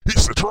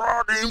the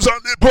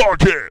TryGames.net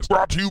podcast,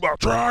 brought to you by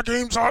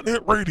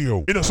TryGames.net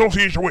Radio, in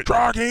association with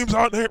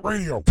TryGames.net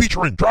Radio,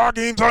 featuring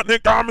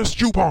TryGames.net guy Mr.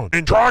 Chupon,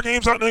 and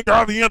TryGames.net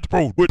guy The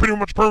Antipode, with pretty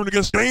much permanent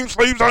against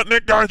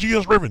GameSlaves.net guy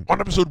GS Riven, on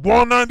episode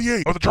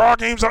 198 of the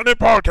TryGames.net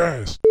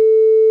podcast.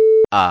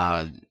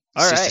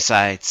 Sister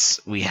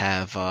sites, we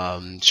have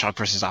Shark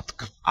vs.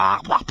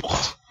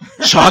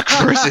 Shark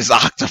vs.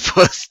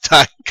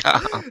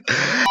 Octopus.com.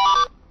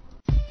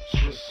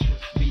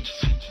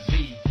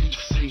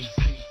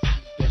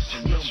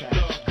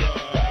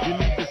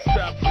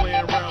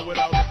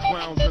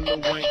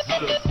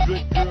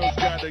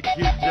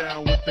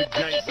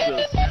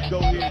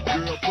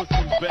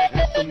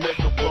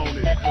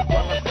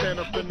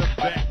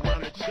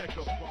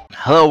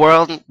 Hello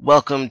world,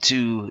 welcome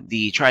to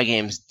the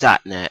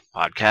TryGames.net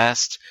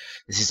podcast.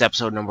 This is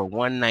episode number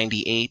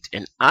 198,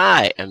 and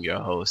I am your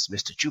host,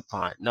 Mr.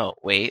 Chupon. No,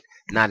 wait,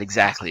 not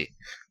exactly.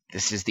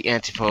 This is the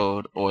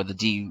Antipode, or the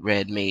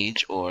D-Red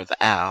Mage, or the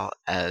Owl,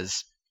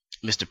 as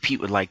Mr.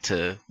 Pete would like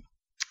to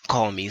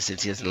call me,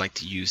 since he doesn't like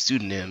to use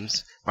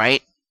pseudonyms,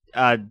 right?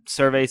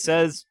 Survey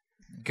says,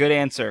 good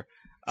answer.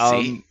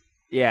 See?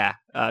 Yeah,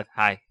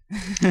 hi.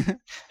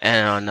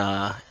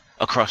 And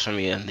across from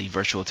me on the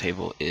virtual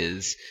table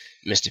is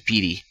Mr.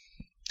 Petey.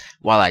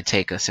 While I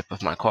take a sip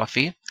of my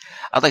coffee,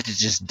 I'd like to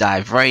just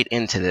dive right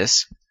into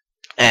this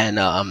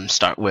and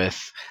start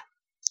with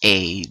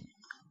a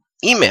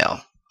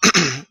email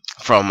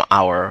from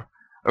our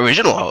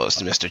original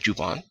host, Mr.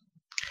 Chupon.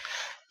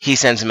 He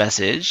sends a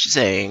message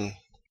saying,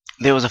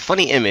 there was a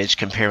funny image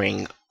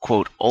comparing,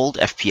 quote, old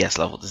FPS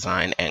level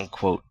design and,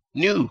 quote,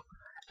 new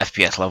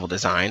FPS level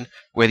design,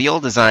 where the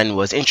old design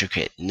was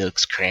intricate,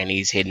 nooks,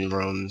 crannies, hidden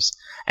rooms,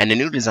 and the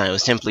new design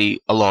was simply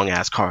a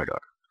long-ass corridor.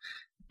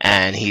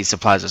 And he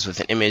supplies us with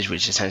an image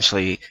which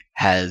essentially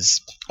has,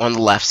 on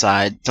the left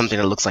side, something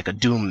that looks like a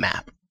Doom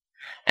map.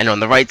 And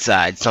on the right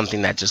side,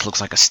 something that just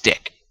looks like a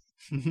stick.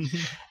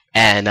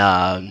 And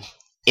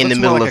in the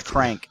middle more like of a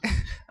crank.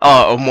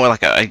 Oh, more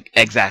like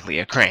exactly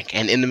a crank.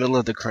 And in the middle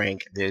of the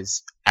crank,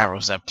 there's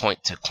arrows that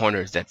point to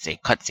corners that say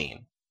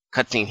cutscene.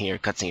 Cutscene here,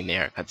 cutscene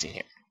there, cutscene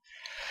here.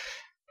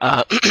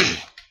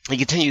 He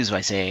continues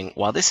by saying,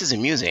 while this is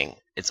amusing,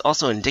 it's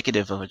also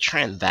indicative of a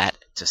trend that,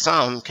 to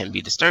some, can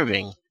be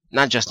disturbing,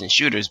 not just in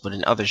shooters, but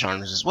in other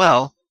genres as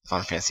well.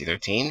 Final Fantasy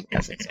XIII,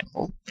 as an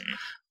example.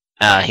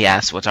 He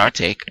asks, what's our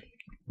take?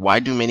 Why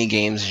do many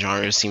games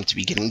genres seem to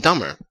be getting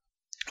dumber?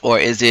 Or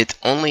is it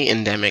only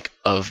endemic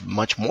of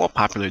much more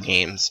popular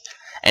games?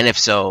 And if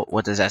so,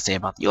 what does that say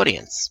about the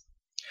audience?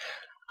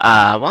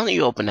 Why don't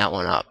you open that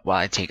one up while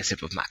I take a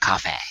sip of my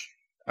coffee?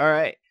 All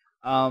right.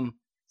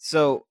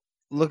 So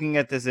looking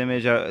at this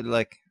image, Al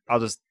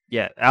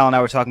and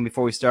I were talking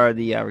before we started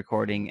the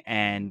recording,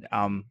 and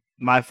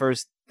my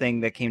first thing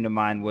that came to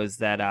mind was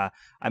that I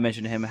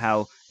mentioned to him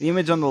how the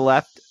image on the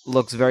left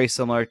looks very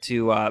similar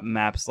to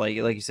maps like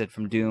you said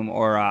from Doom,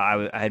 or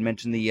I had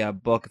mentioned the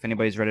book, if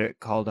anybody's read it,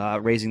 called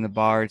Raising the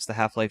Bar. It's the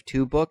Half-Life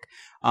 2 book,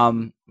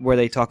 where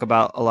they talk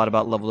about a lot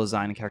about level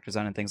design and character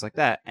design and things like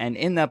that. And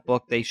in that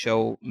book, they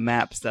show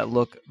maps that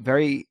look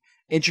very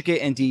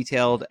intricate and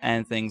detailed,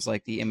 and things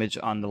like the image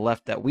on the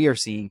left that we are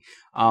seeing,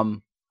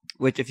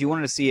 which if you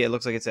wanted to see it, it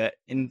looks like it's at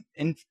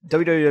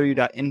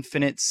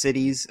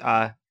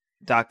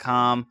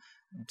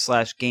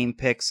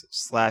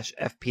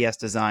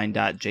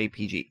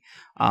www.infinitecities.com/gamepix/fpsdesign.jpg.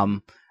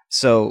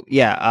 So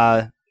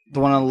yeah, the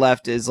one on the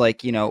left is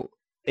like,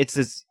 it's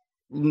this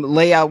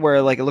layout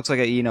where like it looks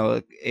like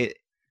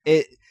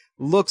it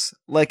looks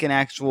like an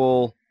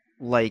actual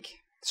like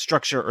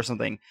structure or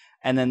something.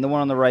 And then the one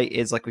on the right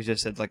is, like we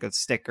just said, like a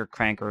stick or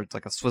crank, or it's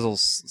like a swizzle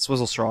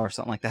straw or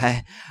something like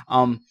that.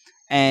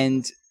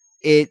 And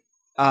it,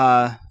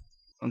 I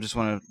just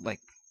want to like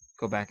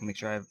go back and make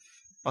sure I have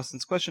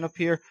Austin's question up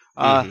here.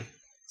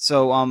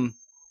 So,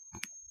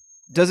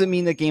 does it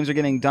mean that games are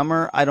getting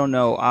dumber? I don't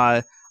know.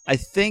 I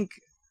think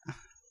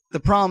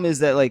the problem is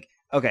that, like,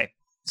 okay,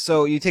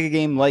 so you take a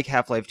game like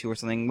Half-Life 2 or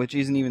something, which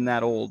isn't even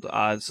that old.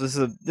 So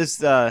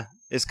this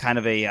is kind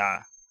of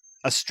a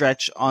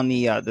stretch on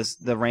the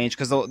range,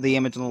 because the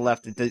image on the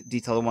left, the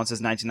detailed one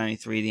says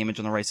 1993, the image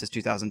on the right says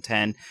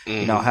 2010.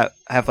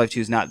 Half-Life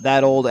 2 is not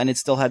that old, and it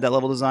still had that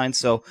level design.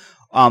 So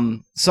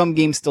some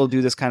games still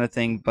do this kind of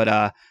thing,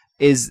 but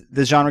is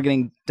the genre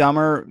getting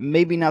dumber?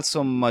 Maybe not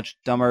so much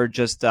dumber,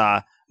 just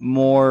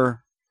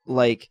more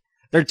like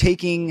they're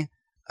taking.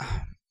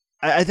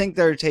 I think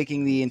they're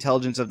taking the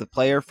intelligence of the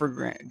player for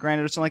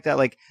granted or something like that.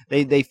 Like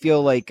they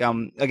feel like,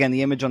 again,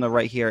 the image on the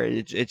right here,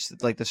 it's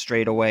like the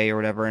straightaway or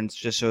whatever, and it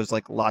just shows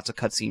like lots of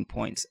cutscene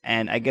points.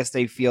 And I guess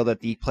they feel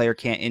that the player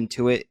can't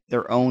intuit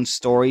their own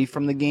story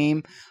from the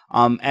game,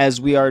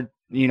 as we are,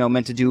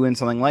 meant to do in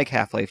something like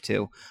Half-Life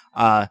 2.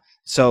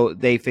 So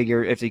they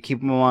figure if they keep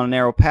them on a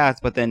narrow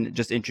path, but then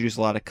just introduce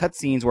a lot of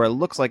cutscenes where it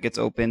looks like it's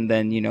open,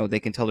 then, they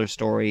can tell their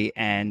story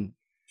and,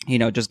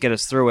 just get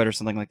us through it or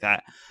something like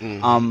that.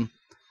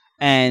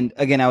 And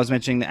again, I was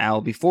mentioning the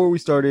Owl before we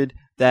started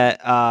that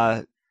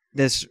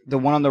the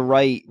one on the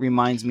right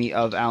reminds me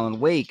of Alan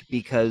Wake,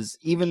 because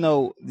even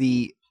though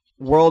the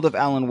world of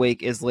Alan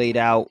Wake is laid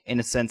out in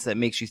a sense that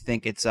makes you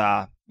think it's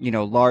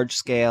large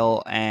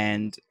scale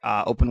and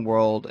open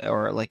world,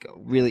 or like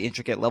really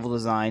intricate level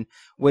design,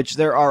 which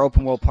there are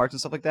open world parts and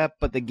stuff like that,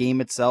 but the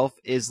game itself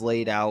is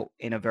laid out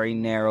in a very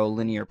narrow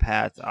linear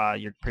path.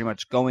 You're pretty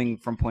much going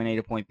from point A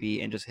to point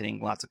B and just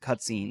hitting lots of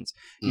cutscenes.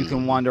 You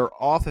can wander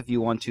off if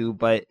you want to,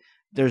 but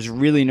there's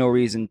really no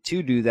reason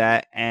to do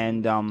that.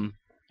 And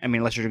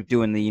unless you're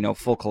doing the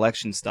full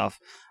collection stuff.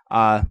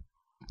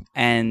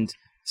 And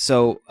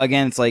so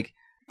again, it's like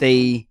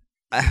I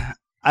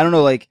don't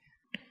know, like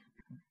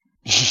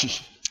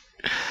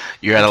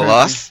you're at a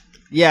loss.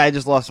 Yeah, I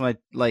just lost my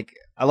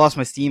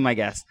Steam, I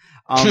guess.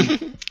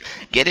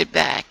 Get it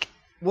back.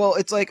 Well,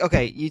 it's like,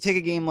 okay, you take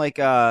a game like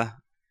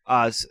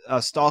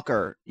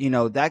Stalker.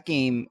 That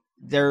game,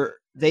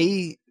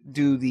 they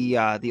do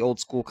the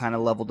old school kind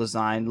of level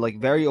design, like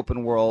very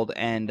open world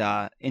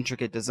and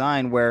intricate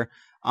design, where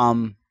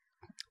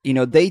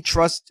they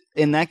trust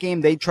in that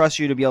game. They trust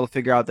you to be able to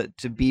figure out that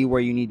to be where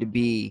you need to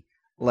be,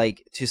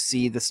 like to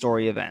see the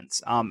story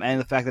events. And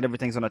the fact that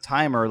everything's on a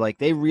timer, like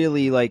they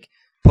really like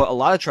put a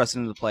lot of trust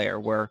into the player.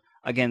 Where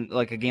again,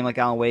 like a game like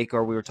Alan Wake,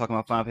 or we were talking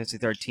about Final Fantasy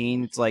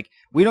 13, it's like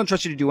we don't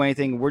trust you to do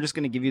anything. We're just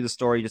going to give you the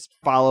story. Just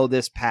follow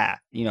this path.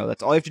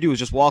 That's all you have to do is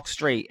just walk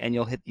straight, and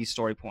you'll hit these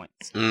story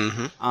points.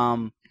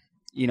 Mm-hmm.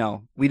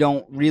 We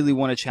don't really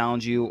want to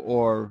challenge you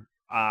or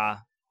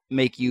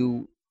make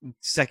you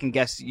second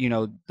guess,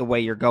 the way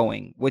you're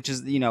going, which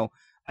is,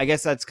 I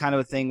guess that's kind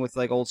of a thing with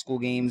like old school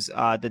games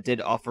that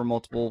did offer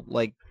multiple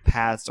like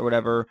paths or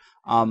whatever.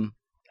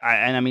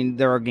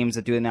 There are games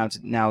that do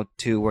it now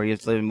too, where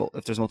if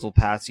there's multiple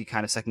paths, you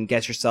kind of second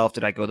guess yourself.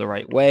 Did I go the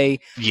right way?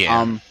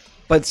 Yeah.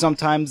 But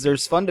sometimes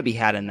there's fun to be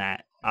had in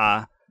that.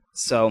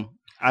 So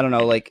I don't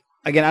know. Like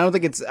again, I don't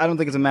think it's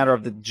a matter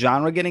of the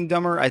genre getting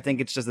dumber. I think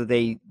it's just that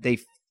the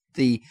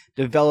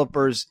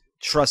developers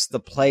trust the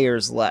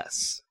players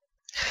less.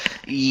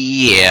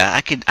 Yeah,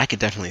 I could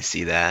definitely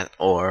see that.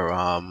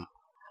 Or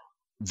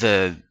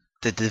the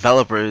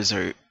developers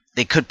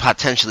they could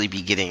potentially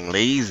be getting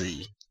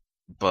lazy,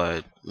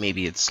 but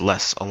maybe it's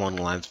less along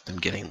the lines of them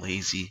getting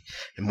lazy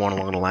and more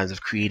along the lines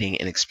of creating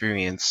an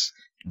experience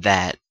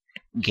that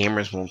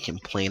gamers won't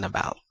complain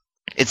about.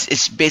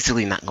 It's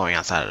basically not going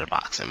outside of the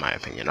box, in my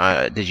opinion.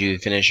 Did you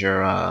finish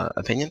your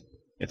opinion?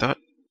 Your thought?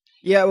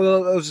 Yeah,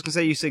 well, I was just gonna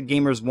say, you said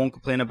gamers won't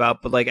complain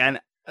about, but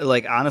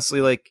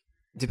honestly, like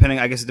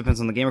I guess it depends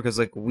on the gamer, because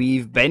like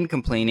we've been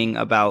complaining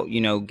about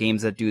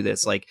games that do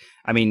this. Like,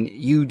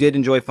 you did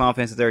enjoy Final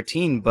Fantasy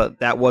 13, but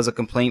that was a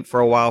complaint for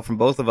a while from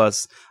both of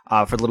us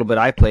for the little bit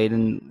I played,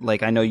 and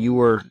like I know you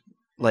were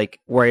like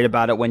worried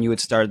about it when you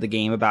had started the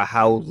game, about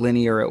how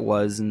linear it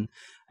was,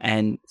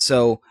 and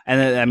so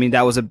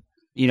that was a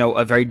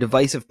very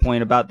divisive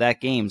point about that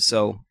game.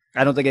 So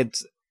I don't think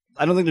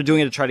they're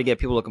doing it to try to get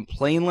people to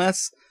complain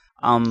less.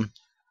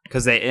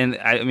 Because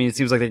it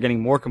seems like they're getting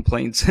more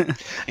complaints.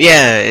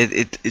 Yeah,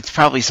 it's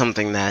probably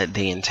something that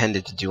they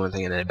intended to do one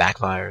thing and then it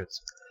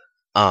backfires.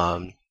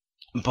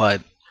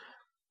 But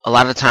a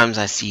lot of times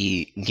I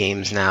see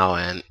games now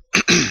and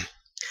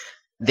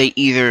they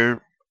either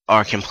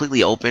are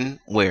completely open,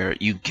 where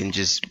you can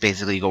just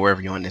basically go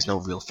wherever you want, there's no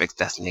real fixed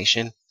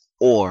destination,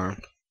 or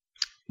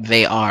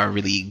they are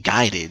really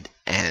guided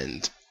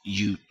and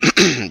you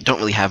don't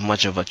really have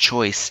much of a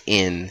choice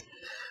in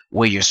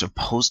where you're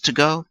supposed to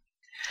go.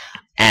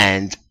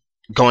 And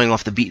going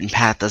off the beaten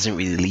path doesn't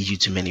really lead you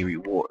to many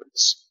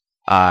rewards.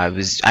 I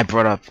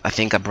brought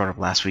up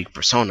last week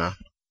Persona.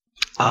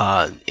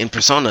 In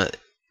Persona,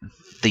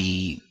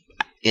 this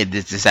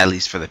is at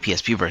least for the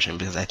PSP version,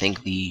 because I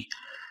think the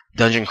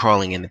dungeon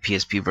crawling in the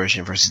PSP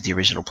version versus the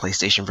original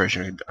PlayStation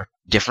version are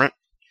different.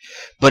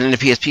 But in the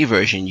PSP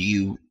version,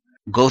 you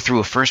go through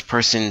a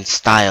first-person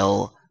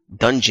style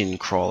dungeon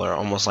crawler,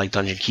 almost like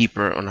Dungeon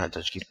Keeper, or not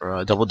Dungeon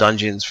Keeper, Double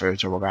Dungeons for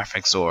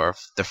TurboGrafx, or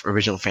the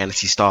original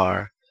Phantasy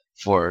Star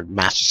for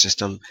Master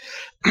System,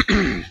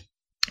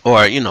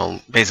 or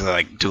basically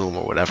like Doom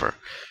or whatever.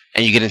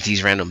 And you get into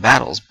these random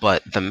battles,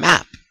 but the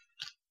map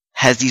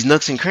has these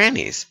nooks and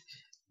crannies.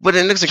 But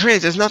in nooks and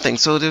crannies, there's nothing,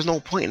 so there's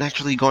no point in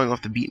actually going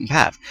off the beaten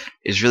path.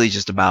 It's really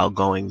just about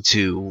going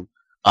to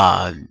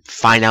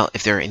find out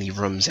if there are any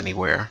rooms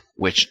anywhere,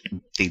 which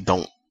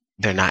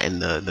they're not in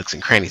the nooks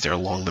and crannies, they're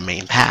along the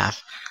main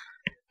path,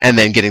 and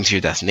then getting to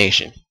your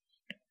destination.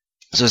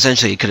 So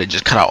essentially, you could have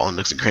just cut out all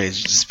nooks and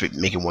crannies, just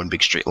make it one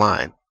big straight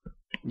line.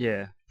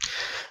 Yeah.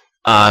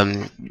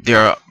 There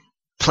are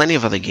plenty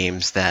of other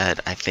games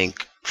that I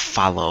think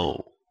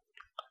follow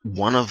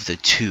one of the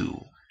two.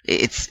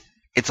 It's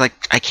like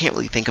I can't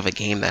really think of a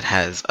game that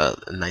has a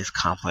nice,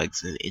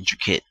 complex, and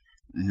intricate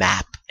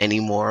map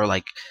anymore.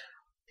 Like,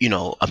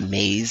 a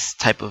maze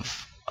type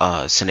of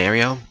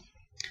scenario.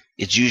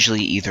 It's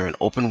usually either an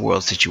open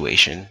world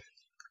situation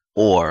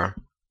or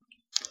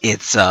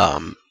it's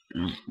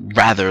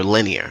rather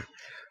linear.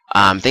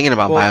 I'm thinking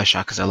about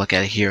BioShock because I look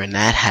at it here, and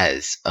that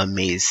has a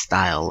maze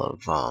style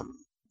of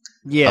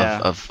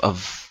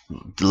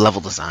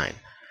level design.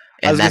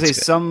 And I was gonna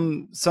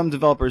say some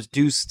developers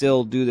do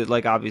still do that.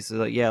 Like obviously,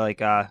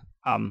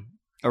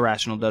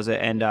 Irrational does it,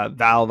 and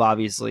Valve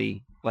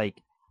obviously,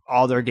 like,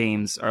 all their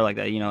games are like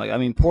that. You know, like, I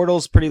mean,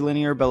 Portal's pretty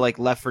linear, but like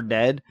Left 4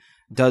 Dead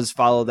does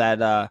follow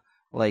that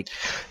like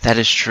That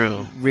is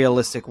true.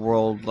 realistic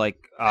world like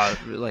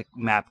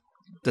map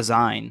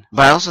design.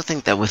 But I also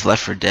think that with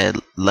Left 4 Dead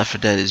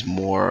is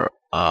more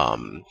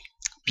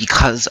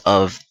because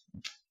of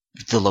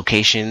the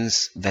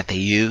locations that they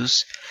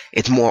use.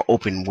 It's more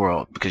open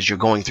world because you're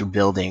going through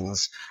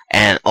buildings,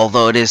 and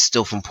although it is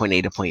still from point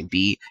A to point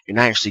B, you're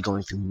not actually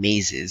going through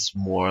mazes.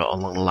 More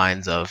along the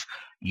lines of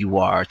you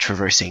are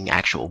traversing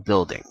actual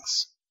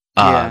buildings.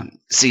 Yeah.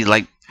 See,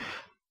 like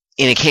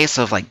in a case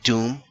of like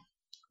Doom,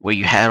 where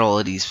you had all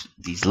of these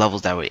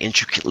levels that were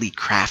intricately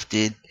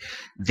crafted,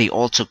 they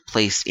all took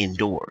place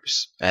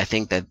indoors. I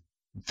think that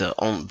the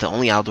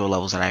only outdoor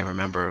levels that I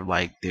remember,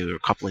 like there were a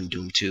couple in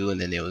Doom 2, and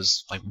then there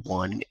was like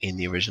one in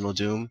the original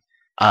Doom.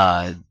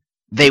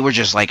 They were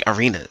just like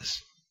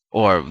arenas,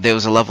 or there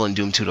was a level in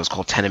Doom 2 that was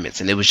called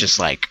Tenements, and it was just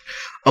like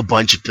a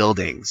bunch of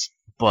buildings.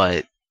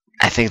 But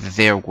I think that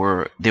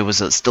there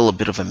was still a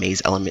bit of a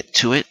maze element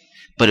to it,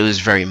 but it was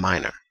very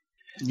minor.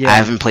 Yeah. I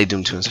haven't played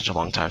Doom 2 in such a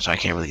long time, so I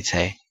can't really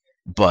say.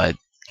 But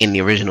in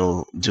the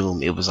original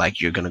Doom, it was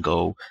like you're gonna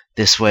go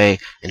this way,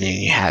 and then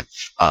you have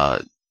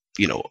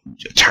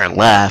turn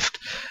left,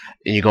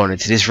 and you're going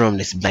into this room.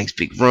 This nice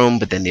big room,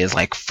 but then there's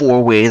like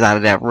 4 ways out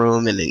of that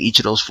room, and then each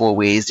of those 4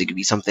 ways there could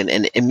be something.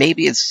 And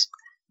maybe it's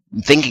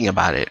thinking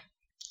about it.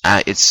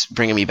 It's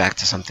bringing me back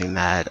to something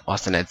that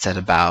Austin had said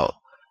about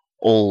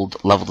old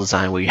level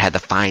design, where you had to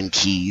find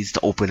keys to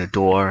open a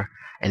door,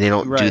 and they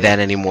don't do Right. that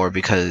anymore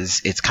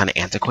because it's kind of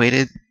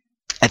antiquated.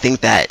 I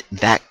think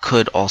that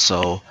could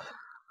also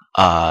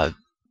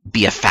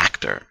be a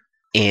factor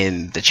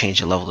in the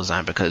change in level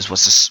design, because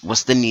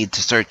what's the need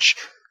to search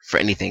for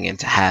anything and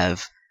to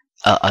have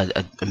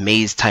a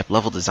maze type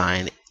level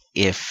design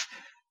if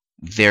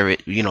there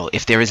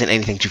isn't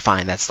anything to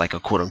find that's like a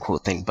quote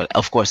unquote thing. But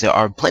of course there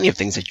are plenty of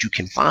things that you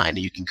can find,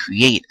 and you can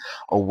create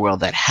a world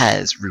that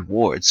has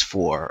rewards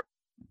for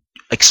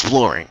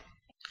exploring.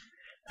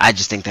 I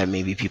just think that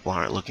maybe people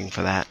aren't looking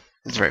for that.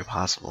 It's very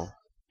possible.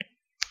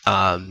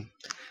 And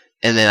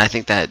then I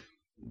think that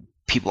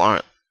people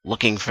aren't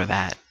looking for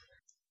that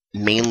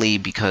mainly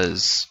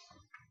because,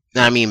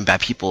 I mean, by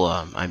people,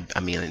 I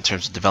mean in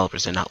terms of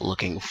developers, they're not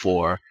looking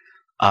for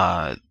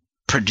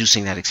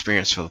producing that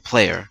experience for the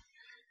player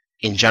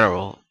in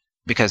general,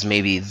 because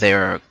maybe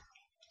their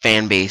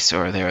fan base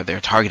or their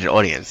targeted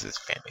audience is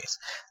fan base.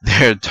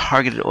 Their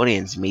targeted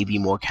audience may be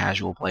more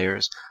casual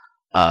players,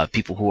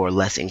 people who are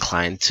less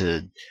inclined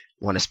to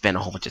want to spend a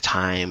whole bunch of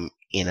time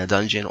in a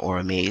dungeon or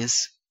a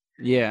maze.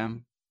 Yeah.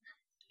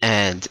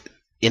 And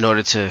in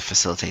order to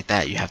facilitate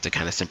that, you have to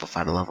kind of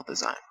simplify the level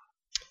design.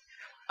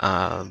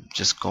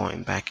 Just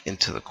going back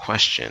into the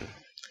question,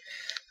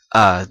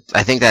 I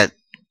think that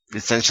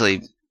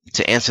essentially,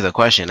 to answer the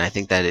question, I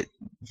think that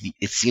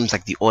it seems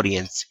like the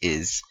audience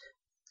is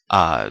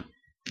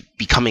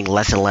becoming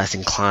less and less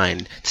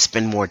inclined to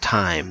spend more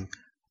time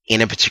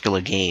in a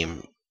particular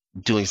game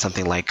doing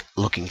something like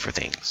looking for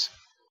things.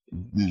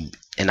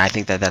 And I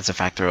think that that's a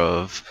factor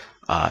of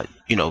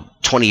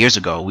 20 years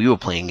ago we were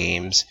playing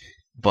games,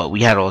 but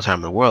we had all the time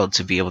in the world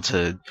to be able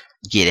to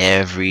get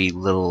every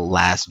little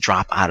last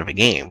drop out of a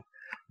game.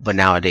 But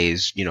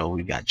nowadays,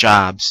 we've got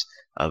jobs,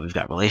 we've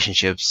got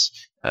relationships,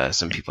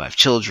 some people have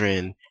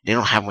children, they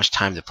don't have much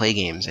time to play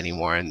games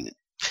anymore, and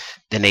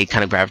then they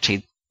kind of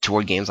gravitate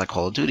toward games like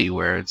Call of Duty,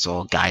 where it's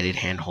all guided,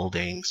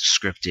 hand-holding,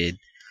 scripted.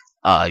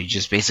 You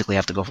just basically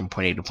have to go from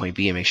point A to point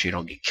B and make sure you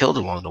don't get killed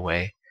along the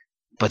way.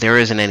 But there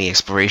isn't any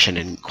exploration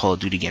in Call of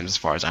Duty games as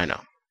far as I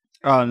know.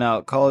 Oh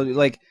no, Call of Duty,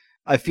 like,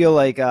 I feel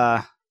like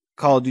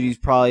Call of Duty's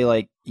probably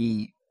like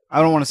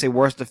I don't want to say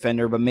worst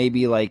offender, but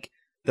maybe like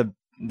the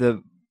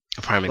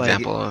A prime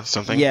example of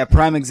something. Yeah,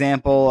 prime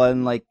example,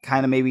 and like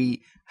kind of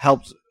maybe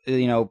helped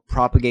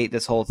propagate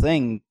this whole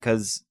thing,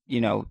 because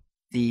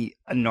the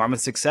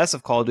enormous success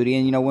of Call of Duty.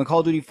 And when Call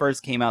of Duty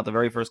first came out, the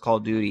very first Call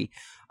of Duty,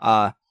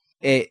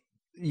 it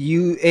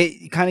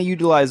kind of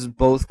utilized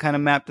both kind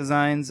of map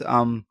designs.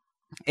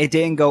 It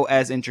didn't go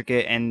as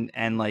intricate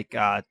and like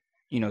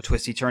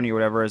twisty turny or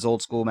whatever as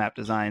old school map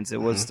designs.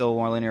 It was still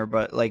more linear,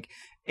 but like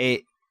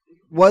it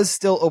was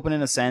still open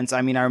in a sense.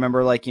 I mean, I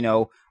remember like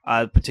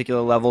a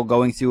particular level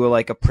going through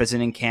like a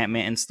prison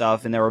encampment and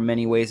stuff, and there were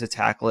many ways to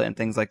tackle it and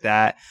things like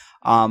that.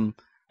 But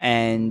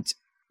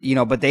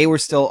they were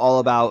still all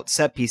about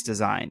set piece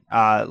design,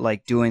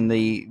 like doing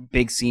the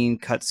big scene,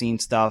 cutscene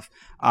stuff.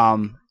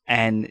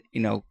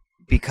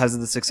 Because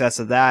of the success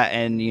of that,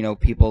 and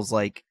people's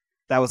like,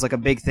 that was like a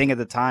big thing at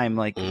the time.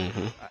 Like,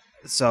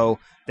 so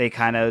they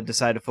kind of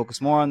decided to focus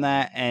more on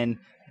that and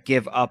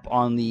give up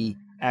on the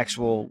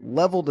actual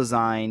level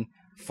design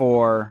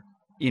for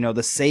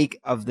the sake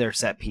of their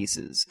set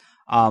pieces.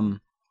 The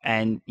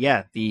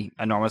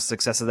enormous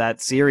success of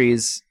that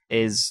series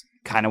is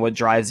kind of what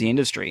drives the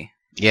industry.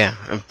 Yeah,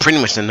 and pretty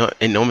much the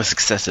enormous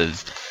success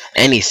of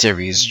any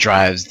series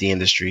drives the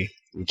industry.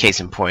 Case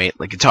in point,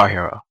 like Guitar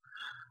Hero.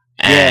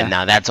 And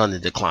now that's on the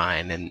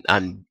decline.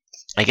 And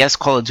I guess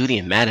Call of Duty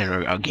and Madden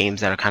are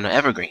games that are kind of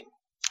evergreen.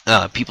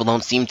 people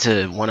don't seem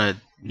to want to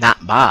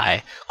not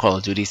buy Call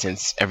of Duty,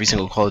 since every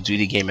single Call of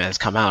Duty game that has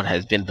come out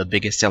has been the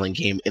biggest selling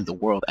game in the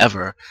world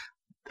ever,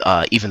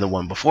 even the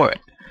one before it.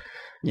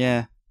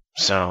 Yeah.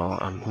 So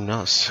who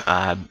knows?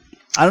 I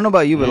don't know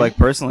about you, but Mhm. like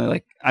personally,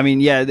 like I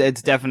mean, yeah,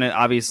 it's definite.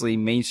 Obviously,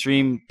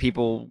 mainstream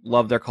people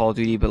love their Call of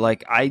Duty, but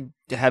like I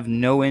have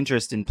no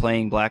interest in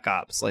playing Black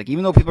Ops. Like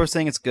even though people are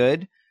saying it's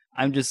good,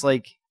 I'm just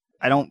like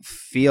I don't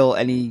feel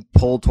any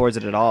pull towards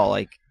it at all.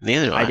 Like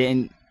Neither do I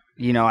didn't,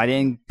 I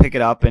didn't pick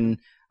it up, and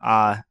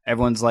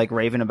everyone's like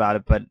raving about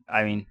it. But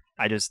I mean,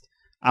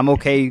 I'm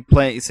okay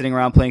sitting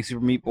around playing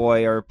Super Meat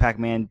Boy or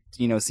Pac-Man,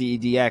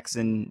 CEDX,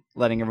 and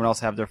letting everyone else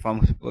have their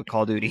fun with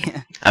Call of Duty.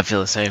 I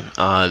feel the same.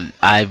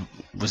 I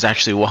was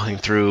actually walking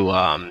through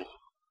a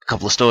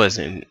couple of stores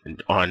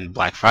on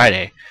Black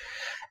Friday,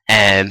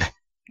 and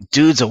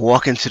dudes are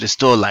walking to the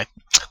store like,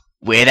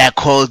 "Where that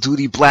Call of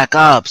Duty Black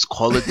Ops?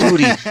 Call of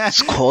Duty,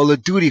 it's Call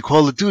of Duty,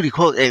 Call of Duty,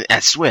 And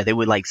I swear they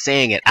were like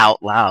saying it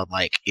out loud,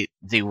 like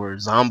they were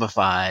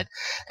zombified,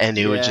 and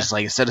they were Yeah. just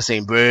like, instead of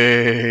saying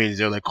brains,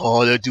 they're like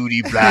Call of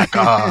Duty Black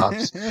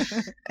Ops,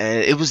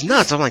 and it was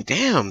nuts. I'm like,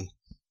 damn.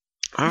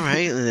 All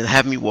right, and then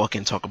have me walk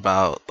and talk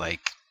about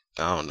like,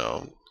 I don't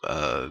know,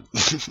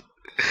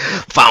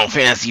 Final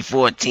Fantasy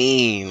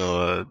 14,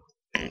 or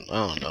I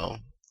don't know.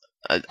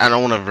 I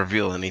don't want to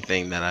reveal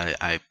anything that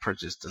I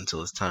purchased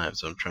until it's time,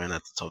 so I'm trying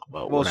not to talk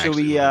about. Well, what I should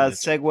we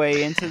actually wanted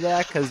to. segue into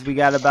that? Because we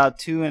got about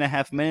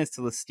 2.5 minutes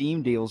till the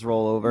Steam deals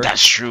roll over.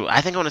 That's true.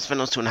 I think I want to spend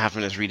those 2.5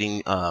 minutes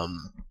reading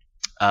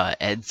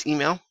Ed's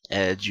email.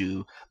 Ed,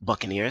 you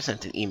Buccaneer,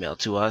 sent an email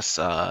to us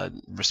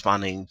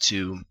responding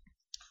to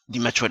the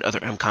Metroid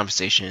Other M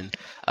conversation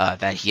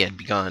that he had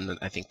begun,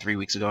 I think 3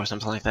 weeks ago or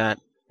something like that,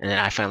 and then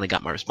I finally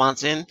got my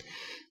response in.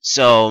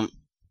 So,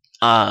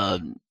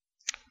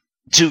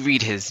 to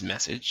read his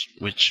message,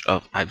 which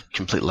I've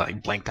completely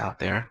like blanked out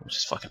there, which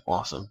is fucking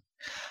awesome.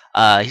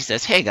 He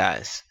says, "Hey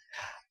guys,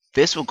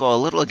 this will go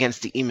a little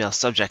against the email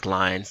subject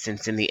line,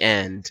 since in the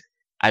end,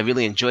 I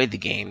really enjoyed the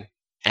game,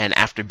 and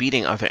after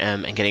beating Other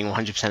M and getting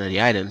 100% of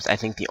the items, I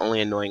think the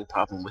only annoying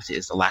problem with it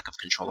is the lack of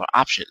controller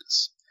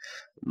options.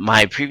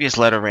 My previous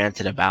letter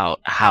ranted about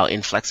how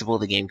inflexible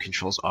the game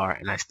controls are,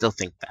 and I still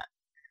think that.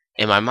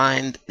 In my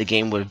mind, the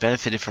game would have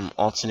benefited from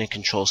alternate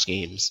control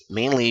schemes,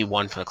 mainly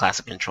one for the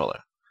classic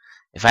controller.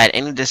 If I had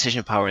any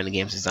decision power in the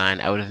game's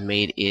design, I would have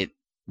made it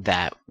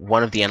that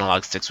one of the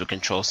analog sticks would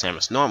control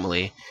Samus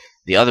normally,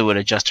 the other would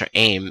adjust her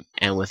aim,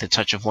 and with a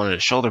touch of one of the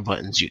shoulder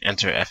buttons, you'd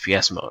enter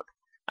FPS mode.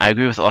 I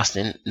agree with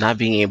Austin, not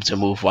being able to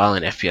move while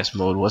in FPS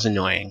mode was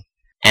annoying,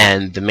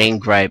 and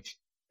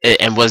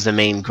was the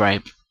main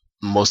gripe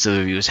most of the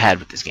reviewers had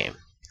with this game.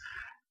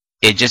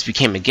 It just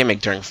became a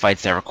gimmick during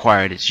fights that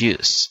required its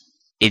use.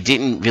 It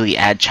didn't really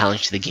add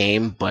challenge to the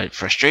game, but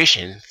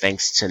frustration,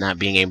 thanks to not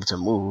being able to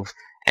move,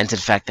 and to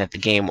the fact that the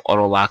game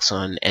auto-locks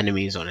on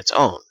enemies on its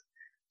own.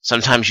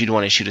 Sometimes you'd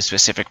want to shoot a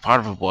specific part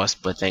of a boss,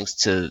 but thanks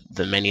to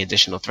the many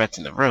additional threats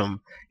in the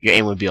room, your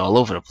aim would be all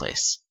over the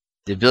place.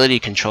 The ability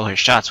to control her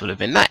shots would have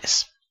been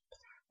nice.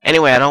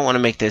 Anyway, I don't want to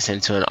make this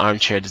into an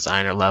armchair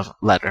designer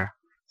letter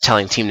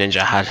telling Team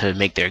Ninja how to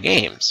make their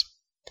games.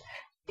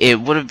 It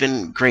would have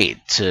been great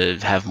to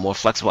have more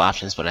flexible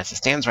options, but as it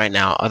stands right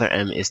now, Other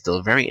M is still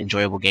a very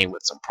enjoyable game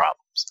with some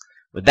problems.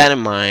 With that in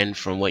mind,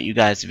 from what you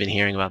guys have been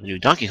hearing about the new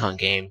Donkey Kong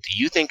game, do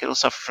you think it'll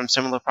suffer from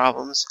similar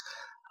problems?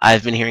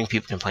 I've been hearing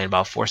people complain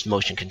about forced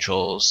motion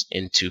controls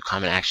into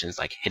common actions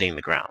like hitting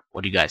the ground.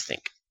 What do you guys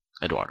think,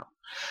 Eduardo?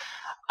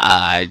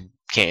 I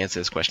can't answer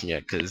this question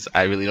yet because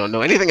I really don't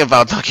know anything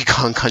about Donkey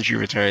Kong Country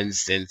Returns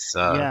since...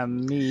 Yeah,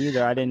 me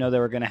either. I didn't know they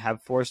were going to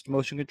have forced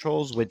motion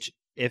controls, which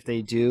if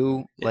they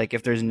do, like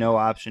if there's no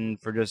option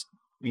for just,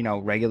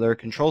 regular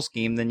control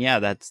scheme, then yeah,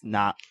 that's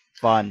not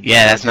fun.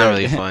 Yeah, that's not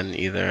really fun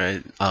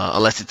either,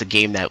 unless it's a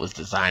game that was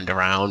designed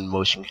around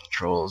motion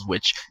controls,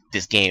 which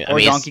this game... Or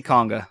Donkey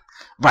Konga.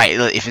 Right,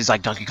 if it's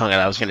like Donkey Kong,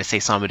 I was going to say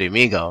Samba de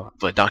Amigo,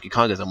 but Donkey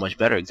Kong is a much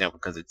better example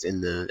because it's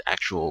in the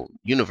actual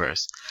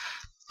universe.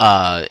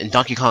 And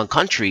Donkey Kong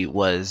Country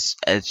was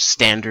a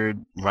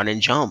standard run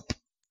and jump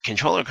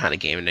controller kind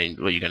of game, and then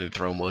you're going to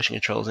throw motion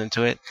controls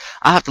into it.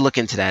 I'll have to look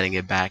into that and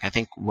get back. I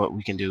think what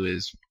we can do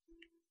is,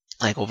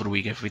 like over the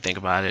week, if we think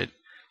about it,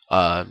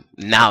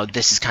 now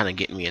this is kind of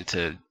getting me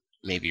into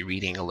maybe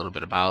reading a little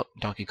bit about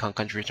Donkey Kong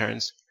Country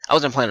Returns. I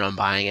wasn't planning on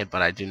buying it,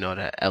 but I do know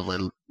that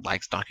Evelyn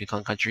likes Donkey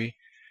Kong Country.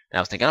 And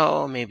I was thinking,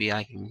 oh, maybe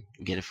I can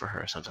get it for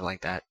her or something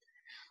like that.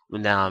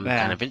 But now I'm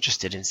kind of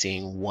interested in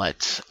seeing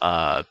what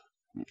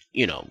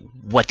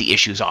what the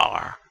issues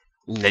are.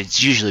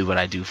 That's usually what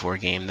I do for a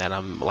game that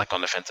I'm like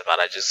on the fence about.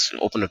 I just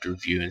open up the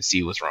review and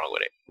see what's wrong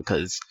with it.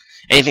 Because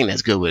anything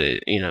that's good with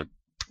it,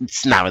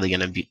 it's not really going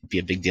to be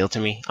a big deal to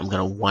me. I'm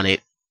going to want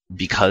it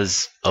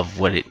because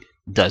of what it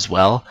does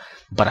well,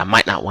 but I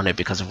might not want it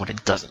because of what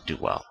it doesn't do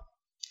well.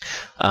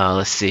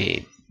 Let's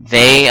see.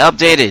 They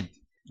updated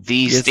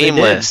the Steam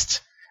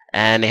list.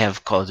 And they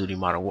have Call of Duty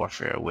Modern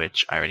Warfare,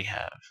 which I already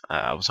have.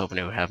 I was hoping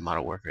they would have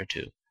Modern Warfare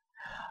 2.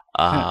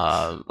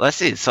 Let's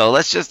see. So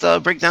let's just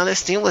break down this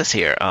Steam list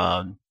here.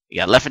 You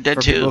got Left 4 Dead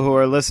For 2. people who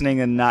are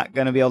listening and not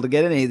going to be able to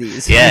get any of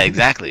these. Yeah,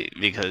 exactly,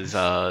 because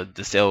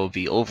the sale will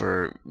be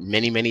over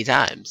many, many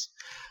times.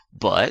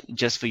 But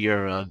just for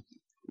your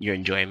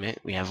enjoyment,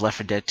 we have Left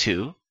 4 Dead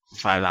 2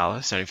 for $5,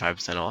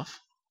 75%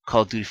 off.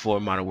 Call of Duty 4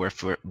 Modern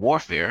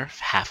Warfare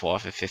half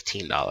off at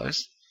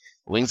 $15.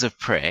 Wings of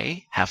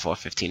Prey half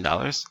off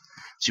 $15.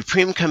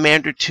 Supreme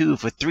Commander 2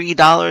 for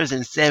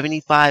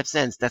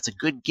 $3.75. That's a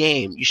good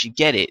game. You should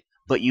get it,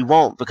 but you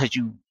won't because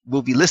you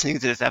will be listening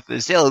to this after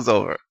the sale is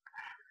over.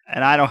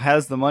 And I don't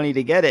have the money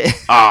to get it.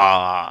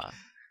 Ah.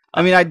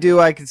 I mean, I do.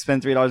 I could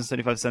spend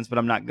 $3.75, but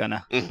I'm not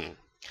gonna. Mm-hmm.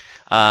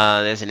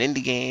 There's an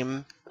indie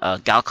game,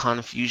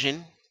 Galcon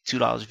Fusion,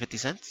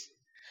 $2.50.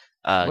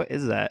 What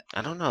is that?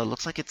 I don't know. It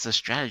looks like it's a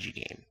strategy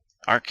game,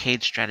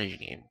 arcade strategy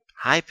game,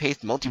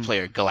 high-paced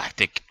multiplayer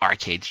galactic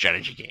arcade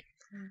strategy game.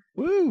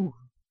 Woo!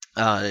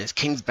 There's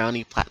King's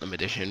Bounty Platinum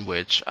Edition,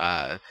 which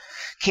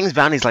King's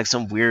Bounty is like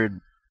some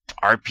weird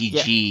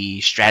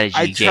RPG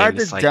strategy game. I tried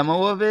the like,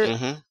 demo of it,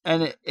 mm-hmm.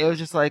 and it was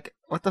just like,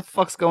 what the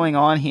fuck's going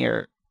on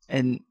here?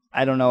 And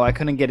I don't know. I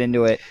couldn't get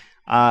into it.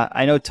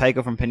 I know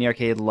Tycho from Penny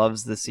Arcade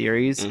loves the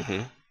series,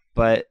 mm-hmm.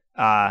 but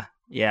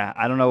yeah,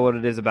 I don't know what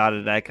it is about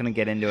it. I couldn't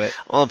get into it.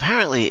 Well,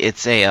 apparently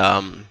it's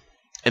a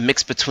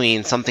mix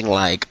between something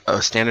like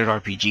a standard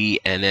RPG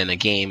and then a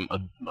game, a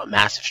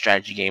massive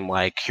strategy game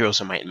like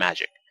Heroes of Might and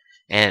Magic.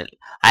 And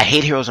I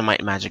hate Heroes of Might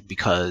and Magic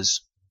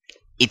because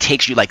it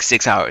takes you like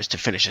 6 hours to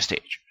finish a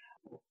stage.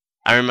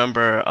 I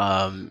remember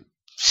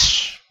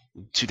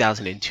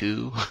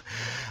 2002,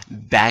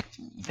 back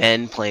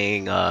then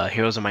playing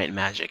Heroes of Might and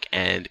Magic,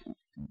 and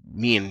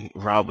me and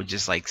Rob would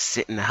just like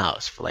sit in the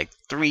house for like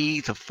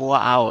 3 to 4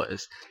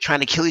 hours trying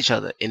to kill each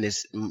other in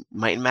this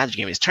Might and Magic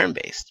game. It's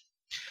turn-based.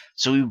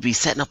 So we would be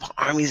setting up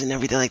armies and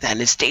everything like that, and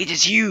the stage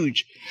is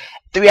huge.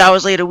 3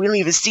 hours later, we don't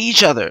even see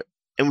each other,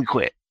 and we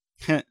quit.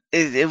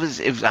 It was.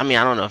 I mean,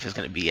 I don't know if it's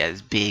going to be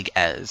as big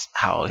as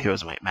how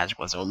Heroes of Might and Magic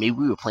was. Or maybe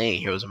we were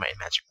playing Heroes of Might and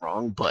Magic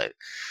wrong, but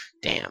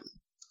damn.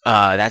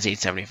 That's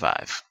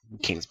 $8.75.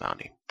 King's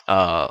Bounty.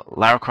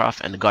 Lara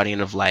Croft and the Guardian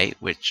of Light,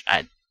 which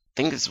I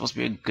think is supposed to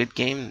be a good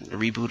game. A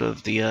reboot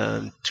of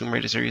the Tomb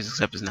Raider series,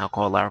 except it's now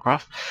called Lara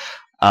Croft.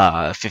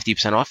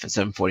 50% off at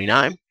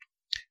 $7.49.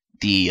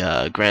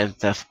 The Grand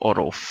Theft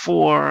Auto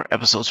 4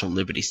 episodes from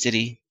Liberty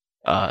City.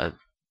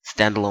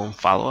 Standalone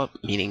follow-up,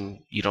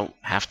 meaning you don't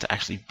have to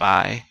actually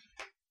buy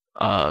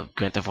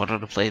Grand Theft Auto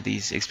to play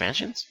these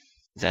expansions.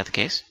 Is that the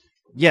case?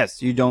 Yes,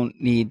 you don't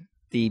need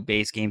the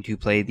base game to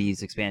play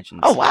these expansions.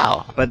 Oh,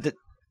 wow. But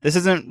this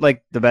isn't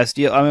like the best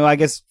deal. I mean, I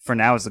guess for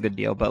now it's a good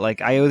deal, but like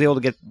I was able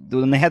to get,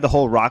 when they had the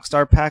whole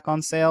Rockstar pack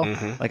on sale,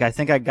 Mm-hmm. like I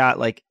think I got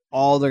like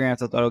all the Grand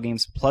Theft Auto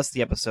games plus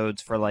the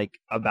episodes for like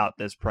about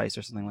this price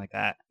or something like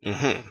that.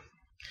 Mm-hmm.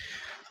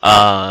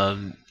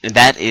 And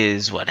that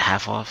is what,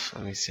 half off?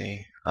 Let me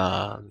see.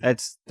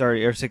 That's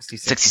 30 or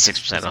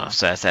 66% off.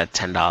 So that's at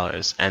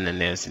 $10. And then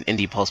there's an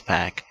Indie Pulse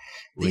pack.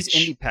 These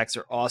indie packs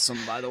are awesome,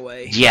 by the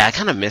way. Yeah, I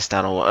kind of missed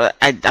out on one.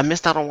 I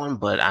missed out on one,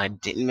 but I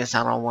didn't miss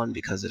out on one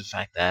because of the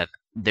fact that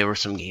there were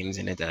some games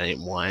in it that I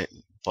didn't want.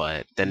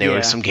 But then there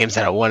were some games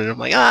that I wanted. I'm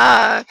like,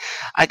 I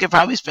could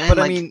probably spend. But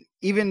I mean,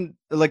 even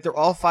like they're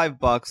all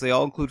 $5. They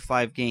all include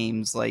 5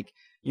 games. Like,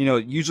 you know,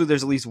 usually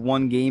there's at least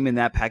one game in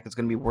that pack that's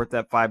going to be worth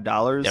that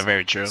 $5. Yeah,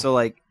 very true. So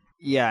like,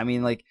 yeah, I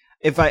mean, like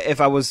if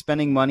I was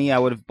spending money, I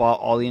would have bought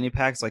all the indie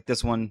packs. Like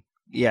this one,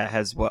 yeah,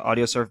 has what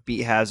Audio Surf,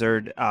 Beat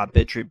Hazard,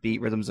 Bit Trip Beat,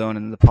 Rhythm Zone,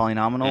 and the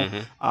Polynomial.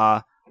 Mm-hmm.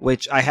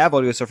 Which I have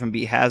Audio Surf and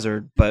Beat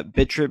Hazard, but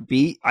Bit Trip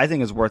Beat I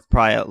think is worth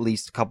probably at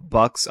least a couple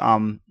bucks.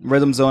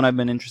 Rhythm Zone I've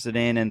been interested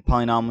in, and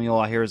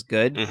Polynomial I hear is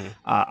good. Mm-hmm.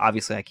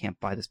 Obviously I can't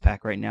buy this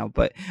pack right now,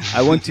 but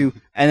I want to.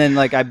 And then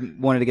like I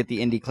wanted to get the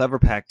Indie Clever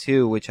pack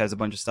too, which has a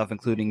bunch of stuff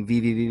including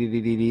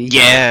VVVVVV.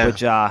 Yeah. Which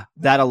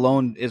that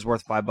alone is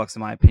worth $5 in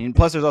my opinion.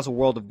 Plus there's also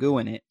World of Goo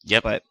in it.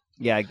 Yep. But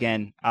yeah,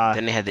 again.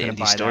 Then they had the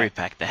Indie Story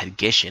pack that had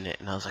Gish in it,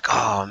 and I was like,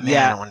 oh man,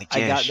 yeah, I want to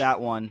Gish. I got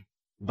that one.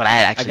 But I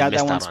actually got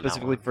missed that one out on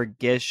specifically that one. for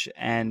Gish,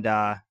 and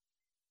I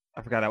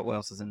forgot what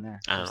else is in there.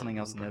 I There's don't something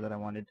else in there remember. that I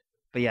wanted.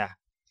 But yeah.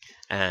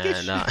 And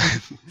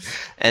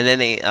and then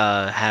they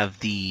have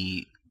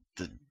the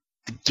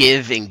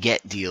give and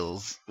get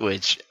deals,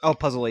 which Oh,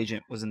 Puzzle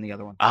Agent was in the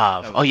other one.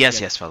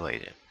 yes, Puzzle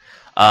Agent.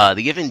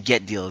 The give and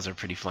get deals are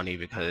pretty funny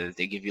because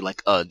they give you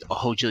like a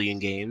whole jillion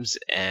games,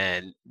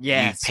 and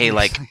you pay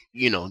like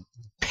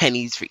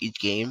pennies for each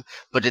game.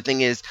 But the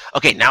thing is,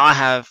 okay, now I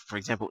have, for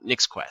example,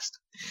 Nyx Quest.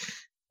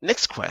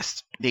 Nyx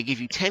Quest, they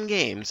give you 10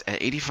 games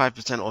at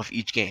 85% off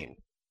each game.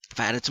 If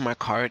I add it to my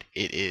cart,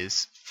 it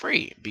is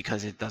free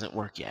because it doesn't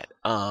work yet.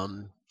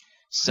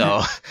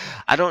 So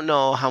I don't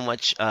know how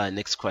much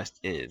Nyx Quest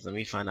is. Let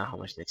me find out how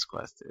much Nyx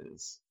Quest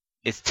is.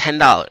 It's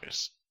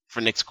 $10 for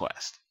Nyx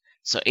Quest.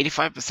 So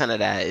 85% of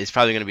that is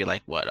probably going to be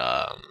like what,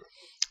 $2,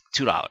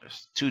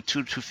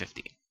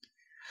 $2.50.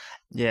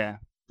 Yeah.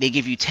 They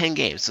give you 10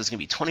 games, so it's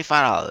going to be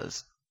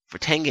 $25 for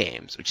 10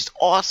 games, which is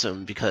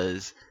awesome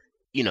because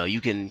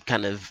you can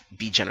kind of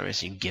be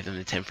generous and give them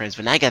to 10 friends.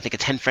 But now you got to think of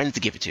 10 friends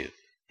to give it to,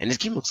 and this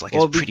game looks like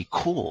it's pretty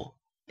cool.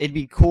 it'd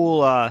be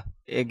cool.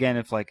 Again,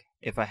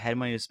 if I had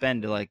money to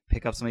spend to like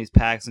pick up some of these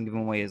packs and give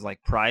them away as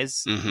like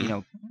prize, Mhm. you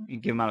know, you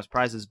give them out as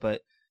prizes.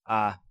 But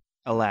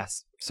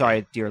alas,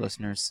 sorry, dear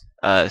listeners,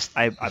 Uh,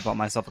 I bought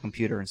myself a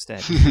computer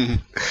instead.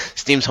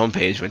 Steam's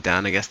homepage went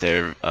down. I guess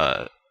they're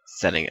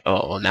setting.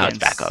 Oh, well, now it's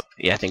Yes. back up.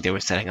 Yeah, I think they were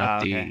setting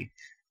up Okay.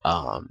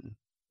 the.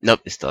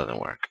 Nope, it still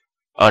doesn't work.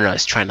 Oh no,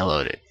 it's trying to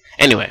load it.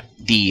 Anyway,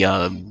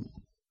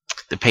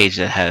 the page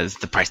that has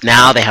the price.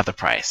 Now they have the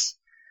price.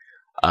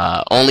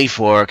 Only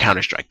for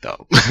Counter-Strike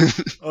though.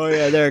 Oh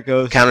yeah, there it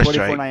goes.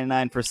 Counter-Strike.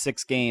 $24.99 for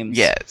 6 games.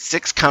 Yeah,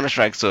 6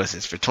 Counter-Strike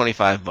sources for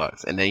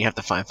 $25, and then you have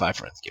to find 5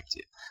 friends to give it to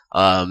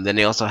you. Then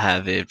they also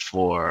have it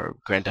for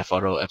Grand Theft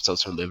Auto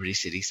episodes from Liberty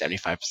City,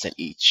 75%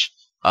 each.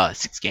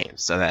 6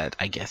 games, so that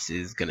I guess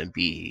is gonna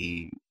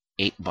be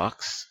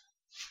 $8.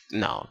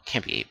 No,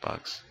 can't be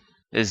 $8.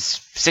 Is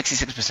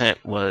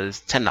 66%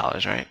 was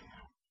 $10, right?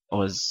 Or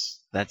was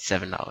that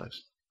 $7?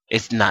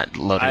 It's not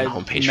loading the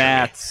homepage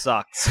Math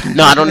sucks. for me.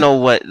 No, I don't know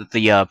what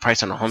the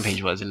price on the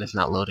homepage was, and it's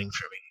not loading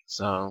for me.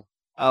 So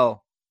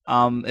Oh,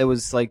 it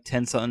was like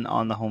 10 something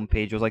on the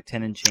homepage. It was like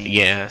 10 and change.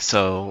 yeah,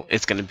 so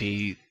it's gonna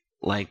be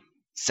like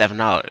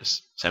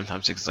 $7. 7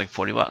 times 6 is like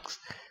 $40.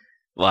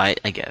 Well,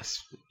 I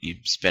guess you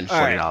spend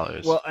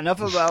 $40. Well,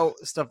 enough about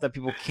stuff that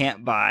people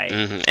can't buy.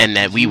 And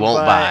that we Did you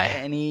won't buy.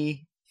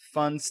 any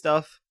fun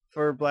stuff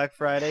for Black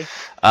Friday.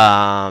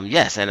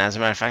 Yes, and as a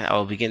matter of fact, I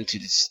will begin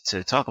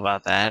to talk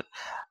about that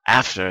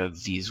after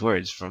these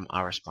words from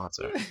our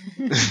sponsor.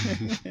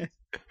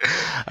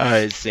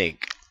 Alright,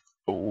 sync.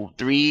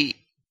 3,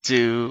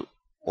 2,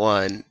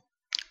 1,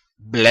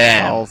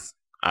 blam. Balls.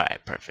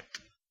 Alright, perfect.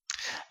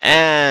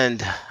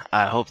 And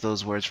I hope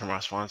those words from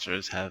our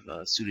sponsors have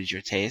suited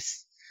your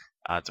taste.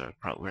 There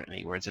probably weren't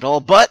any words at all,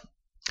 but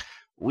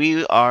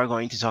we are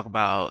going to talk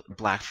about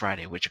Black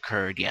Friday, which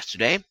occurred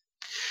yesterday,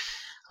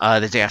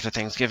 the day after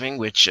Thanksgiving,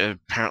 which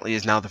apparently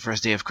is now the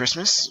first day of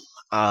Christmas.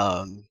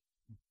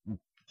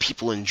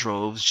 People in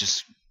droves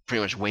just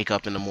pretty much wake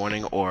up in the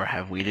morning or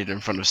have waited in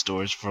front of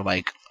stores for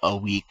like a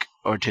week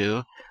or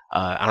two.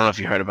 I don't know if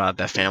you heard about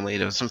that family.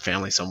 There was some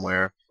family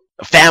somewhere.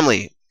 A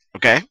family,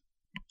 okay?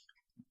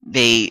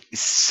 They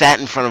sat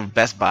in front of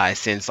Best Buy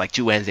since like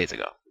 2 Wednesdays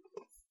ago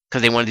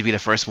because they wanted to be the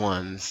first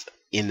ones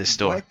in the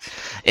store. What?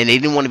 And they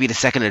didn't want to be the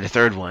second or the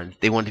third one.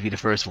 They wanted to be the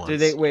first ones.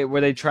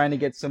 Were they trying to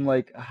get some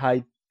like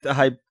high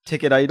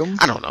ticket items?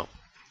 I don't know.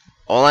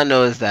 All I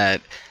know is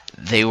that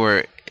they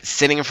were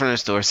sitting in front of the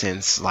store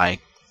since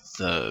like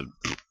the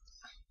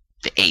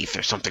 8th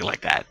or something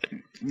like that.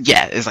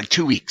 Yeah, it's like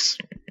 2 weeks.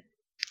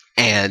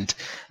 And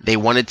they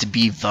wanted to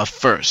be the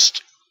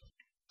first.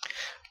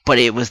 But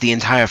it was the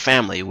entire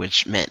family,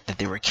 which meant that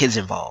there were kids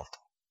involved.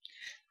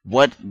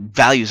 What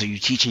values are you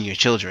teaching your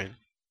children?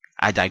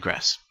 I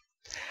digress.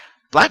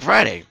 Black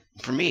Friday,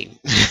 for me.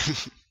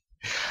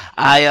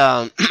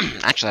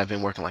 Actually, I've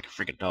been working like a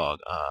freaking dog.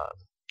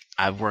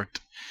 I've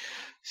worked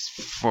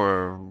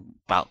for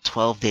about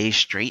 12 days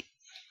straight.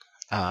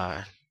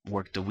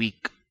 Worked the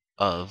week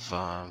of,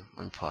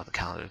 let me pull out the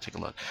calendar to take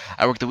a look.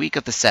 I worked the week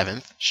of the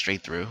 7th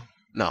straight through.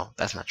 No,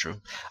 that's not true.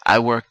 I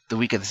worked the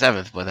week of the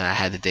 7th, but then I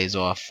had the days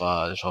off,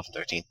 the 12th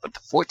and 13th. But the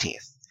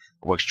 14th,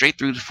 I worked straight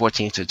through the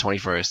 14th to the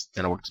 21st.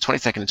 Then I worked the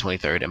 22nd and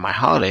 23rd. And my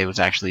holiday was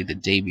actually the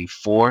day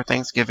before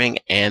Thanksgiving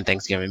and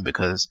Thanksgiving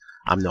because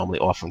I'm normally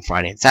off on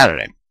Friday and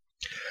Saturday.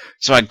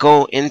 So I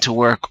go into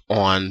work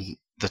on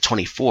the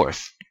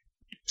 24th.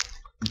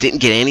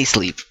 Didn't get any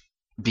sleep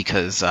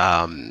because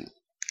I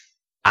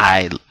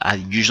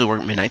usually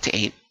work midnight to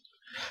 8.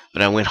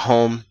 But I went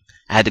home.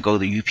 I had to go to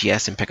the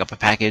UPS and pick up a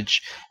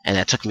package, and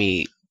that took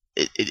me.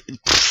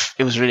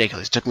 It was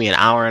ridiculous. It took me an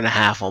hour and a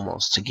half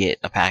almost to get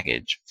a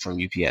package from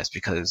UPS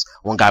because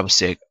one guy was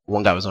sick,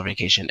 one guy was on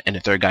vacation, and the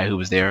third guy who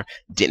was there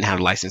didn't have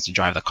a license to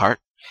drive the cart,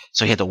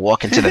 so he had to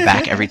walk into the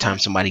back every time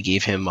somebody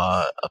gave him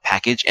a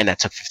package, and that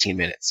took 15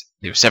 minutes.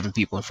 There were 7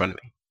 people in front of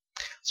me,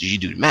 so you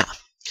do the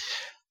math.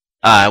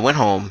 I went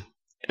home.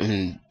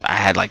 And I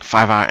had like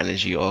 5-hour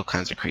energy, all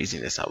kinds of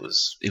craziness.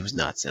 It was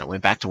nuts. And I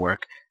went back to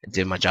work,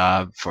 did my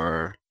job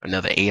for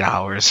another 8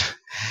 hours,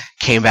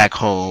 came back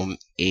home,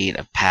 ate,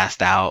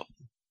 passed out,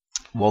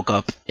 woke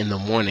up in the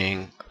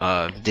morning,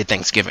 did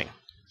Thanksgiving.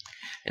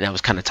 And I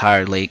was kind of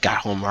tired late, got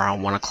home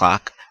around 1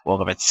 o'clock,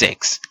 woke up at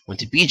 6, went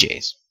to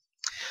BJ's.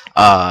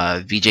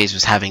 BJ's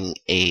was having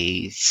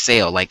a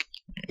sale. Like,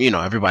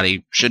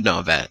 everybody should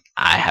know that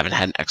I haven't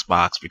had an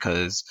Xbox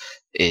because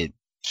it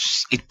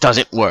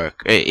doesn't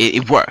work.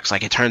 It works.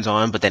 Like, it turns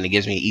on, but then it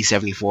gives me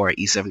E74 or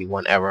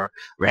E71 error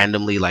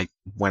randomly, like,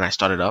 when I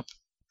start it up.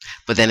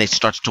 But then it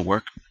starts to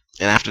work.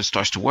 And after it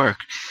starts to work,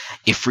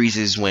 it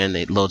freezes when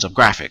it loads up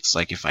graphics.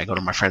 Like, if I go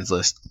to my friends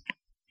list,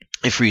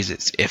 it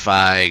freezes. If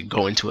I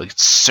go into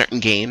certain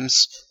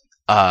games,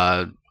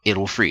 it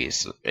will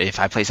freeze. If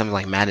I play something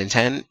like Madden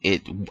 10,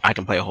 I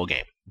can play a whole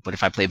game. But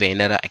if I play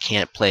Bayonetta, I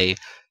can't play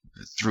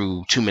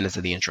through 2 minutes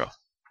of the intro.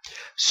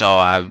 So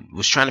I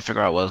was trying to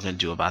figure out what I was going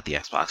to do about the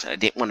Xbox, and I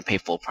didn't want to pay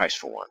full price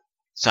for one.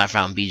 So I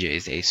found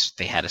BJ's.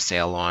 They had a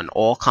sale on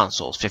all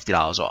consoles,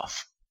 $50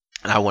 off.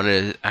 And I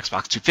wanted an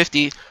Xbox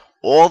 250.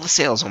 All the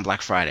sales on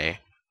Black Friday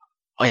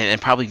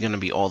and probably going to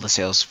be all the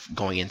sales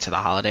going into the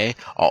holiday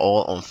are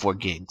all on 4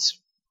 gigs.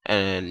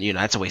 And,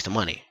 that's a waste of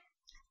money,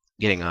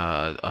 getting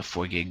a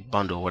 4 gig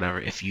bundle or whatever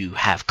if you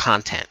have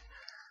content.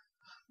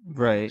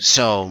 Right.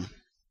 So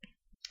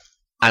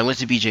I went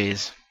to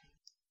BJ's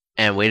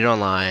and waited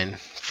online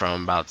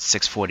from about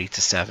 6:40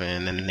 to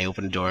 7, and then they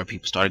opened the door.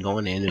 People started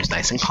going in. It was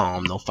nice and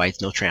calm. No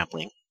fights, no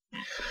trampling.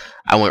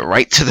 I went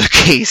right to the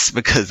case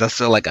because I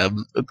saw like a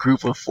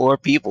group of 4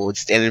 people would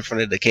stand in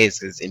front of the case.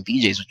 Because in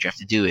BJ's, what you have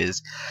to do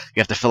is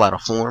you have to fill out a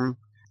form.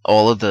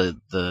 All of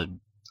the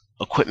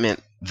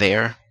equipment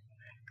there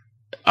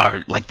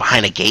are like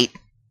behind a gate,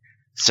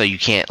 so you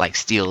can't like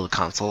steal the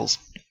consoles.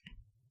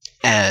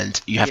 And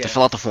you have to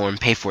fill out the form,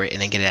 pay for it,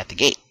 and then get it at the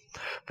gate.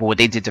 But what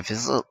they did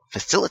to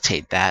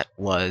facilitate that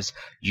was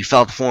you fill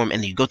out the form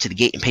and then you go to the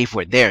gate and pay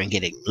for it there and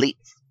get it and leave.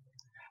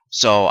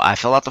 So I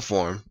fill out the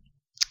form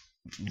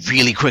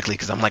really quickly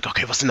because I'm like,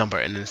 okay, what's the number?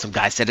 And then some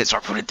guy said it, so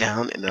I put it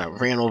down and then I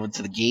ran over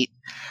to the gate.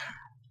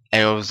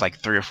 And it was like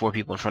 3 or 4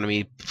 people in front of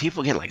me.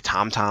 People getting like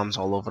tom-toms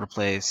all over the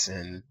place.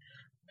 And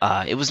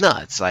it was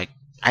nuts. Like,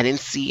 I didn't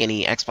see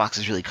any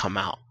Xboxes really come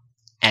out.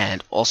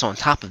 And also on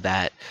top of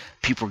that,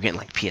 people were getting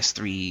like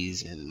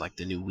PS3s and like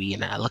the new Wii.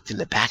 And I looked in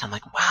the back, I'm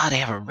like, wow, they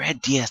have a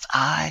red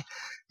DSi.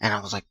 And I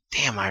was like,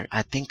 damn,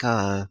 I think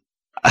I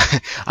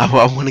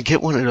want to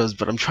get one of those,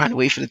 but I'm trying to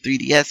wait for the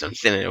 3DS. I'm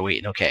sitting there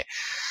waiting. Okay.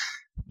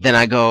 Then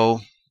I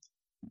go,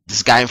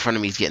 this guy in front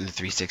of me is getting the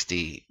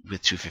 360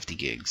 with 250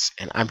 gigs,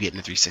 and I'm getting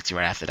the 360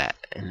 right after that.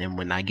 And then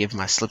when I give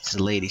my slip to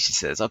the lady, she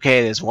says,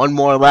 okay, there's one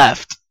more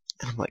left.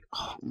 And I'm like,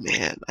 oh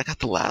man, I got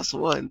the last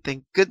one.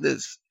 Thank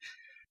goodness.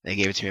 They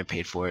gave it to me, I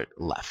paid for it,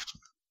 left.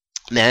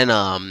 Then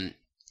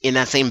in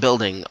that same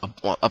building,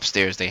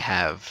 upstairs, they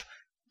have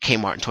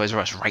Kmart and Toys R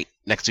Us right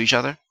next to each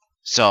other.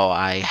 So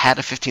I had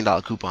a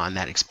 $15 coupon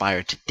that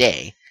expired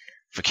today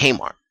for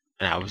Kmart.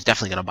 And I was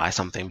definitely going to buy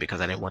something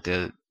because I didn't want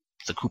the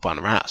coupon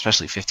to run out,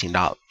 especially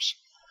 $15.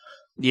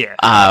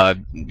 Yeah.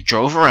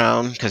 Drove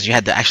around because you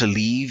had to actually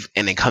leave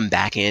and then come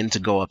back in to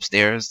go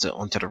upstairs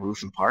onto the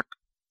roof and park.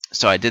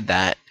 So I did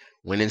that.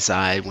 Went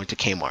inside, went to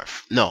Kmart.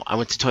 No, I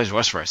went to Toys R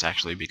Us first,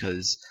 actually,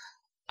 because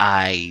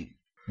I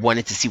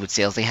wanted to see what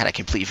sales they had. I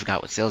completely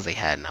forgot what sales they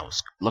had, and I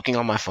was looking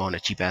on my phone, a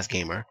cheap-ass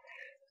gamer,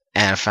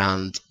 and I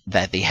found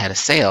that they had a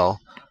sale,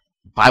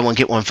 buy one,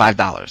 get one,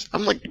 $5.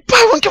 I'm like,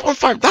 buy one, get one,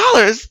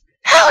 $5?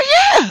 Hell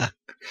yeah!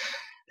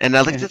 And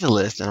I looked at the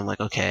list, and I'm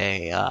like,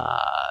 okay,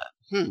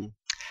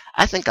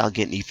 I think I'll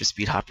get Need for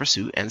Speed Hot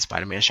Pursuit and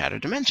Spider-Man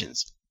Shattered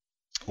Dimensions.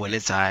 Went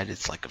inside,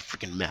 it's like a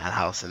freaking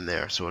madhouse in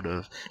there, sort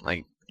of,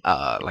 like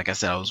I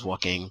said, I was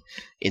walking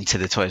into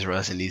the Toys R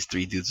Us, and these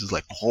 3 dudes was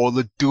like, Call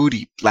of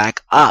Duty,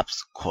 Black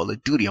Ops, Call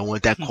of Duty, I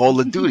want that Call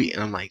of Duty.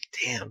 And I'm like,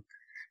 damn,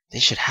 they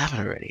should have it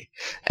already.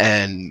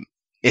 And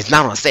it's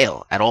not on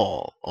sale at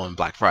all on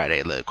Black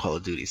Friday, the Call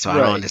of Duty. So I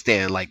don't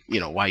understand, like,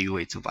 why you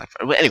wait till Black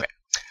Friday. But anyway,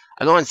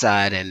 I go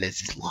inside, and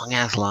there's this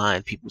long-ass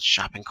line, people with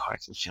shopping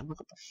carts and shit. I'm like,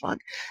 what the fuck?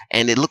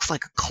 And it looks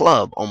like a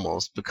club,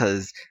 almost,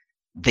 because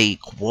they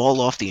wall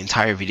off the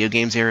entire video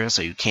games area,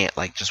 so you can't,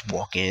 like, just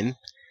walk in.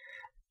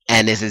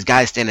 And there's this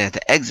guy standing at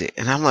the exit,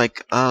 and I'm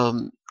like,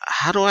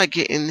 how do I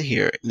get in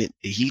here? And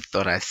he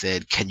thought I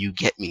said, can you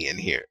get me in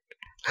here?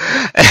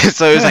 And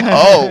so he was like,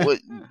 oh, what,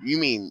 you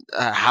mean,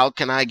 how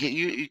can I get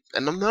you?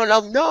 And I'm,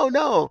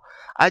 no,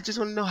 I just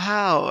want to know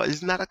how.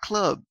 It's not a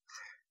club.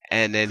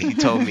 And then he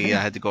told me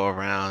I had to go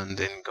around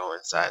and go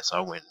inside. So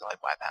I went and like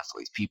bypassed all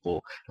these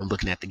people and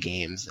looking at the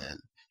games. And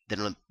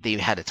then they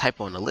had a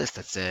typo on the list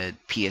that said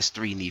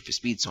PS3 Need for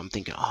Speed. So I'm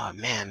thinking, oh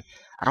man,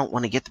 I don't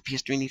want to get the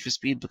PS3 Need for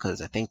Speed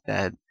because I think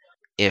that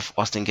if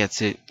Austin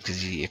gets it,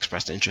 because he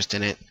expressed interest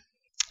in it,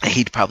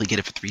 he'd probably get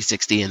it for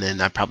 360, and then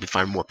I'd probably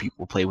find more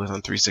people to play with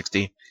on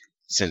 360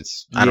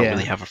 since I don't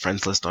really have a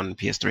friends list on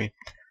PS3.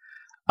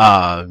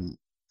 I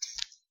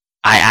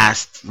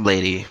asked the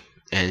lady,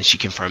 and she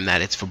confirmed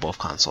that it's for both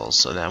consoles.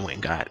 So then I went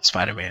and got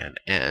Spider-Man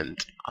and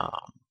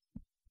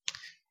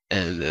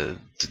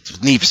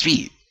Need for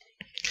Speed.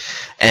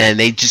 And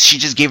she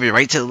just gave it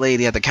right to the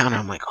lady at the counter.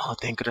 I'm like, oh,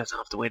 thank goodness I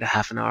don't have to wait a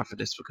half an hour for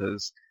this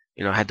because,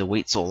 I had to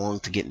wait so long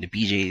to get into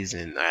BJ's,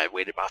 and I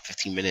waited about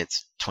 15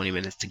 minutes, 20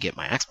 minutes to get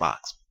my Xbox.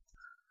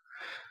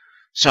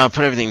 So I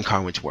put everything in the car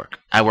and went to work.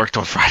 I worked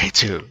on Friday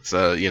too.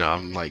 So,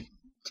 I'm like,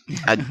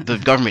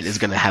 the government is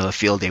going to have a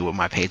field day with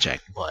my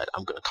paycheck, but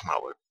I'm going to come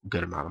out with a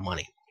good amount of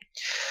money.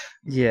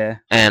 Yeah.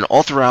 And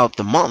all throughout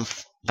the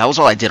month, that was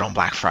all I did on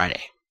Black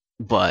Friday.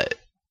 But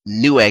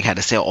Newegg had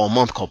a sale all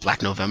month called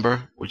Black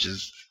November, which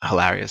is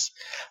hilarious.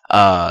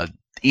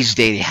 Each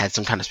day they had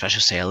some kind of special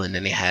sale, and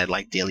then they had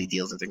like daily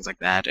deals and things like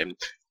that. And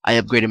I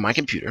upgraded my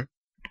computer.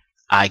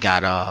 I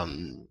got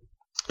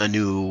a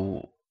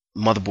new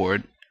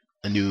motherboard,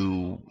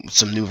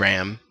 some new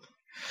RAM,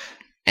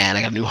 and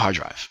I got a new hard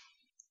drive.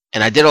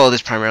 And I did all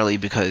this primarily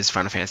because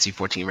Final Fantasy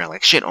XIV ran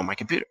like shit on my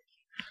computer.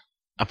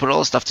 I put all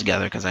the stuff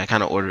together because I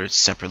kind of ordered it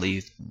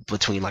separately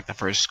between like the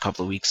first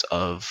couple of weeks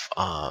of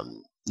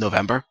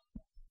November,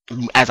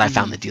 as I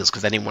found the deals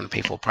because I didn't want to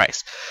pay full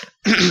price.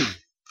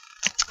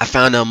 I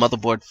found a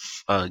motherboard,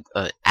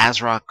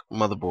 ASRock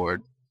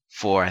motherboard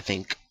for I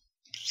think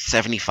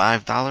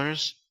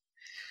 $75,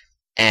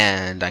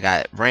 and I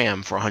got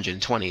RAM for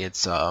 $120.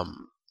 It's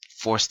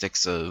 4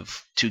 sticks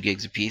of 2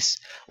 gigs apiece.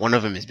 One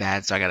of them is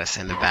bad, so I gotta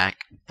send it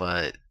back.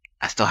 But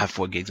I still have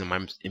 4 gigs in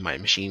my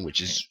machine,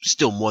 which is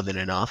still more than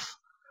enough.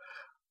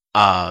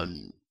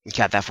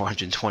 Got that for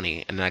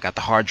 $120, and then I got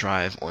the hard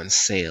drive on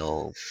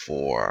sale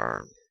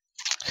for,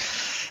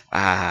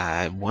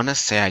 I want to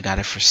say I got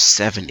it for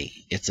 $70.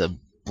 It's a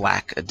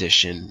black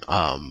edition,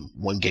 1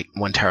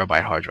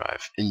 terabyte hard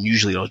drive, and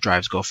usually those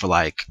drives go for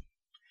like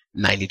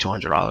 $90 to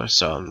 $100.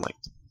 So I'm like,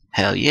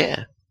 hell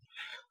yeah.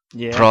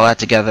 Yeah. Put all that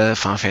together,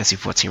 Final Fantasy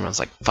 14 runs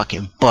like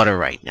fucking butter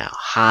right now,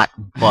 hot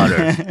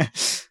butter,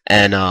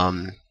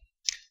 and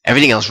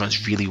everything else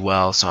runs really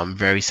well. So I'm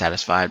very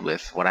satisfied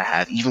with what I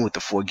have, even with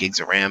the 4 gigs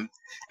of RAM.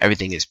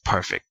 Everything is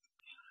perfect.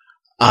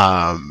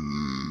 Now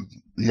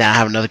I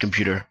have another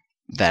computer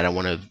that I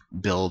want to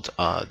build.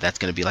 That's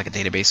going to be like a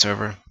database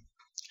server.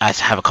 I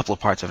have a couple of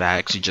parts of that. I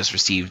actually just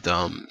received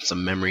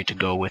some memory to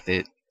go with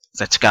it.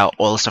 So I took out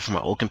all the stuff from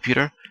my old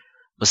computer,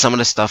 but some of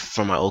the stuff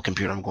from my old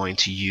computer I'm going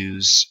to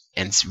use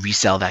and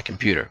resell that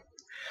computer.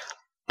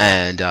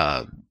 And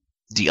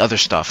the other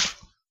stuff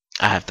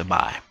I have to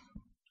buy,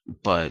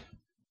 but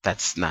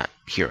that's not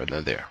here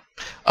nor there.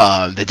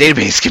 The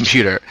database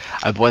computer,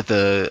 I bought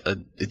a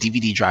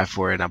DVD drive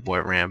for it, and I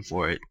bought RAM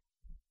for it.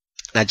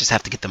 And I just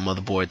have to get the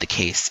motherboard, the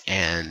case,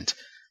 and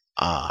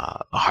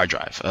a hard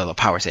drive, a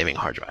power-saving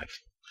hard drive.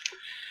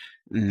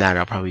 And that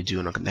I'll probably do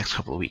in the next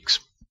couple of weeks.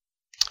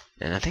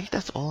 And I think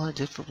that's all I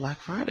did for Black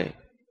Friday,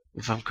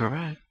 if I'm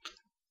correct.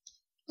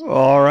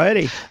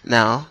 Alrighty.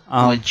 Now,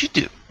 what did you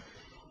do?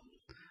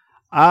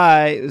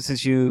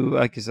 Since you,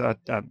 like, I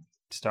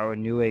start with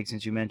Newegg,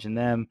 since you mentioned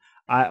them,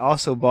 I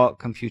also bought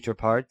computer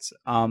parts.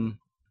 I've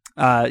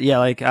been,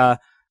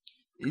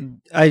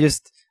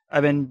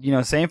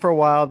 saying for a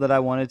while that I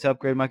wanted to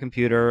upgrade my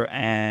computer,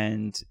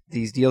 and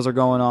these deals are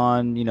going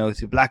on,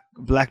 to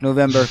Black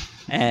November,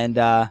 and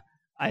I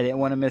didn't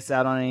want to miss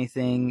out on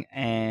anything,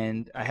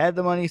 and I had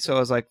the money, so I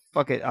was like,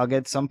 fuck it, I'll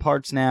get some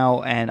parts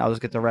now, and I'll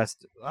just get the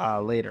rest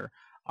later.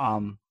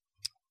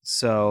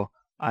 So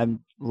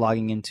I'm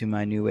logging into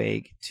my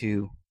Newegg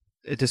to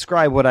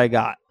describe what I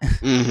got.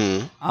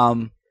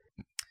 Mm-hmm.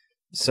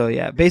 So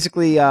yeah,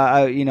 basically,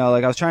 I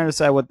was trying to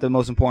decide what the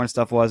most important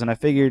stuff was, and I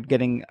figured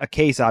getting a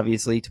case,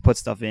 obviously, to put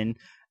stuff in,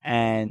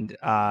 and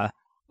the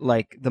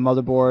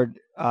motherboard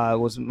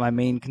was my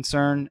main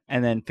concern,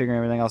 and then figuring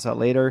everything else out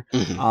later.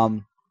 Mm-hmm.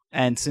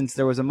 And since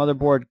there was a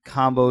motherboard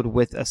comboed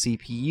with a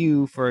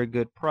CPU for a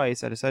good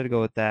price, I decided to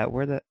go with that.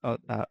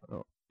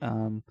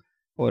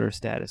 Order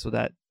status. So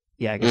that,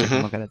 yeah, I guess I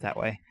can look at it that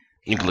way.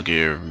 You can look at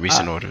your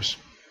recent orders.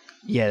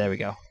 Yeah, there we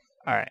go.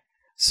 All right.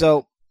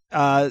 So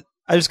I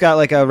just got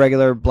like a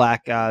regular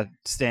black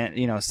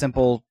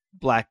simple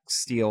black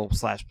steel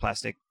 /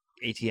 plastic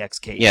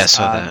ATX case. Yeah, I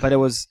saw that. But it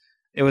was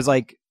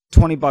like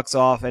 $20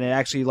 off, and it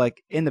actually,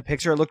 like, in the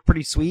picture it looked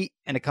pretty sweet,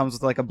 and it comes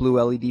with like a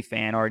blue LED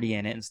fan already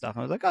in it and stuff.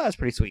 And I was like, oh, that's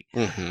pretty sweet.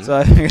 Mm-hmm. So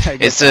I figured I'd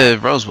get it's a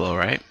Rosewell,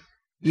 right?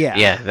 Yeah.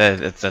 Yeah,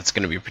 that's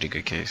going to be a pretty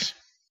good case.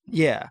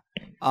 Yeah.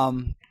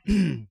 And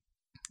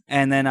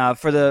then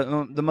for the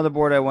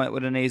motherboard, I went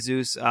with an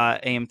Asus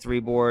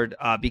AM3 board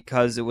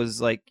because it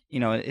was like,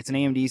 it's an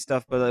AMD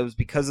stuff, but it was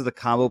because of the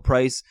combo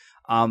price.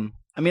 I'm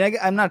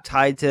not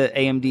tied to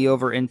AMD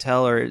over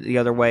Intel or the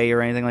other way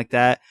or anything like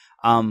that.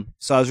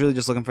 So I was really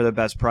just looking for the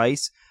best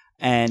price.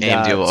 And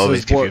AMD will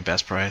always give you the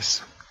best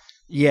price.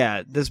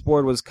 Yeah, this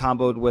board was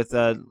comboed with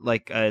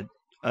a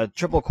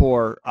triple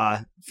core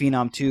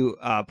Phenom 2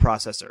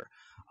 processor.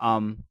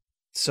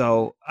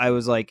 So I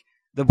was like,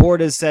 the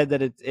board has said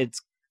that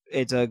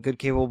it's a good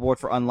capable board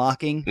for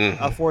unlocking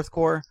a 4th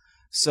core.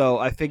 So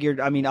I figured,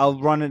 I'll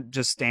run it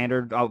just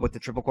standard with the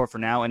triple core for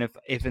now. And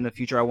if in the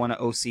future I want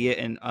to OC it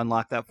and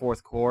unlock that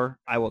 4th core,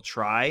 I will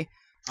try.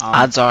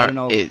 Odds are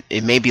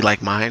it may be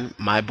like mine.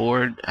 My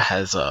board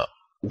has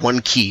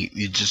one key.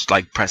 You just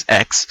like press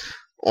X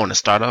on a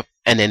startup,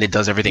 and then it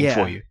does everything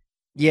for you.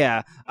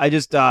 Yeah, I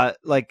just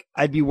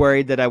I'd be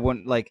worried that I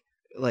wouldn't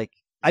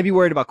I'd be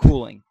worried about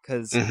cooling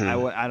because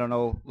I don't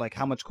know like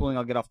how much cooling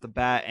I'll get off the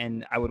bat,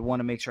 and I would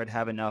want to make sure I'd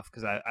have enough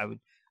because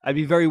I'd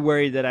be very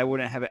worried that I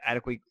wouldn't have it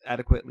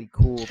adequately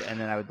cooled, and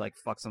then I would like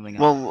fuck something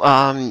up. Well,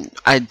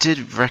 I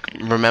did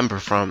remember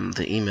from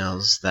the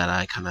emails that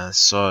I kind of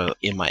saw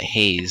in my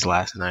haze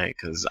last night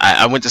because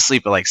I went to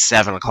sleep at like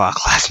 7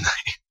 o'clock last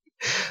night.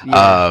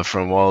 Yeah.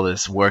 From all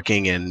this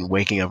working and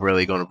waking up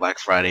early, going to Black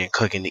Friday and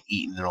cooking and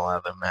eating and all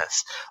that other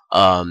mess.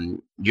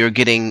 You're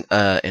getting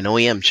an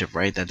OEM chip,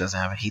 right? That doesn't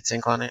have a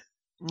heatsink on it.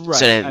 Right.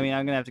 So then,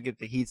 I'm gonna have to get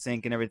the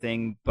heatsink and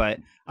everything, but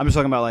I'm just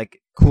talking about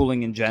like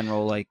cooling in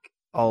general, like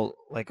all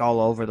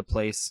over the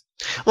place.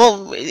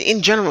 Well,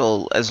 in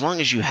general, as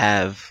long as you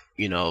have,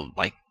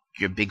 like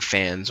your big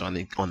fans on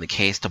the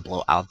case to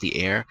blow out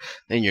the air,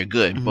 then you're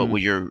good. Mm-hmm. But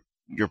with your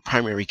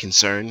primary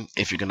concern,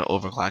 if you're going to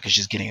overclock, is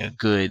just getting a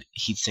good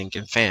heatsink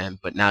and fan.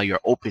 But now you're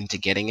open to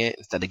getting it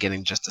instead of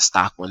getting just a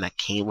stock one that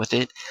came with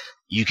it.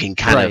 You can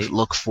kind of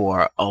look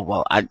for,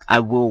 I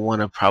will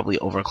want to probably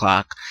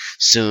overclock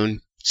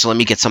soon, so let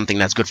me get something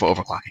that's good for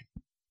overclocking.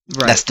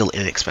 Right. That's still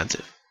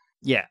inexpensive.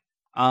 yeah.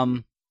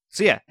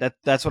 So yeah,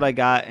 that's what I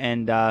got,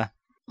 and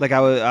like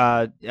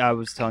I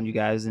was telling you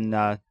guys,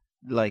 and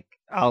like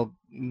I'll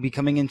be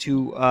coming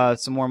into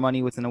some more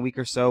money within a week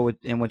or so,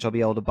 in which I'll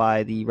be able to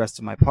buy the rest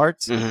of my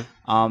parts.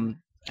 Mm-hmm.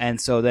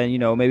 And so then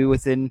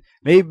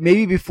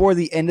maybe before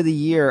the end of the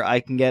year,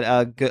 I can get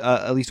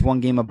at least one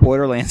game of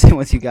Borderlands in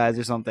with you guys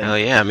or something. Hell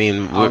yeah! I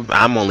mean,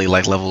 I'm only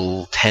like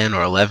level 10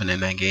 or 11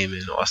 in that game,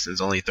 and Austin's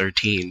only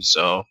 13,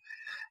 so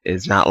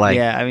it's not like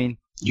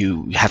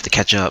you have to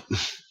catch up.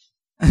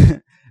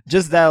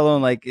 Just that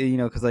alone, like,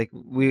 because like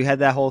we had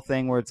that whole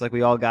thing where it's like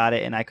we all got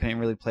it, and I couldn't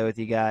really play with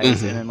you guys,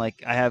 Mm-hmm. and then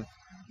like I have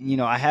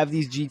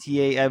these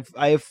GTA.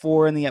 I have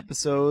 4 in the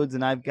episodes,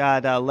 and I've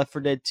got Left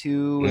 4 Dead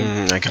 2,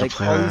 and I gotta like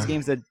play all that. these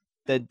games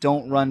that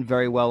don't run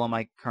very well on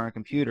my current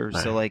computer.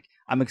 Right. So like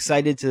I'm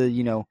excited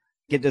to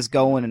get this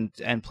going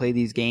and play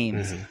these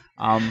games.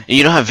 Mm-hmm.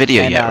 You don't have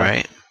video yet,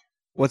 right?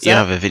 What's you that?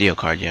 You don't have a video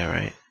card yet,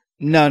 right?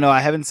 No,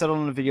 I haven't settled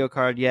on a video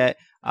card yet.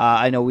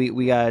 I know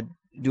we gotta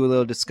do a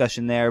little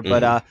discussion there,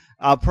 but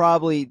I'll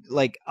probably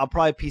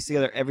piece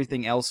together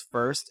everything else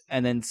first,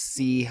 and then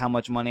see how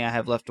much money I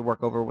have left to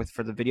work over with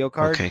for the video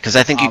card. Okay, because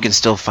I think you can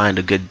still find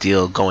a good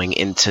deal going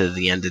into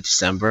the end of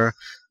December.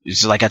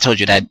 Just like I told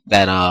you that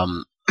that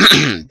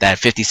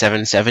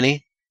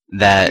 5770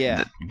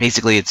 that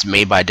basically it's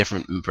made by a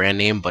different brand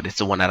name, but it's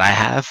the one that I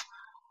have.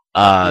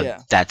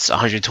 That's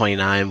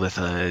 129 with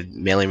a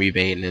mailing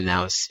rebate, and then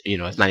now it's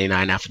it's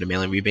 99 after the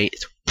mailing rebate.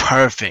 It's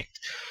perfect.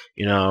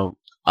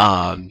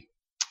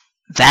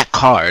 That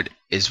card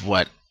is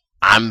what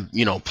I'm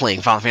playing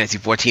Final Fantasy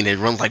 14. It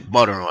runs like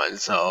butter on.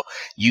 So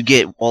you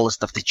get all the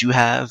stuff that you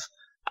have.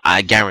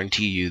 I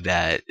guarantee you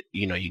that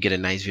you get a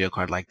nice video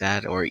card like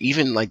that, or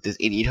even like this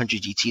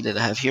 8800 GT that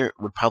I have here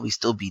would probably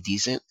still be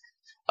decent.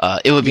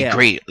 It would be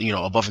great,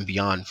 above and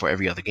beyond for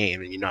every other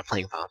game, and you're not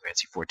playing Final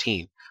Fantasy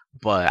 14.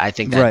 But I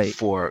think that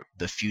for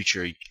the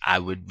future, I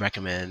would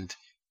recommend,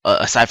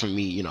 aside from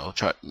me,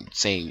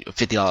 saying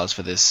 $50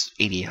 for this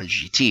 8800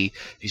 GT,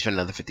 if you spend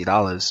another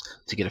 $50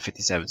 to get a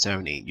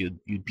 5770,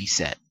 you'd be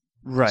set.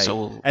 Right.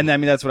 So, and I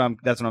mean that's what I'm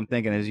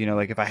thinking is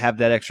like if I have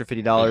that extra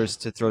 $50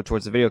 to throw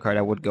towards the video card,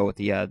 I would go with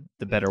the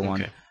better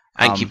one.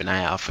 I can keep an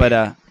eye out for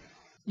it.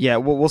 Yeah,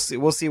 we'll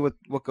see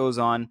what goes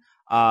on.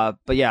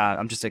 But yeah,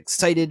 I'm just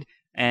excited,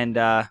 and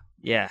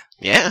yeah.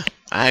 Yeah,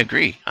 I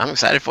agree. I'm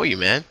excited for you,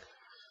 man.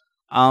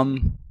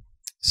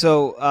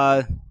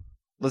 So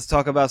let's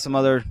talk about some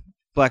other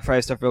Black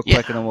Friday stuff real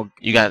quick, and then we'll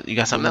you got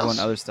something else?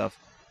 Other stuff.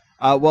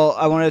 Well,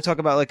 I wanted to talk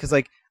about because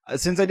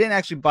since I didn't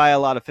actually buy a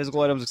lot of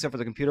physical items except for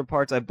the computer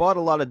parts, I bought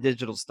a lot of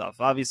digital stuff.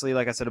 Obviously,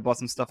 like I said, I bought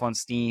some stuff on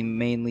Steam,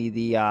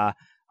 mainly I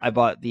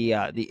bought the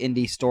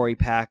Indie Story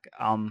Pack.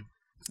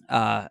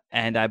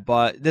 And I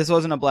bought, this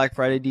wasn't a Black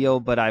Friday deal,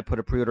 but I put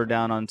a pre-order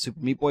down on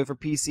Super Meat Boy for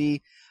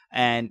PC.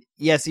 And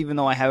yes, even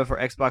though I have it for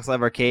Xbox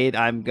Live Arcade,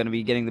 I'm going to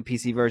be getting the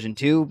PC version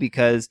too,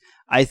 because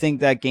I think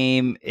that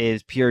game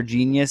is pure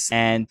genius,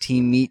 and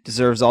Team Meat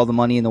deserves all the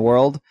money in the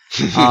world.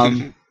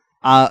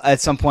 At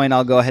some point,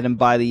 I'll go ahead and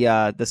buy the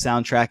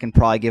soundtrack and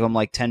probably give them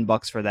like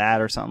 $10 for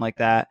that or something like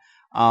that.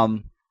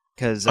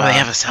 Because they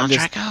have a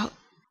soundtrack out?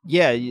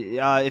 Yeah,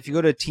 if you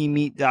go to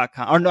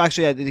teammeat.com, or no,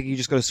 actually, I think you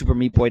just go to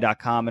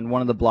supermeatboy.com, and one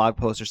of the blog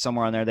posts or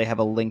somewhere on there, they have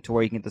a link to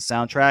where you can get the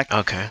soundtrack.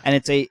 Okay. And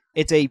it's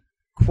a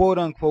quote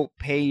unquote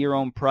pay your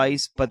own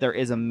price, but there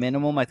is a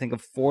minimum, I think,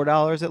 of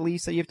 $4 at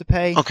least that you have to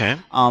pay. Okay.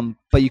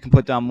 But you can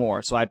put down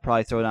more, so I'd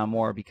probably throw down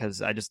more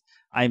because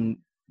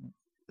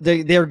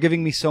they're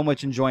giving me so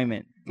much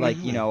enjoyment. Like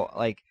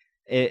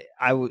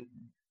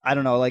I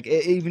don't know, like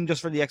even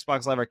just for the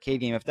Xbox Live Arcade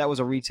game, if that was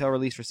a retail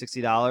release for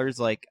 $60,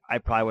 like I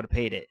probably would have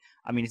paid it.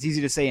 I mean, it's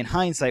easy to say in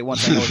hindsight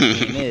once I know what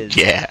the game is.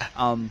 Yeah.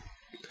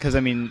 Because I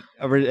mean,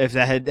 if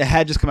that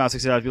had just come out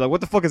 $60, I'd be like,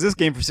 "What the fuck is this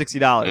game for $60?"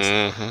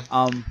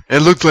 Mm-hmm. It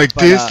looks like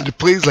this, and it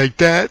plays like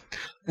that.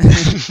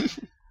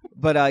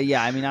 But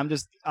yeah, I mean,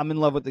 I'm in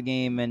love with the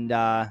game, and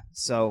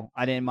so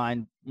I didn't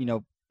mind,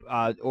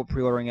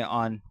 pre-ordering it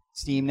on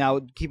Steam. Now,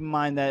 keep in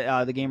mind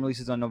that the game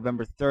releases on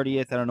November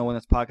 30th. I don't know when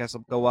this podcast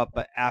will go up,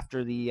 but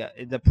after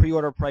the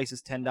pre-order price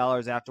is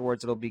 $10.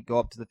 Afterwards, it'll go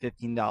up to the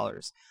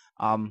 $15.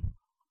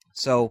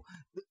 So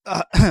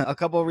a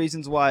couple of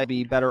reasons why it'd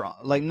be better,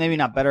 like maybe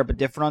not better, but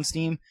different on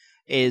Steam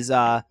is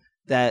that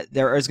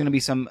there is going to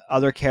be some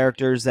other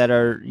characters that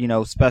are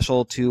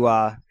special to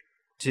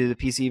the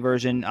PC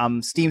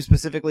version. Steam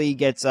specifically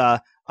gets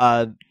a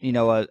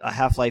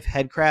Half-Life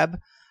head crab.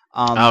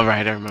 Oh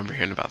right, I remember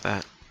hearing about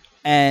that.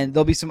 And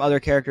there'll be some other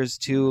characters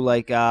too,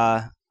 like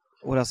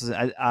what else is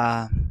it?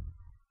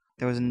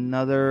 There was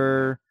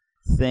another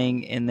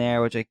thing in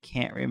there which I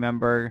can't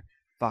remember.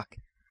 Fuck.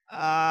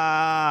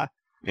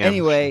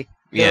 Anyway,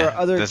 there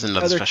are there's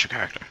another special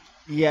character.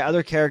 Yeah,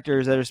 other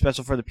characters that are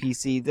special for the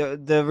PC.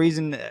 The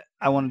reason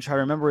I want to try to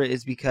remember it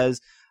is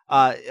because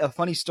a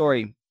funny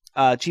story.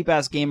 Cheap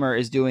Ass Gamer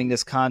is doing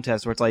this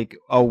contest where it's like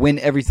a win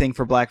everything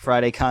for Black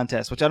Friday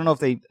contest, which I don't know if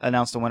they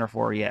announced a winner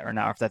for yet or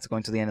not, or if that's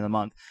going to the end of the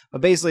month.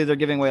 But basically, they're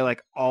giving away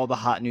like all the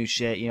hot new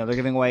shit. They're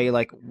giving away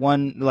like a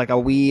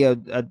Wii,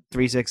 a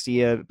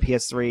 360, a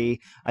PS3.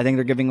 I think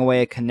they're giving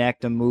away a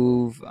Kinect, a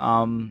Move,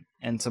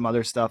 and some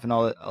other stuff and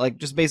all that, like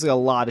just basically a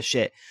lot of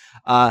shit.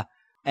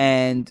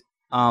 And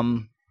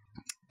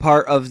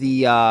part of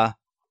the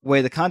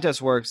way the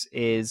contest works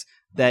is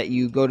that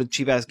you go to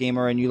Cheap Ass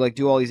Gamer and you like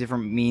do all these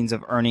different means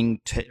of earning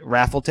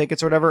raffle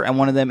tickets or whatever, and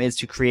one of them is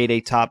to create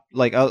a top,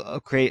 like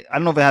create, I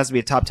don't know if it has to be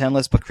a top 10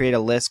 list, but create a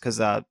list, because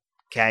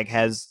CAG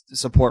has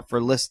support for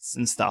lists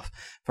and stuff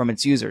from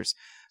its users.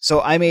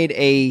 So I made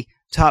a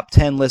top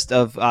 10 list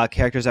of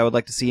characters I would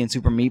like to see in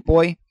Super Meat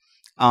Boy.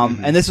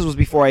 And this was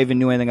before I even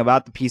knew anything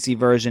about the PC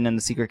version and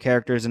the secret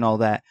characters and all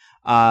that.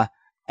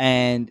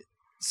 And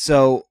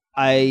so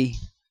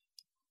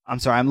I'm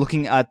sorry, I'm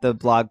looking at the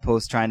blog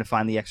post trying to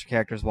find the extra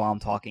characters while I'm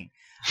talking.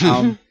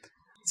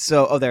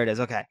 So there it is.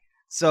 Okay.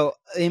 So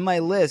in my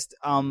list,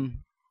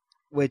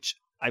 which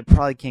I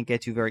probably can't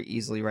get to very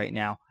easily right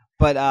now,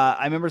 but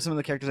I remember some of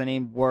the characters I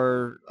named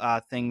were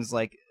things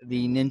like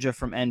the ninja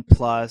from N+,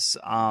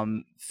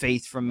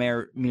 Faith from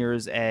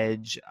Mirror's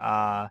Edge,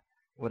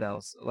 what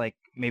else? Like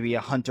maybe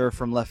a hunter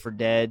from Left 4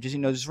 Dead,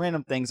 just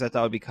random things I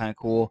thought would be kind of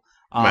cool.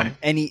 Right.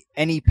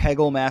 Any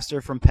Peggle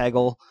master from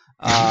Peggle.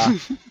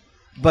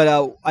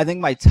 But I think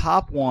my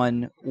top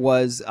one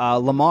was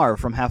Lamar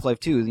from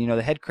Half-Life 2,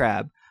 the head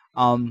crab.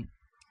 And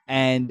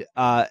then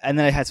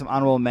I had some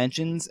honorable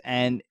mentions,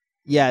 and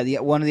yeah,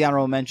 one of the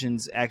honorable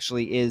mentions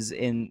actually is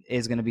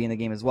going to be in the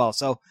game as well.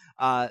 So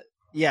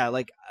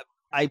like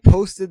I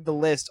posted the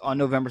list on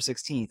November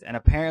 16th, and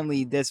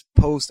apparently this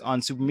post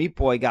on Super Meat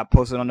Boy got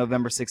posted on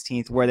November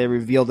 16th, where they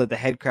revealed that the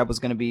head crab was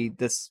going to be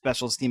this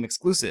special Steam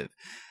exclusive.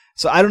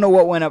 So I don't know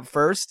what went up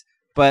first,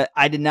 but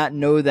I did not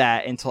know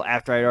that until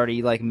after I'd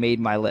already like made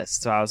my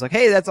list. So I was like,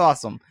 hey, that's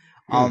awesome.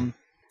 And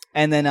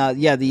then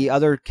the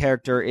other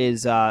character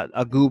is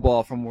a Goo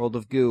Ball from World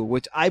of Goo,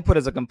 which I put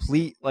as a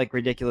complete like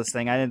ridiculous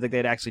thing. I didn't think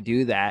they'd actually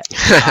do that.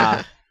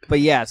 But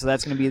yeah, so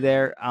that's going to be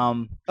there.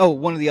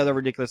 One of the other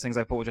ridiculous things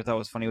I put, which I thought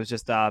was funny, was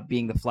just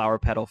being the flower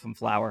petal from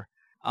Flower.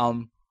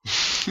 But,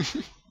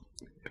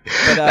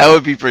 that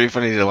would be pretty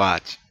funny to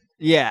watch.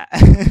 Yeah.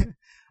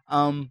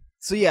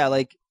 So yeah,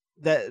 like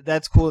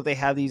that's cool that they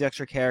have these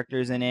extra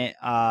characters in it.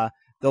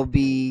 There'll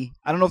be,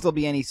 I don't know if there'll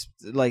be any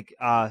like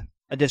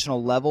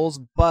additional levels,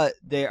 but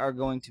they are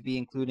going to be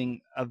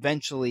including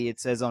eventually. It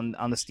says on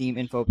the Steam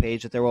info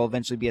page that there will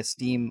eventually be a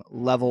Steam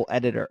level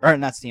editor, or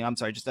not Steam. I'm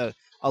sorry, just a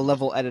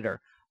level editor.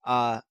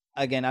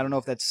 Again, I don't know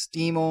if that's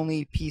Steam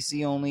only,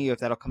 PC only, or if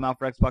that'll come out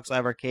for Xbox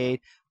Live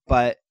Arcade.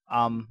 But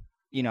if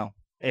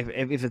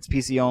it's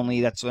PC only,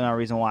 that's another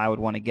reason why I would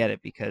want to get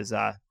it, because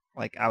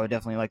like I would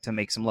definitely like to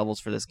make some levels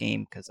for this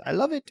game because I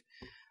love it.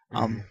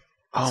 Oh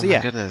my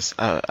goodness!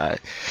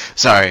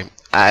 Sorry,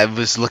 I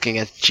was looking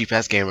at Cheap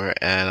Ass Gamer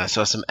and I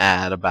saw some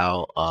ad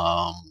about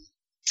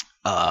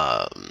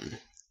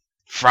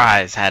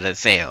Fry's had a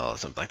sale or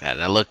something like that.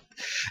 And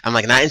I'm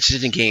like not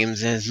interested in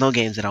games. There's no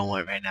games that I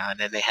want right now. And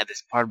then they had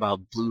this part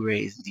about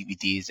Blu-rays and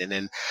DVDs. And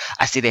then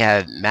I see they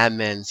had Mad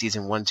Men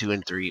season 1, 2,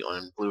 and 3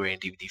 on Blu-ray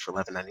and DVD for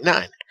 $11.99.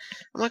 I'm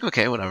like,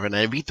 okay, whatever. And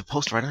I read the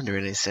post right under it,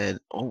 and it said,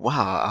 oh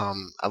wow,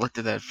 I looked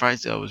at that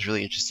Fry's sale. I was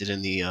really interested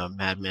in the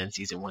Mad Men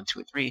season 1, 2,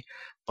 and 3.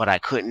 But I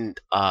couldn't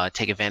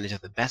take advantage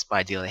of the Best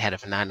Buy deal. They had it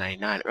for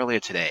 $9.99 earlier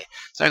today.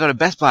 So I go to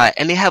Best Buy,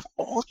 and they have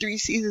all 3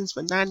 seasons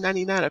for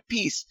 $9.99 a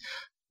piece.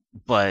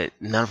 But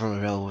none of them are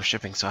available with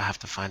shipping, so I have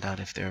to find out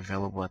if they're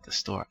available at the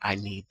store. I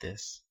need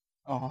this.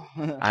 Oh.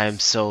 I am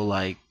so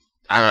like,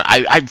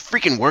 I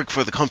freaking work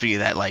for the company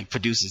that like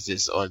produces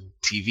this on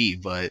TV,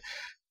 but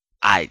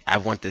I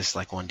want this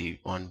like on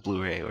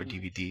Blu-ray or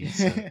DVD.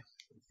 So.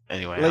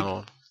 Anyway, like, I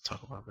don't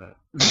talk about that.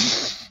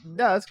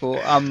 No, that's cool.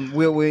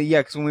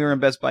 Because when we were in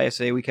Best Buy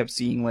yesterday, we kept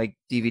seeing like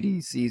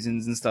DVD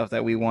seasons and stuff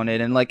that we wanted,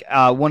 and like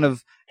one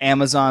of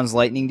Amazon's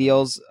lightning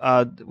deals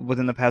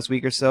within the past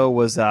week or so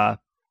was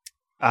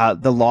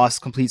the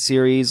Lost Complete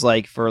series,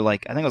 like for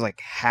like I think it was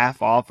like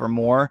half off or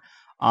more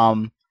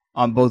on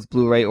both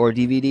Blu-ray or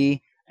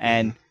DVD,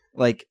 and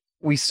like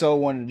we so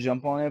wanted to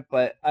jump on it,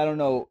 but I don't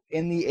know,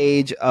 in the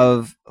age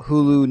of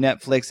Hulu,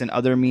 Netflix, and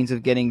other means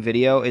of getting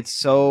video, it's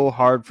so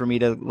hard for me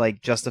to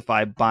like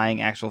justify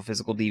buying actual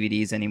physical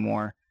DVDs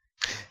anymore.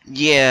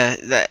 Yeah,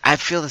 I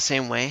feel the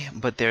same way,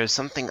 but there's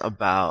something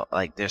about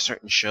like there's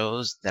certain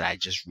shows that I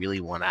just really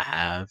want to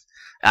have.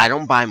 I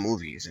don't buy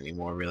movies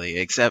anymore, really,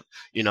 except,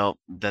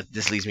 that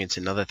this leads me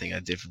into another thing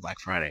I did for Black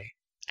Friday.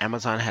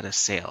 Amazon had a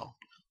sale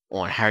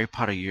on Harry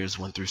Potter years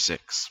 1 through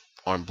 6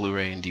 on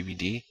Blu-ray and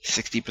DVD,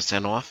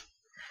 60% off.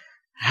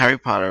 Harry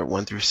Potter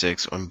 1 through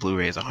 6 on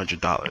Blu-ray is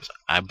 $100.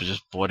 I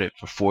just bought it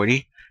for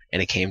 $40,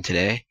 and it came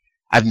today.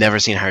 I've never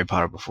seen Harry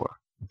Potter before,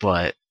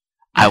 but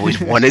I always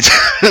wanted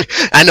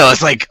to. I know,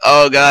 it's like,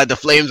 oh god, the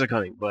flames are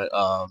coming, but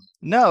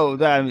No,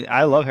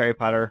 I love Harry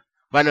Potter.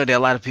 But I know there are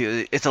a lot of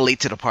people, it's a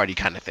late to the party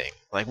kind of thing.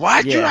 Like,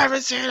 what? Yeah. You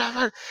haven't seen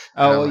it?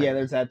 Oh, yeah,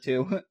 there's that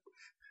too.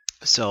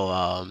 So,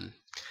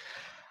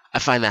 I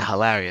find that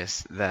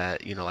hilarious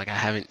that, like I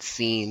haven't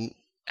seen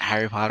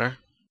Harry Potter,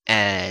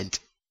 and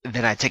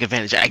then I take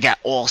advantage. I got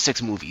all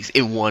 6 movies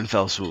in one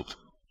fell swoop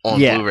on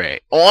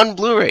Blu-ray. On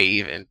Blu-ray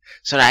even.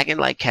 So that I can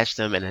like catch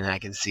them, and then I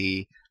can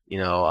see,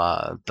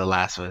 the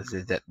last one, is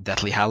it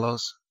Deathly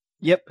Hallows?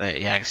 Yep.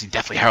 Yeah, actually,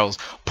 Deathly Hallows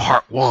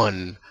Part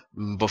 1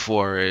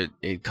 before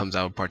it comes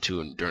out Part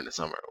 2 during the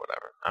summer or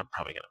whatever. I'm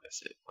probably gonna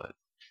miss it, but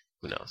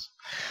who knows?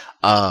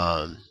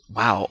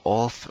 Wow,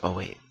 oh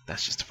wait,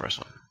 that's just the first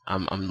one.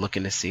 I'm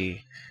looking to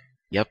see.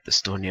 Yep, the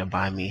store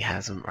nearby me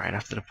has them right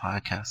after the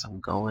podcast. I'm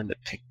going to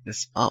pick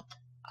this up.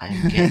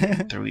 I'm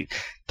getting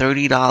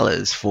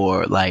 $30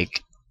 for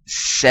like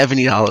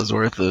 $70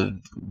 worth of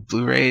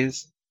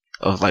Blu-rays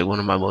of like one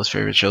of my most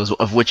favorite shows,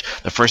 of which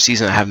the first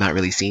season I have not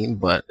really seen,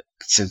 but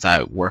since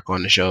I work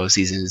on the show,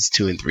 seasons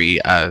 2 and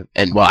 3,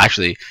 and well,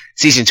 actually,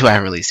 season 2 I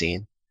haven't really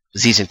seen.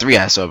 Season 3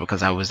 I saw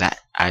because I was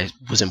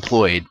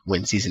employed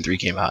when season 3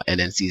 came out, and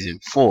then season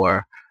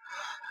 4,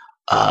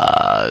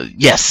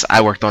 yes,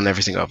 I worked on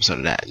every single episode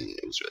of that, and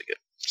it was really good.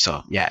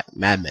 So yeah,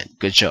 Mad Men,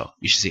 good show.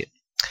 You should see it.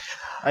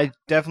 I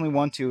definitely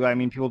want to. I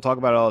mean, people talk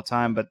about it all the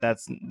time, but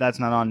that's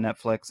not on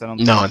Netflix. I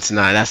don't. No, it's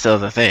not. That's the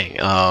other thing.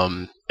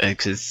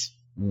 Because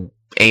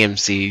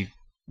AMC,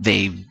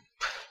 they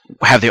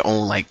have their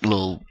own like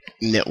little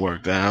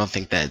network. I don't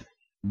think that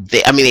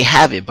they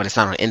have it, but it's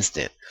not on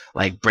instant.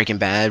 Like Breaking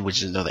Bad,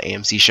 which is another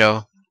AMC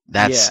show,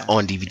 that's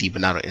on DVD,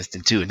 but not on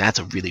instant too, and that's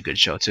a really good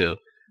show too.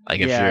 Like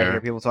if I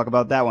hear people talk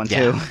about that one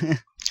too.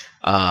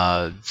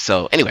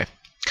 So anyway.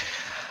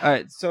 All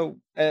right, so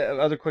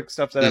other quick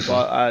stuff that I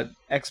bought.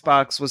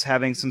 Xbox was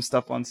having some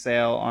stuff on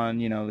sale on,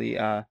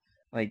 the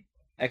like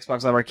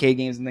Xbox Live Arcade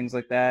games and things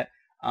like that.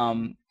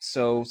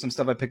 So some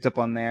stuff I picked up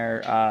on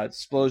there.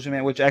 Explosion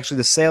Man, which actually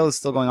the sale is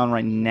still going on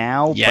right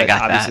now. Yeah, but I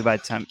got obviously that. by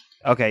the time.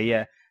 Okay,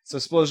 yeah. So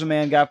Explosion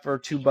Man got for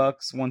 $2,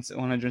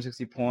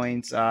 160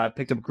 points.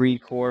 Picked up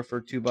Greed Core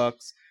for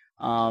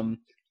 $2.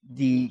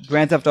 The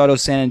Grand Theft Auto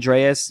San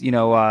Andreas,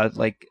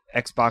 like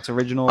Xbox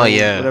original,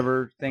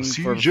 whatever thing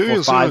for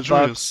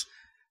 $5.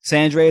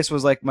 San Andreas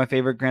was like my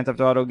favorite Grand Theft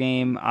Auto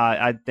game.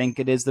 I think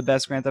it is the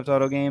best Grand Theft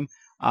Auto game.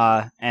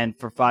 And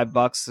for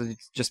 $5,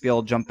 just be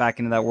able to jump back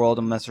into that world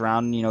and mess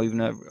around,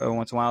 even every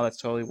once in a while,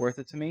 that's totally worth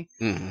it to me.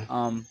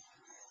 Mm-hmm.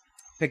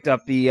 Picked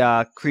up the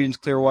Creedence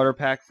Clearwater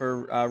pack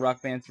for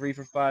Rock Band 3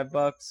 for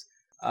 $5.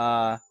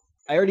 I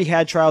already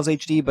had Trials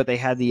HD, but they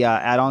had the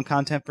add-on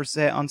content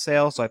on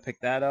sale, so I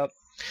picked that up.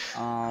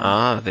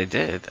 They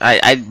did.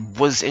 I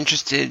was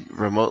interested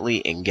remotely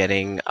in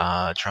getting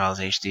Trials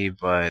HD,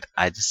 but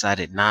I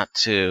decided not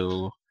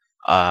to.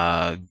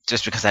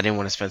 Just because I didn't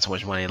want to spend so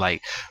much money.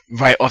 Like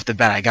right off the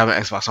bat, I got my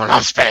Xbox One.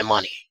 I'm spending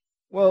money.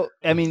 Well,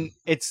 I mean,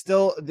 it's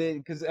still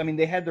because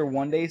they had their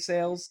one-day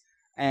sales,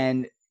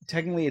 and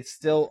technically it's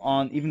still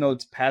on. Even though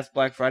it's past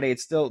Black Friday,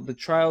 it's still the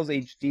Trials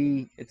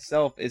HD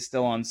itself is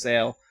still on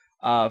sale.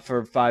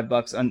 For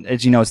 $5, and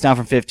as you know, it's down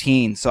from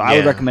 15. So I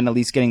would recommend at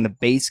least getting the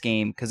base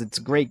game because it's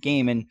a great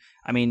game, and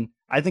I mean,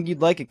 I think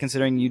you'd like it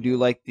considering you do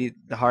like the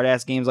hard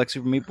ass games like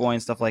Super Meat Boy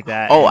and stuff like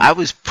that. Oh, I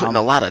was putting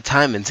a lot of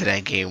time into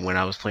that game when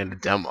I was playing the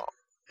demo.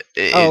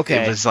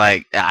 It was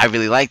like I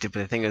really liked it, but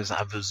the thing is,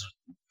 I was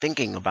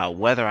thinking about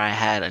whether I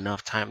had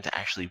enough time to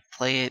actually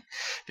play it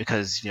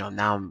because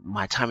now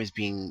my time is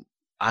being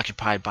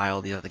occupied by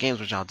all the other games,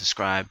 which I'll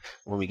describe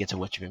when we get to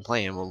what you've been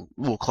playing.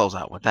 We'll close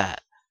out with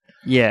that.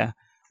 Yeah.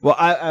 Well,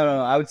 I don't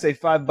know. I would say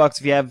 $5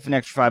 if you have an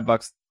extra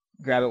 $5.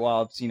 Grab it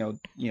while it's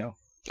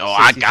Oh,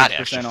 I got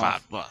extra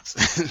off.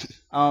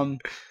 $5.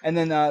 And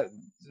then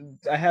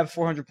I have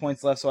 400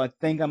 points left, so I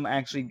think I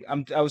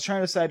was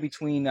trying to decide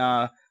between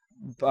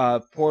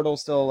Portal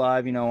Still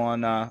Alive,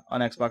 on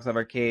Xbox Live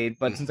Arcade,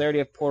 but since I already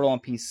have Portal on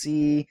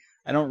PC,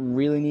 I don't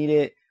really need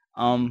it.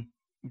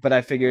 But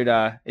I figured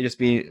it'd just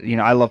be,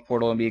 I love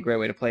Portal and be a great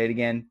way to play it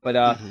again. But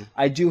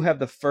I do have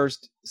the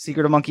first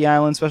Secret of Monkey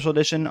Island Special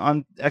Edition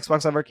on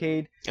Xbox Live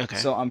Arcade. Okay.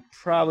 So I'm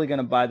probably going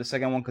to buy the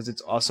second one because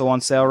it's also on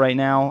sale right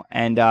now.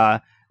 And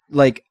I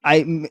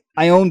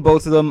own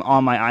both of them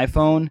on my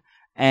iPhone.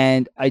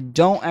 And I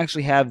don't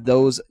actually have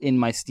those in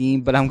my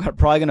Steam, but I'm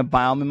probably going to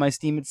buy them in my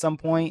Steam at some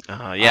point.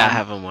 I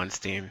have them on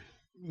Steam.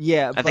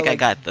 Yeah. I think I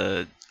got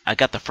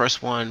the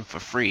first one for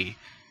free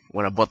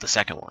when I bought the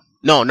second one.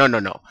 No.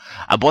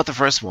 I bought the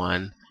first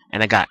one,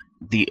 and I got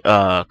the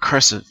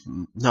Curse of...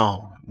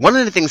 No. One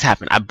of the things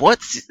happened. I bought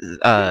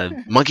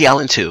Monkey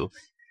Island 2,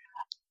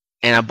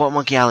 and I bought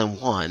Monkey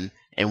Island 1,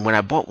 and when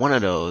I bought one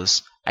of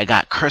those, I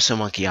got Curse of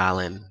Monkey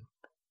Island,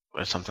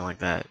 or something like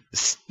that.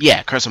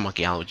 Yeah, Curse of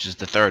Monkey Island, which is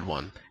the third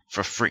one,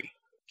 for free.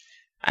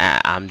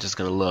 I'm just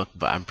going to look,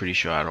 but I'm pretty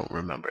sure I don't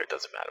remember. It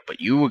doesn't matter. But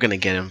you were going to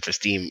get them for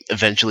Steam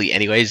eventually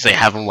anyways. They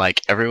have them,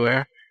 like,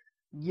 everywhere.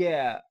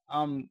 Yeah.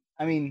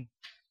 I mean,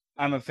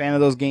 I'm a fan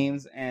of those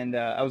games, and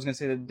I was going to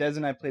say that Des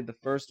and I played the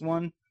first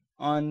one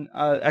on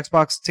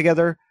Xbox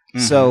together,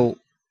 so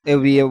it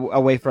would be a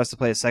way for us to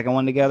play a second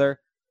one together.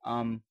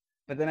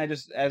 But then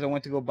as I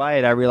went to go buy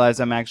it, I realized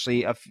I'm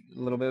actually a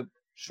little bit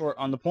short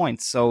on the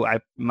points, so I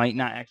might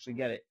not actually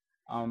get it.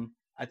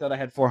 I thought I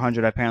had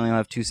 400. I apparently only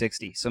have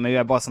 260, so maybe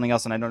I bought something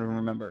else and I don't even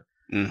remember.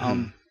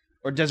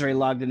 Or Desiree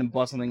logged in and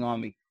bought something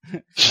on me.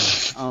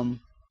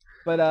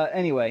 But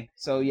anyway,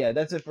 so yeah,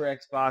 that's it for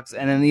Xbox.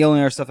 And then the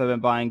only other stuff I've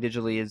been buying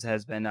digitally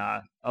has been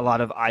a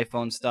lot of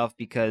iPhone stuff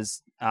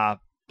because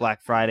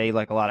Black Friday,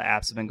 like a lot of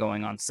apps have been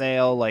going on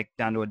sale, like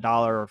down to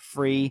 $1 or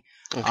free.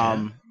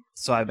 Okay.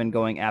 so I've been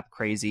going app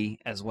crazy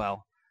as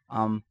well.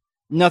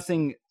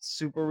 Nothing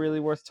super really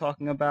worth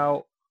talking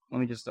about. Let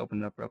me just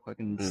open it up real quick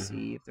and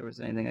see if there was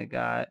anything I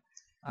got.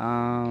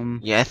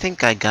 Yeah, I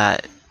think I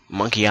got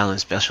Monkey Island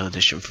Special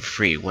Edition for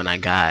free when I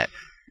got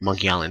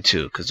Monkey Island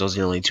 2, because those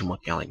are the only 2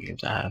 Monkey Island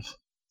games I have.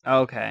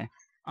 Okay.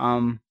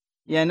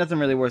 Yeah, nothing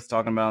really worth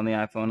talking about on the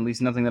iPhone. At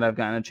least nothing that I've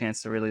gotten a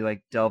chance to really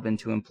like delve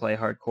into and play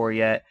hardcore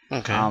yet.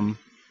 Okay.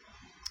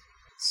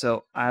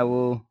 So I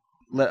will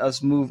let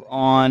us move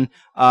on.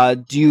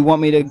 Do you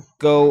want me to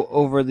go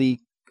over the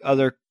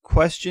other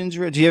questions?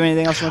 Do you have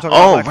anything else you want to talk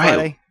about Black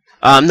Friday?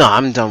 No,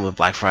 I'm done with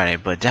Black Friday,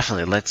 but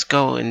definitely let's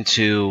go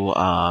into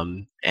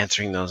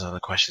answering those other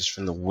questions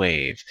from the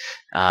wave.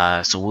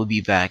 So we'll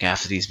be back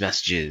after these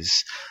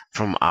messages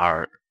from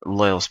our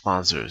loyal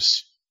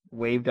sponsors.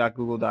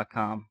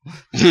 Wave.google.com.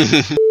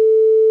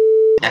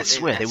 I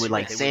swear they were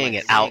like saying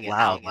it out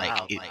loud,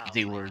 like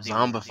they were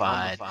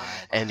zombified,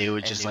 and they were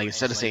just like,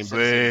 instead of saying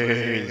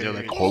brains, they were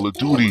like Call of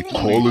Duty,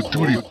 Call of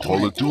Duty,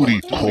 Call of Duty,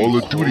 Call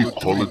of Duty,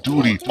 Call of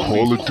Duty,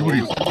 Call of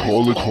Duty,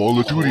 Call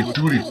of Duty,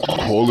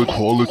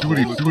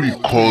 Call of Duty,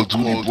 Call of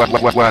Duty,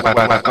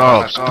 Black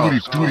Ops,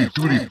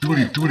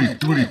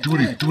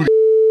 Duty.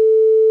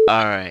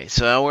 Alright,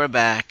 so we're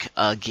back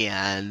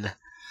again.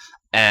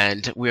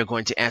 And we're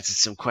going to answer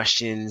some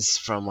questions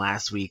from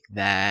last week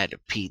that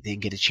Pete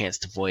didn't get a chance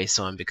to voice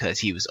on because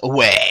he was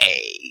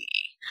away.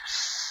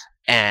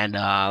 And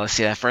let's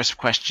see, that first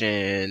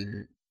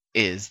question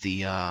is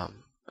the I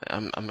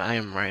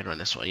am right on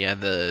this one. Yeah,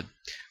 the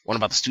one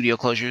about the studio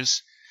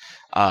closures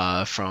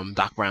from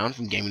Doc Brown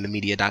from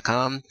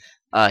GamingTheMedia.com.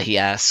 He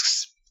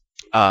asks,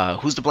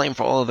 who's to blame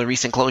for all of the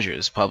recent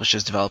closures?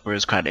 Publishers,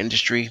 developers, crowd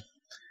industry?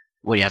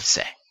 What do you have to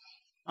say?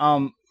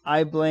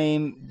 I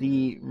blame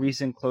the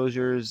recent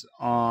closures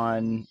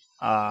on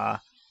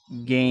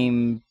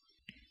game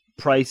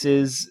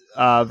prices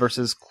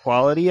versus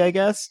quality, I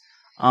guess.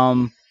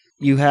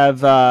 You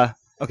have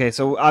okay,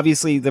 so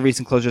obviously the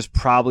recent closures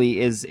probably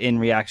is in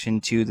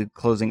reaction to the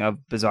closing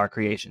of Bizarre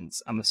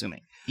Creations, I'm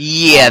assuming.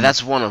 Yeah,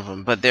 that's one of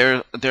them, but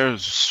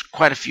there's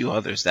quite a few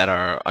others that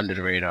are under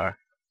the radar.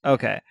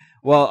 Okay.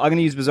 Well, I'm going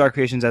to use Bizarre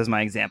Creations as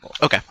my example.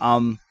 Okay.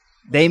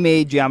 They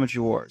made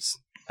Geometry Wars,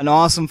 an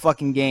awesome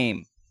fucking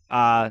game.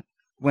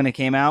 When it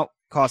came out,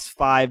 cost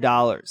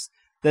 $5.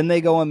 Then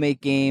they go and make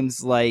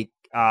games like,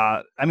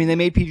 they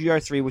made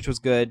PGR 3, which was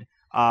good,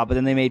 but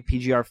then they made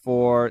PGR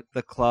 4,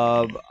 The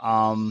Club.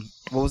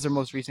 What was their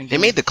most recent game?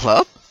 They made The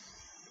Club?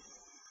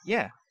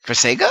 Yeah. For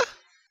Sega?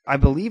 I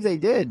believe they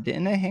did,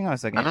 didn't they? Hang on a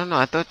second. I don't know.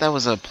 I thought that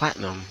was a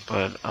platinum,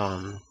 but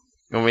you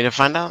want me to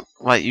find out?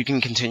 Well, you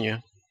can continue.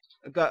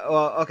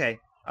 Okay.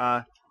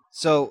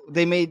 So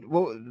they made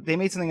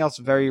something else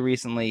very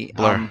recently.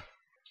 Blur.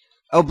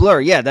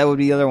 Blur, yeah, that would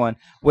be the other one.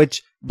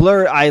 Which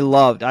Blur, I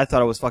loved. I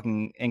thought it was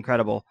fucking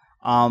incredible.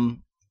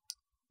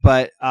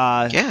 But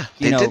yeah,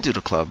 they did do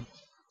The Club.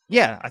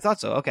 Yeah, I thought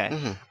so. Okay.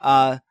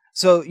 Mm-hmm.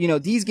 So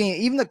these games,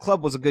 even The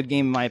Club was a good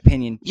game in my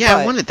opinion. Yeah,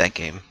 I wanted that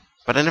game,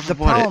 but I never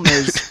bought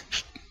it.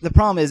 The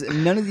problem is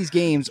none of these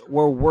games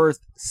were worth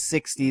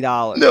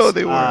 $60. No,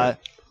 they weren't.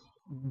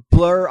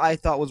 Blur, I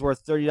thought was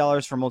worth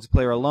 $30 for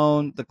multiplayer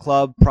alone. The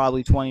Club,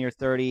 probably $20 or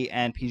 $30,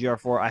 and PGR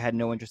 4, I had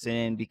no interest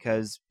in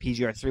because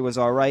PGR 3 was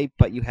all right,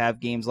 but you have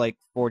games like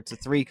Forza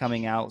 3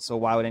 coming out, so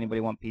why would anybody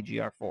want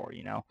PGR 4?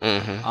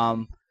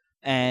 Mm-hmm.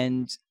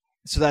 And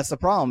so that's the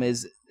problem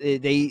is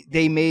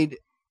they made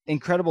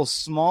incredible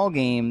small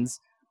games,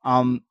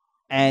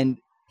 and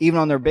even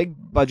on their big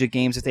budget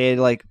games, if they had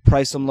like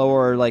priced them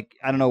lower or like,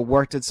 I don't know,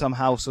 worked it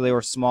somehow so they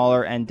were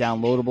smaller and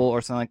downloadable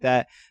or something like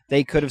that,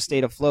 they could have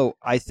stayed afloat.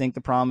 I think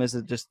the problem is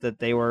just that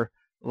they were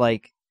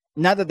like,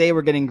 not that they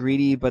were getting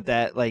greedy, but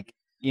that like,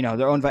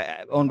 they're owned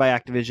by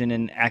Activision,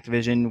 and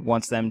Activision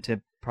wants them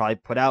to probably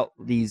put out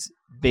these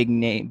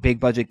big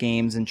budget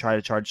games and try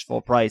to charge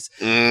full price.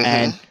 Mm-hmm.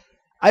 And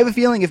I have a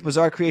feeling if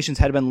Bizarre Creations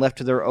had been left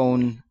to their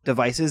own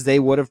devices, they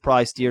would have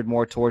probably steered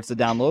more towards the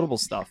downloadable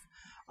stuff.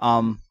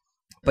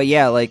 But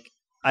yeah, like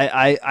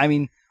I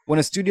mean, when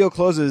a studio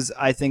closes,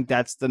 I think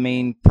that's the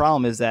main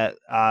problem is that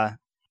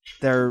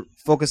they're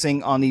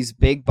focusing on these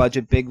big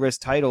budget, big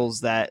risk titles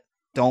that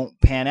don't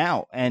pan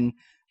out, and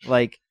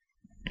like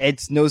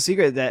it's no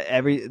secret that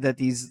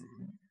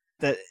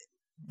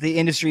the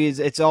industry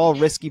it's all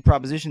risky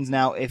propositions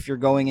now. If you're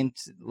going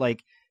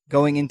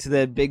into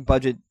the big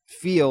budget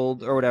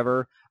field or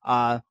whatever,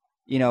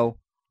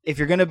 if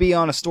you're going to be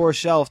on a store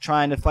shelf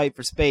trying to fight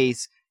for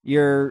space,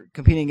 you're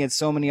competing against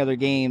so many other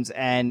games,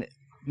 and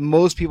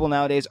most people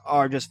nowadays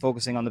are just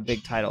focusing on the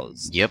big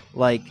titles. Yep.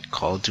 Like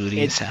Call of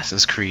Duty,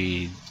 Assassin's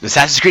Creed.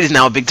 Assassin's Creed is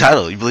now a big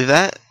title. You believe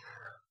that?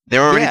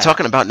 They're already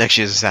talking about next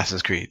year's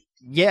Assassin's Creed.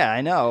 Yeah, I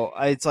know.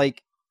 It's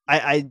like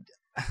I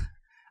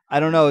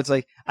don't know. It's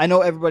like I know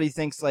everybody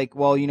thinks like,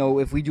 well,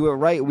 if we do it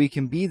right, we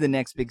can be the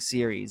next big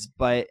series.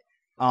 But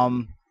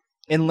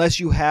unless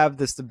you have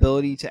the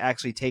stability to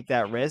actually take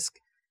that risk,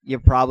 you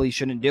probably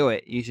shouldn't do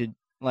it. You should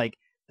like.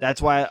 That's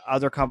why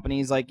other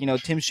companies like, Tim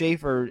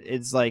Schafer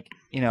is like,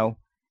 not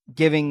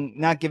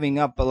giving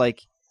up, but like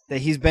that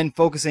he's been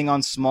focusing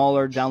on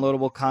smaller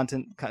downloadable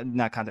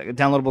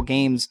downloadable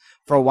games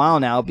for a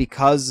while now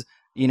because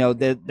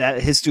that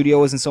his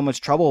studio was in so much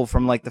trouble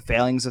from like the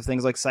failings of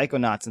things like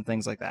Psychonauts and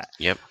things like that.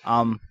 Yep.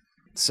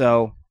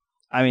 So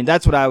I mean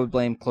that's what I would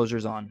blame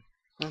closures on.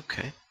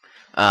 Okay.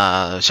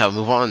 Shall we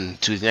move on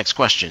to the next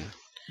question?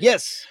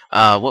 Yes.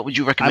 What would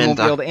you recommend? I won't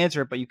be able to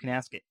answer it, but you can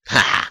ask it.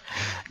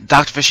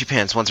 Dr. Fishy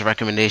Pants wants a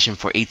recommendation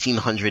for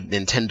 1,800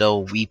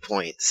 Nintendo Wii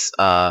points.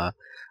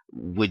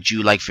 Would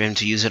you like for him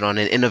to use it on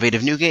an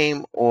innovative new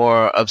game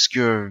or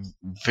obscure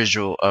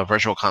virtual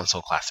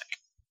console classic?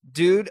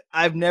 Dude,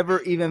 I've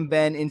never even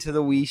been into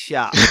the Wii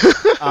shop.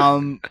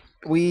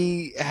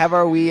 We have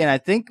our Wii, and I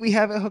think we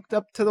have it hooked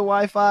up to the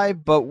Wi-Fi,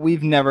 but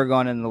we've never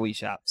gone in the Wii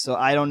shop. So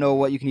I don't know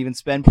what you can even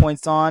spend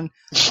points on.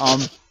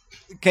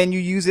 Can you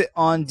use it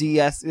on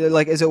DS?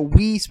 Like, is it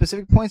Wii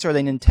specific points, or are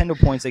they Nintendo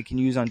points they can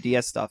use on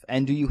DS stuff?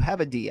 And do you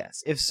have a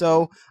DS? If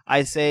so,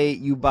 I say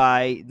you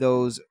buy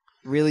those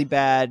really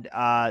bad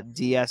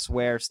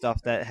DSware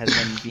stuff that has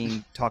been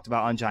being talked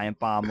about on Giant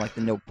Bomb, like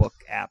the notebook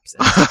apps.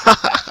 And stuff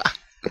like that.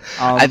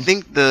 I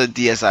think the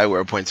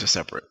DSiWare points are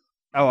separate.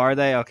 Oh, are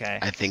they? Okay.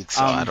 I think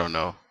so. I don't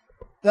know.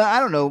 I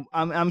don't know.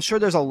 I'm sure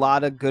there's a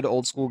lot of good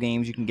old school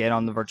games you can get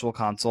on the Virtual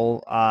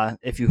Console.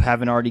 If you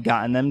haven't already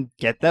gotten them,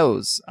 get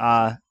those.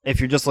 If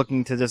you're just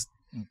looking to just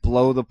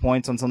blow the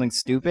points on something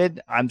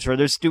stupid, I'm sure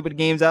there's stupid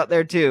games out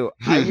there too.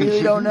 I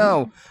really don't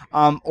know.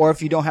 Or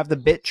if you don't have the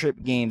Bit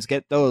Trip games,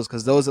 get those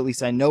because those at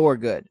least I know are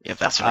good. Yeah,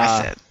 that's what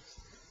I said.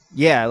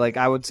 Yeah, like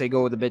I would say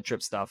go with the Bit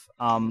Trip stuff.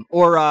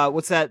 Or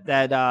what's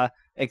that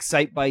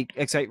Excite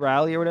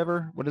Rally or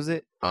whatever? What is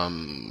it?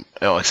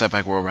 Excite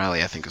Bike World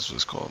Rally, I think is what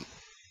it's called.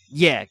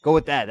 Yeah, go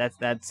with that.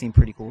 That seemed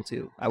pretty cool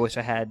too. I wish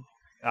I had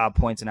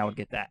points and I would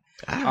get that.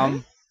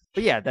 Right.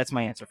 But yeah, that's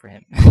my answer for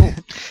him.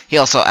 He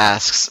also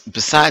asks,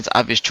 besides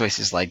obvious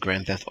choices like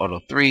Grand Theft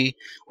Auto 3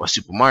 or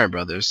Super Mario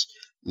Brothers,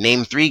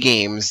 name 3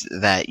 games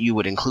that you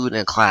would include in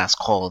a class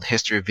called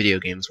History of Video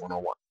Games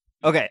 101.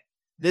 Okay,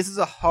 this is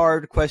a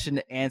hard question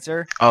to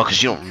answer. Oh,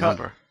 because you don't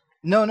remember.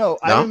 No,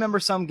 I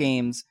remember some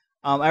games.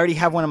 I already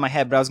have one in my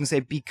head, but I was going to say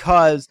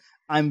because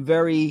I'm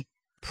very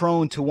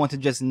prone to want to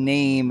just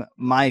name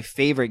my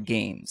favorite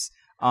games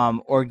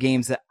or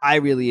games that I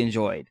really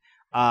enjoyed,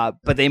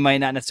 but they might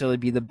not necessarily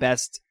be the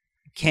best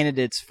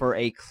candidates for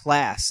a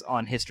class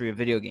on History of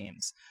Video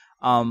Games.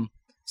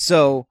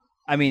 So,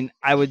 I mean,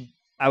 I was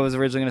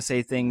originally going to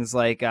say things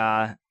like,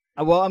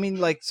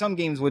 like some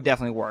games would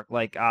definitely work,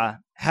 like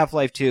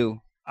Half-Life 2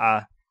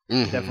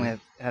 definitely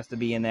has to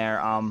be in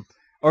there,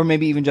 or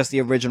maybe even just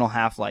the original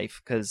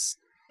Half-Life, because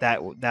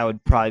that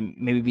would probably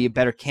maybe be a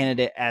better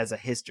candidate as a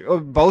history, or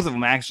both of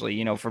them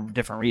actually, for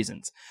different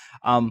reasons.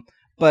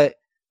 But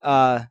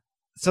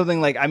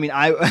something like, I mean,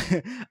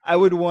 I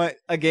would want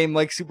a game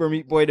like Super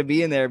Meat Boy to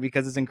be in there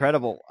because it's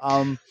incredible.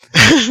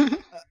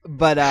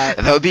 But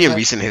that would be in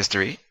recent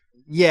history.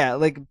 Yeah,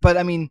 but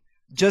I mean,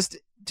 just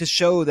to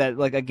show that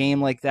like a game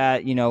like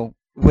that,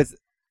 with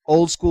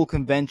old school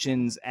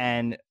conventions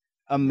and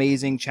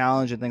amazing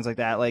challenge and things like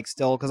that, like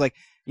still, because like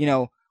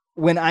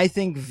when I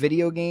think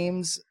video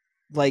games,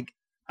 like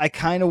I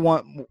kind of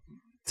want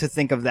to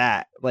think of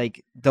that,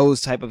 like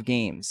those type of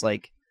games.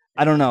 Like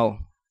I don't know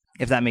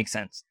if that makes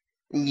sense.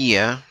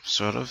 Yeah,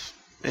 sort of.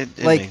 It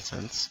makes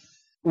sense.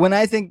 When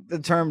I think the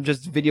term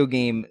just video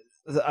game,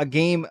 a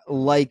game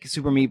like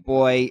Super Meat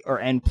Boy or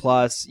N+,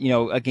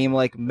 a game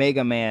like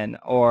Mega Man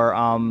or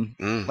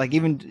like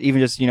even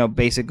just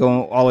basic,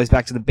 going all the way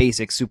back to the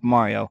basics, Super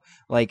Mario,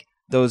 like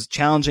those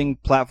challenging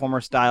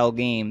platformer style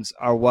games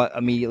are what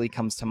immediately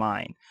comes to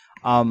mind.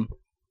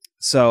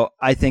 So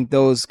I think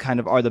those kind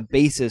of are the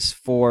basis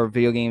for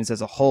video games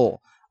as a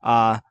whole.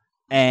 Yeah.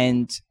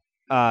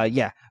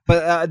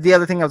 But the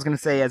other thing I was going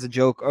to say as a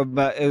joke,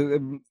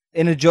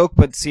 in a joke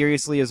but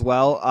seriously as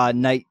well,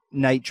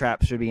 Night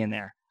Trap should be in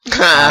there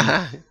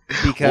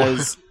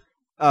because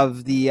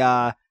of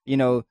the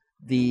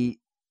the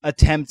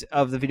attempt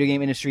of the video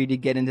game industry to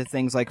get into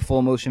things like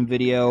full motion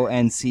video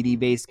and CD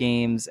based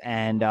games,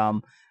 and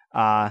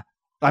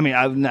I mean,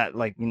 I'm not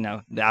like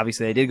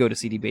obviously they did go to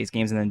CD based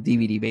games and then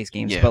DVD based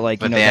games, yeah, but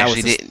like they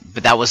actually did.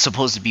 But that was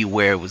supposed to be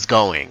where it was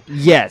going.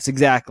 Yes,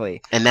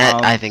 exactly. And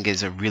that I think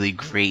is a really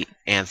great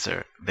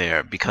answer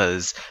there,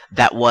 because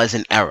that was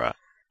an era.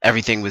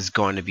 Everything was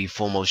going to be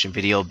full motion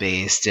video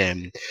based,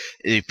 and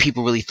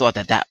people really thought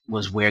that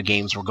was where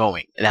games were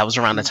going. And that was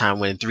around the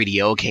time when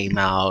 3DO came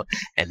out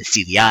and the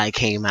CDI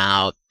came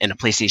out and the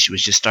PlayStation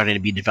was just starting to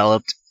be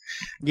developed.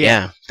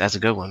 Yeah, that's a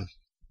good one.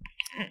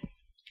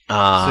 So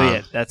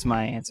yeah, that's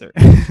my answer.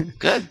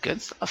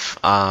 Good stuff.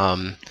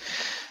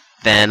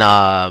 Then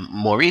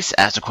Maurice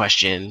asked a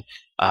question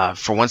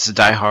for a once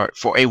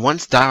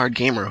diehard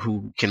gamer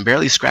who can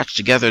barely scratch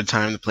together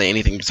time to play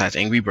anything besides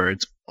Angry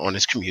Birds on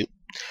his commute.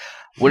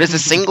 What is a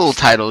single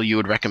title you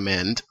would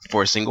recommend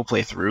for a single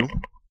player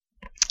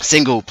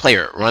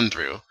run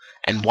through,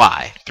 and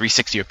why?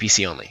 360 or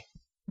PC only?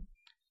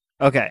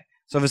 Okay,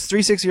 so if it's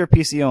 360 or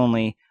PC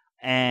only,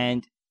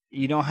 and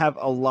you don't have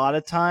a lot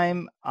of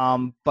time,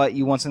 but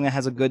you want something that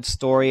has a good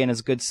story and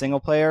is good single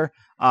player,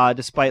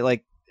 despite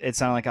like it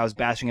sounded like I was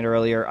bashing it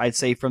earlier. I'd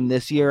say from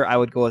this year, I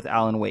would go with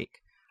Alan Wake.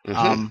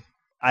 Mm-hmm.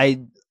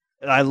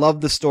 I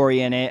love the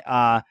story in it.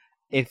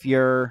 If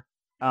you're,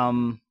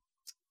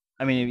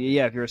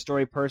 if you're a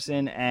story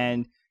person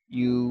and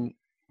you,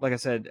 like I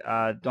said,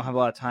 don't have a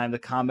lot of time, the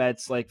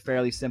combat's like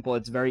fairly simple.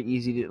 It's very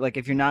easy to, like,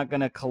 if you're not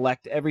going to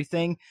collect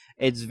everything,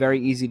 it's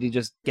very easy to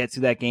just get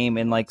through that game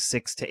in like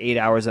 6 to 8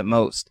 hours at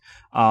most.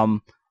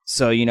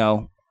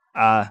 So,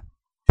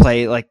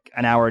 play like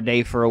an hour a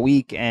day for a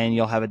week and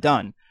you'll have it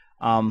done.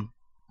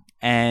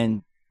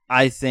 And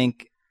I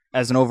think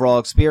as an overall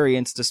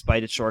experience,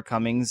 despite its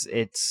shortcomings,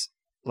 it's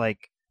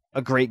like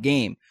a great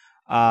game.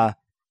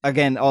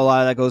 Again, a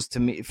lot of that goes to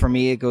me. For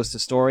me, it goes to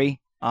story.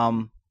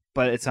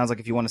 But it sounds like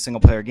if you want a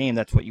single player game,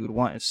 that's what you would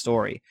want, is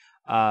story.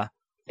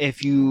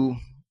 If you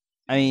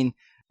want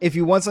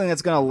something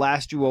that's going to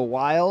last you a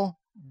while,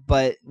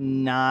 but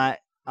not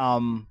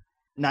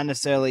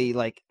necessarily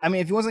like,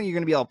 if you want something you're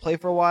going to be able to play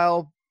for a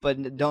while,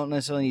 but don't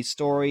necessarily need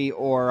story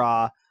or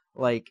a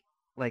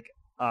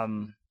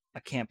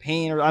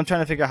campaign, or I'm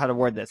trying to figure out how to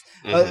word this.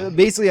 Mm-hmm.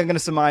 Basically, I'm going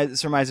to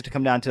surmise it to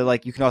come down to,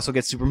 like, you can also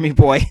get Super Meat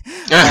Boy.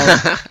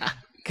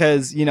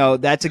 Because,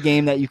 that's a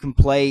game that you can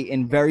play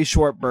in very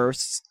short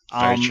bursts.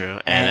 Very true.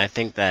 And I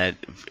think that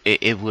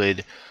it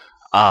would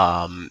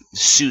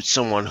suit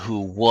someone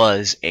who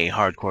was a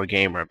hardcore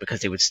gamer,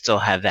 because they would still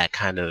have that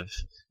kind of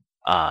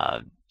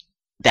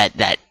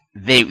that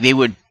they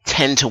would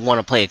tend to want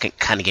to play a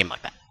kind of game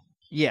like that.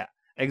 Yeah,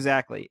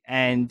 exactly.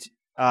 And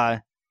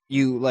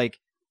you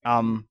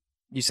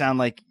sound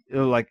like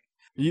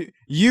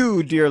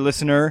you, dear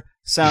listener,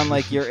 sound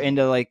like you're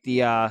into like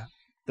the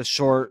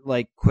short,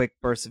 like, quick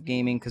bursts of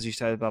gaming, because you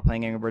started about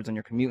playing Angry Birds on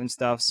your commute and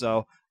stuff.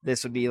 So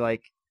this would be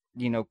like,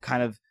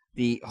 kind of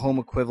the home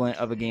equivalent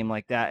of a game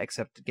like that,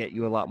 except to get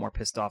you a lot more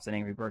pissed off than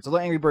Angry Birds. Although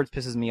Angry Birds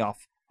pisses me off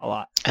a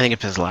lot. I think it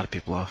pisses a lot of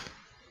people off.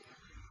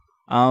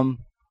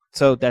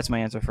 So that's my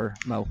answer for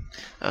Mo.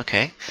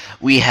 Okay.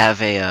 We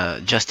have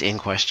a just-in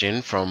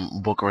question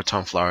from Boca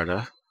Raton,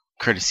 Florida,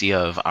 courtesy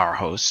of our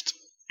host.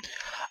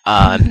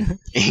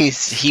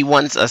 He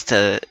wants us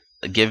to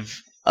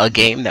give a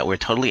game that we're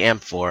totally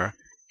amped for,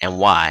 and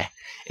why.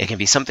 It can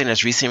be something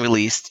that's recently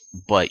released,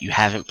 but you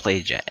haven't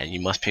played yet, and you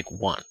must pick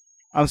one.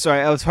 I'm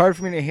sorry, it was hard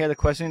for me to hear the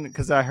question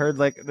because I heard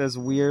like this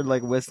weird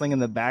like whistling in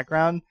the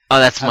background. Oh,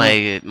 that's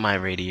my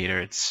radiator.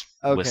 It's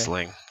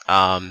whistling.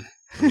 Let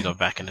me go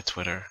back into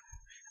Twitter.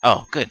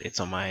 Oh, good. It's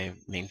on my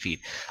main feed.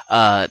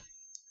 A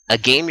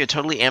game you're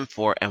totally amped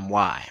for, and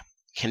why.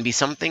 Can be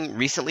something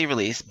recently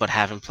released, but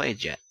haven't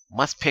played yet.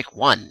 Must pick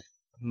one.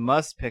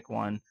 Must pick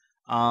one.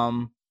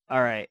 All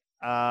right.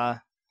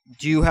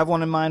 Do you have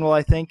one in mind while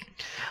I think?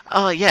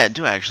 Yeah, I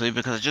do actually,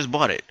 because I just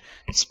bought it.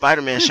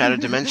 Spider-Man Shattered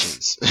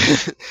Dimensions.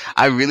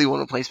 I really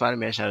want to play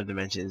Spider-Man Shattered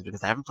Dimensions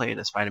because I haven't played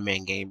a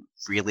Spider-Man game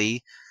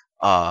really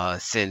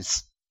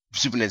since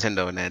Super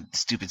Nintendo and that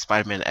stupid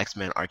Spider-Man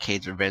X-Men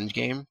Arcade's Revenge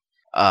game,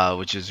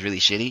 which was really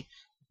shitty.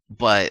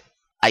 But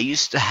I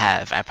used to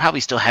have, I probably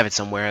still have it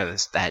somewhere,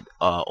 that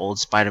old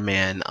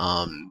Spider-Man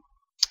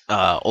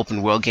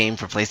open world game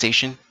for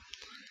PlayStation.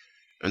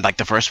 Like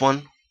the first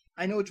one.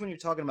 I know which one you're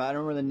talking about. I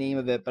don't remember the name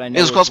of it, but I know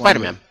it was called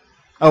Spider-Man.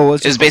 Oh,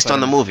 it was based on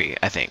the movie,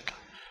 I think.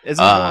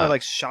 Isn't it the one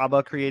like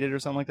Shaba created or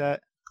something like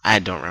that? I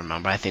don't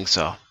remember. I think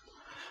so.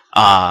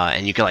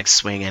 And you can like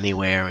swing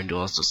anywhere and do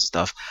all sorts of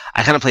stuff.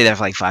 I kind of played that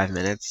for like 5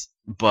 minutes,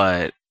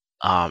 but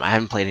I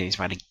haven't played any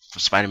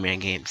Spider-Man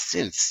games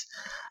since.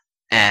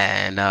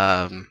 And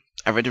I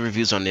read the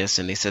reviews on this,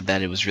 and they said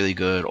that it was really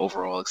good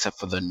overall, except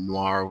for the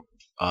noir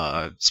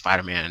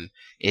Spider-Man.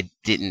 It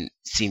didn't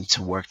seem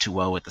to work too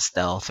well with the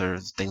stealth or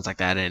things like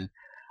that, and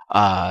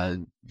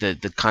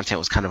the content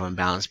was kind of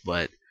unbalanced.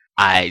 But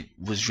I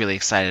was really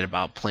excited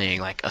about playing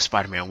like a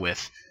Spider-Man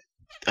with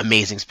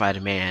Amazing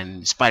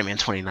Spider-Man, Spider-Man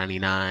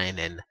 2099,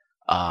 and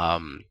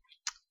I'm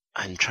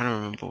trying to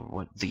remember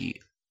what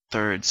the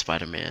third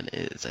Spider-Man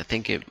is. I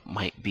think it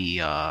might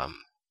be I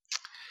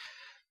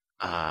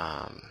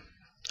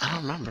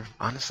don't remember,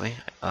 honestly.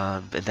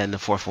 But then the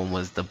fourth one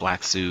was the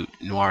Black Suit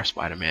Noir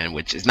Spider-Man,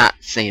 which is not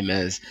the same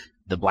as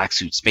the Black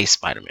Suit Space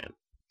Spider-Man,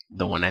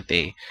 the one that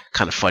they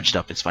kind of fudged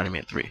up in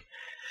Spider-Man 3.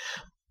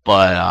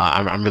 But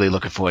I'm really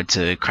looking forward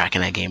to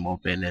cracking that game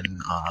open and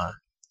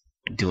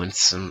doing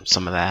some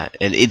of that.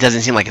 And it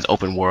doesn't seem like it's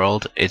open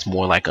world. It's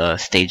more like a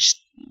stage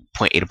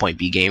point A to point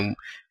B game,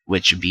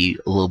 which would be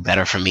a little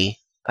better for me.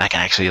 I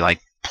can actually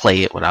like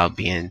play it without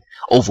being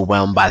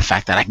overwhelmed by the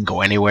fact that I can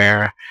go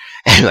anywhere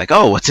and be like,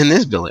 oh, what's in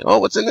this building? Oh,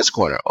 what's in this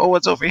corner? Oh,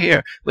 what's over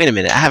here? Wait a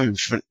minute, I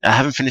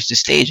haven't finished this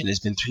stage, and it's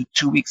been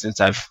 2 weeks since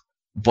I've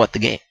bought the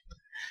game.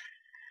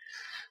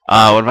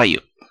 What about you?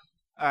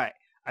 All right,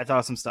 I thought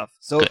of some stuff.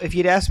 So Good. If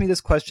you'd asked me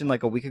this question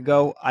like a week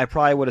ago, I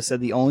probably would have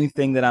said the only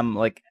thing that I'm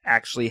like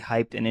actually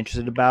hyped and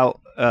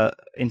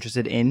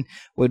interested in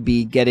would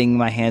be getting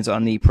my hands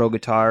on the Pro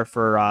Guitar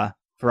for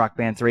Rock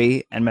Band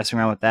 3 and messing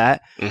around with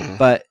that. Mm-hmm.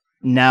 But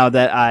now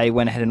that I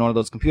went ahead and ordered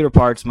those computer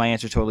parts, my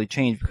answer totally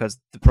changed, because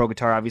the Pro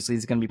Guitar obviously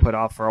is going to be put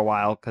off for a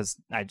while because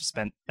I just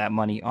spent that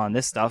money on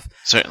this stuff.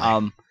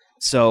 Certainly.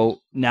 So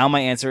now my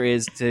answer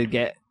is to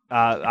get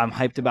I'm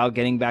hyped about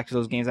getting back to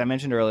those games I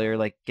mentioned earlier,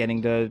 like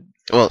getting to.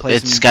 Well,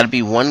 it's got to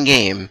be one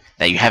game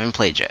that you haven't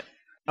played yet.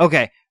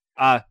 Okay.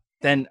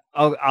 Then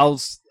I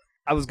was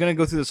gonna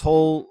go through this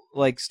whole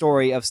like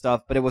story of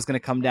stuff, but it was gonna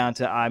come down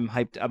to I'm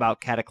hyped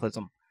about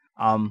Cataclysm.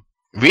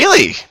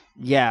 Really?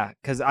 Yeah,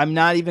 because I'm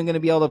not even gonna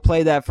be able to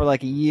play that for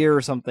like a year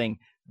or something.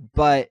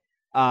 But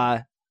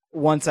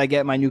once I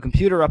get my new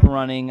computer up and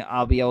running,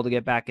 I'll be able to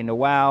get back into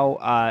WoW.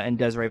 And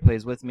Desiree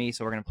plays with me,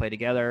 so we're gonna play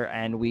together.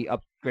 And we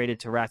upgraded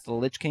to Wrath of the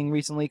Lich King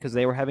recently because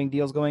they were having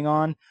deals going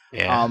on.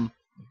 Yeah.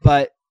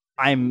 But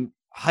I'm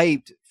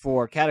hyped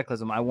for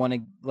Cataclysm. I want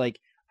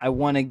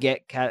to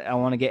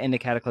get into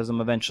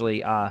Cataclysm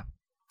eventually.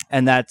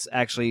 And that's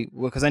actually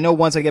because I know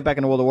once I get back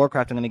into World of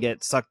Warcraft, I'm going to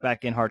get sucked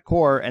back in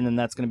hardcore, and then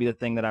that's going to be the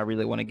thing that I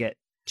really want to get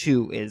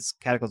to is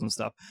Cataclysm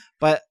stuff.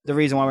 But the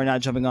reason why we're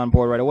not jumping on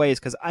board right away is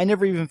because I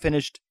never even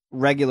finished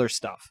regular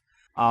stuff.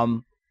 I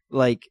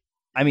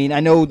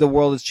know the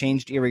world has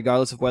changed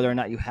regardless of whether or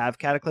not you have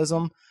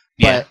Cataclysm,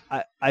 but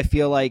yeah. I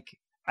feel like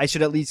I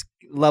should at least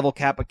level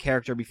cap a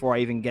character before I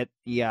even get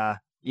the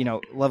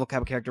level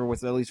cap a character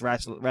with at least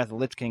Wrath of the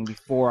Lich King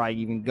before I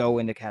even go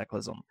into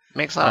Cataclysm.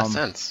 Makes a lot of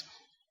sense.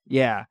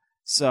 Yeah.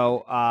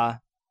 So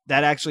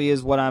that actually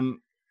is what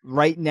I'm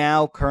right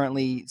now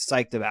currently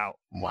psyched about.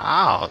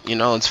 Wow.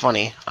 It's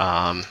funny.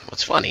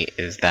 What's funny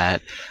is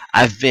that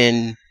I've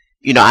been,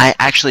 I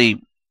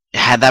actually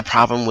had that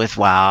problem with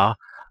WoW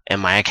and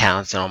my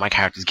accounts and all my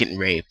characters getting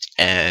raped.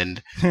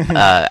 And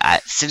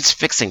since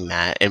fixing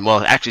that, and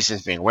well, actually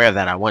since being aware of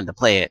that, I wanted to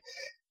play it.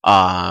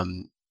 I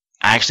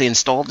actually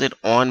installed it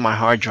on my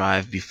hard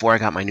drive before I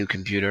got my new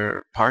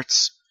computer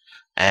parts.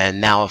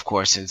 And now, of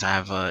course, since I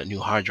have a new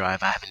hard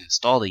drive, I haven't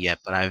installed it yet,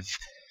 but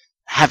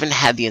haven't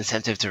had the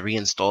incentive to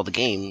reinstall the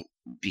game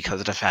because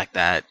of the fact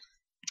that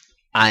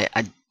I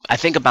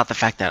think about the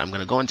fact that I'm going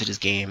to go into this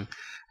game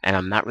and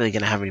I'm not really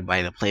going to have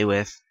anybody to play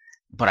with,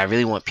 but I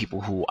really want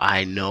people who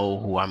I know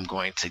who I'm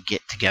going to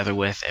get together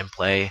with and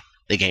play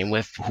the game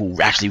with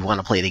who actually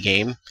want to play the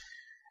game.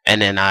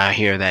 And then I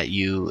hear that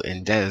you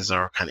and Des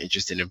are kind of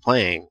interested in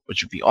playing,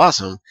 which would be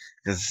awesome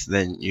because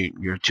then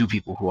you're two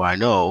people who I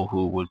know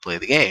who would play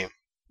the game.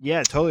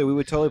 Yeah, totally. We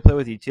would totally play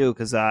with you too,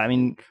 because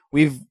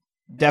we've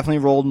definitely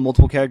rolled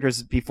multiple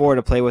characters before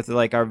to play with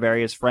like our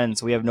various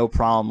friends, so we have no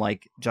problem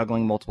like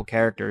juggling multiple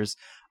characters.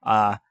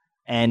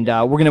 And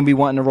we're gonna be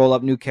wanting to roll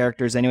up new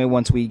characters anyway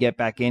once we get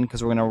back in,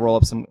 because we're gonna roll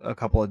up a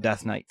couple of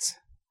Death Knights.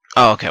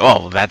 Oh, okay.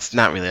 Well, that's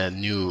not really a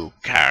new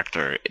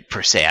character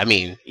per se. I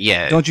mean,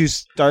 yeah. Don't you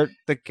start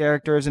the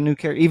character as a new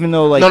character, even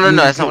though like? No.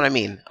 That's not what I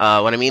mean.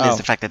 What I mean is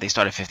the fact that they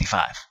start at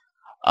 55.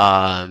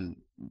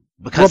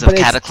 Because of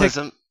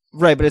Cataclysm.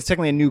 Right, but it's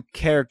technically a new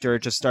character. It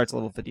just starts at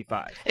level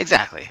 55.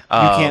 Exactly. You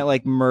can't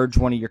like merge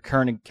one of your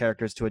current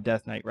characters to a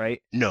Death Knight, right?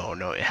 No,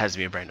 it has to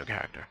be a brand new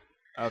character.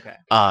 Okay.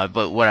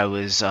 But what I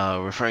was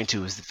referring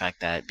to is the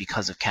fact that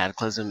because of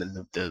Cataclysm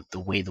and the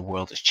way the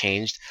world has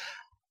changed,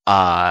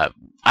 I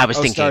was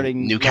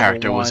thinking new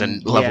character was a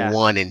level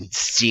 1 and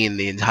seeing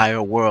the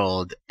entire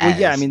world. Well,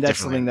 yeah, I mean that's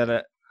something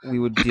that we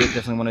would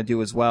definitely want to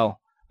do as well.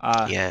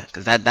 Yeah,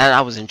 because that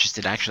I was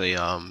interested actually.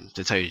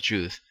 To tell you the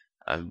truth.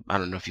 I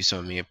don't know if you saw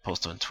me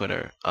post on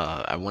Twitter.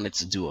 I wanted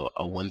to do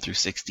a 1 through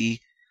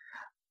 60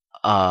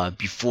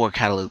 before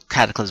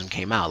Cataclysm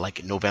came out,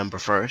 like November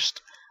 1st.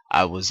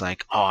 I was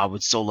like, I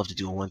would so love to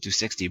do a 1 through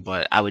 60,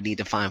 but I would need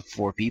to find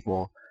 4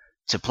 people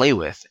to play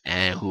with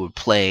and who would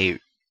play,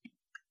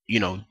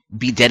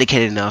 be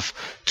dedicated enough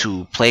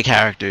to play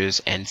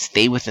characters and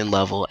stay within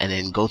level and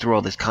then go through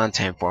all this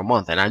content for a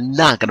month. And I'm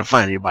not going to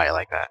find anybody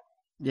like that.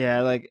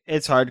 Yeah, like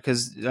it's hard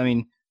because,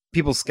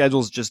 people's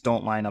schedules just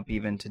don't line up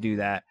even to do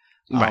that.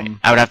 Right.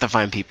 I would have to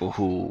find people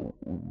who,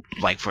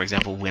 like, for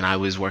example, when I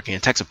was working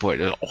in tech support,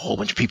 there were a whole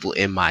bunch of people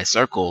in my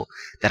circle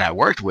that I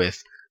worked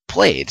with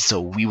played.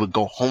 So we would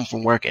go home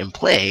from work and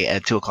play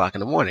at 2 o'clock in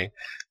the morning.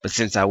 But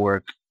since I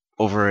work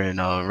over in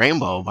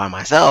Rainbow by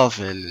myself,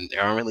 and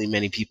there aren't really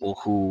many people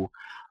who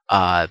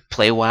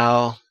play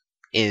WoW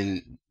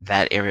in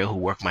that area who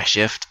work my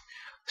shift.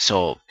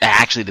 So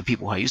actually the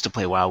people who I used to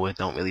play WoW with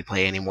don't really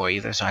play anymore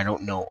either. So I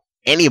don't know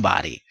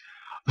anybody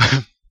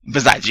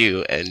besides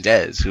you and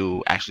Des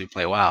who actually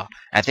play WoW.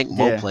 I think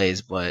Mo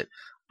plays, but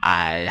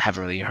I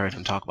haven't really heard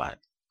him talk about it.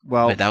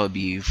 Well, but that would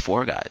be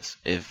 4 guys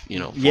if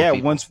 4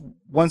 people.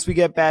 once we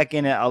get back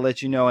in it, I'll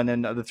let you know, and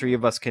then the 3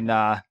 of us can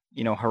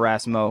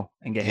harass Mo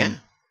and get him.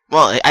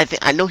 Well,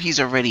 I know he's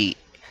already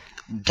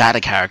got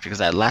a character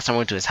because last time I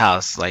went to his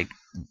house, like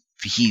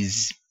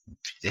his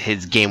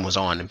game was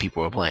on and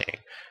people were playing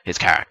his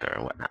character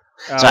and whatnot.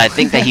 So I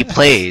think that he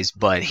plays,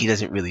 but he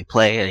doesn't really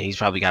play, and he's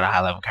probably got a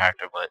high level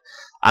character, but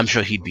I'm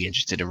sure he'd be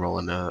interested in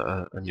rolling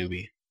a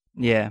newbie.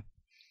 Yeah.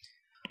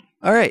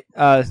 All right.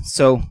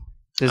 So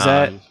does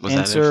that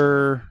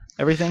answer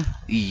everything?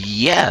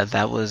 Yeah,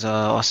 that was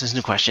Austin's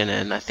new question,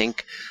 and I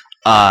think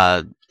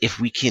if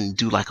we can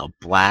do like a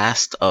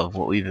blast of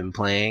what we've been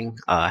playing.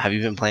 Have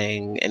you been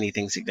playing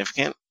anything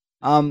significant?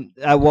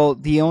 Well,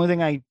 the only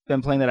thing I've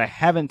been playing that I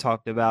haven't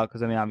talked about,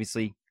 because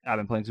obviously I've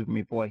been playing Super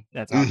Meat Boy.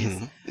 That's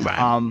obvious.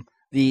 Right.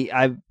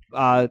 I've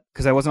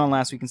because I wasn't on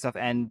last week and stuff,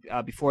 and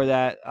before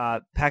that,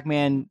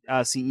 Pac-Man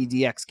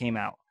CEDX came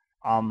out.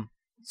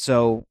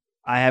 So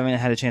I haven't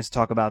had a chance to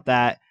talk about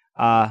that.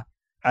 I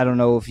don't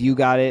know if you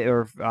got it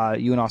or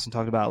if you and Austin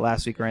talked about it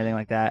last week or anything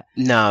like that.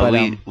 No,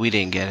 But, we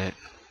didn't get it.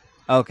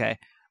 Okay.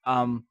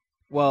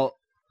 Well,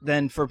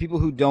 then for people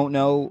who don't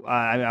know,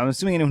 I'm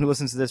assuming anyone who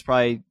listens to this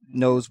probably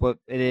knows what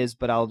it is,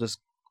 but I'll just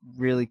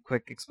really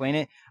quick explain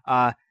it.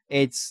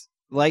 It's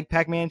like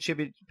Pac-Man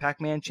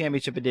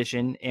Championship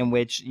Edition, in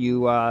which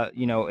instead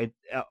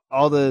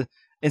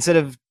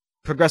of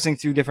progressing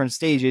through different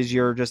stages,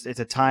 it's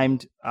a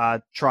timed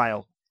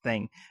trial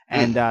thing,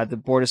 and the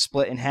board is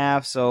split in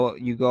half, so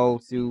you go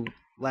through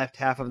left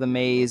half of the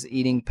maze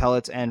eating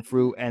pellets and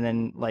fruit, and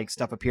then like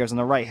stuff appears on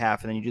the right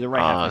half, and then you do the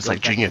right half. Oh, it's like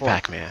Junior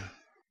Pac-Man.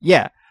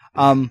 Yeah.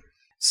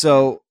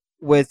 So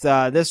with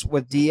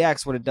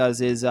DX, what it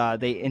does is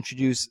they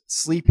introduce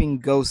sleeping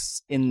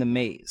ghosts in the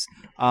maze.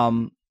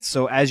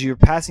 So as you're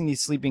passing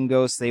these sleeping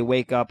ghosts, they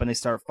wake up and they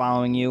start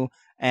following you,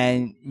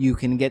 and you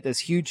can get this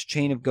huge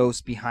chain of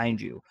ghosts behind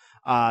you.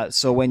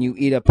 So when you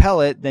eat a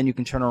pellet, then you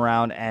can turn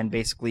around and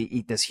basically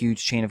eat this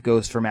huge chain of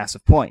ghosts for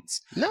massive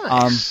points.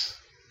 Nice.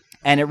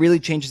 And it really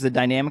changes the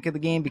dynamic of the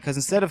game, because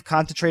instead of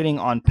concentrating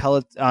on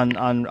pellets,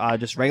 on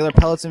just regular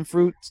pellets and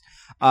fruits,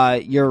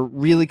 you're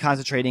really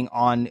concentrating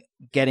on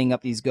getting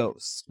up these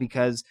ghosts,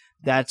 because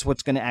that's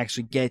what's going to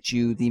actually get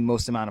you the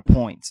most amount of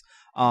points.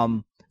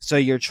 So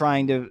you're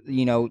trying to,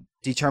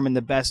 determine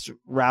the best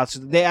routes.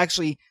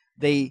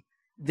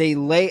 They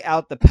lay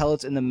out the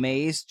pellets in the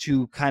maze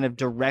to kind of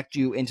direct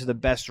you into the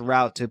best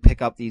route to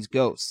pick up these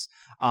ghosts.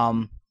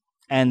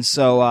 And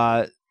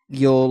so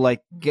you'll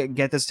like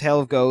get this tail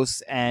of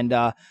ghosts, and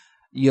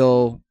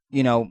you'll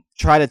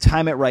try to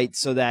time it right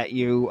so that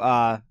you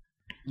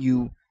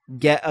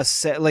get a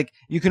set. Like,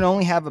 you can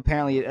only have,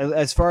 apparently,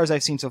 as far as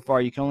I've seen so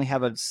far, you can only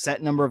have a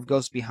set number of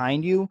ghosts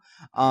behind you.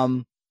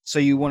 So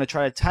you want to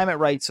try to time it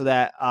right so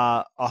that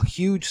a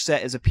huge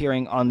set is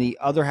appearing on the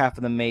other half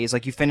of the maze.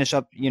 Like, you finish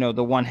up,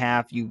 the one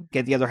half, you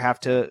get the other half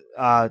to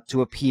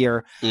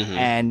appear,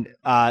 and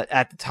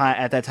at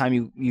that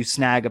time you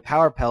snag a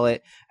power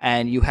pellet,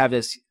 and you have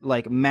this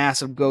like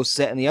massive ghost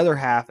set in the other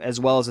half, as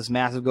well as this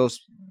mass of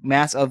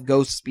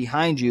ghosts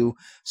behind you.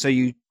 So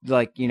you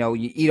you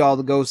eat all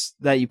the ghosts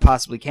that you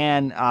possibly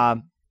can,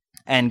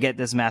 and get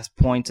this mass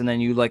points, and then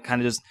you like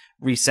kind of just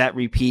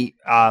repeat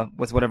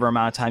with whatever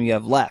amount of time you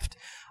have left.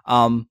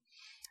 There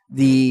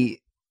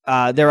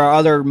are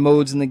other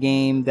modes in the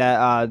game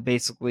that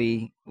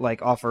basically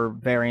like offer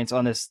variants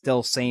on this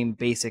still same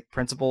basic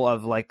principle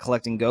of like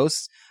collecting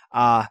ghosts.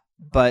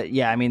 But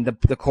yeah, I mean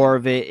the core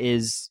of it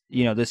is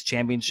this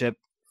championship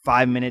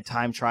 5-minute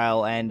time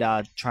trial, and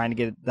trying to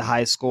get the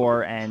highest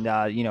score, and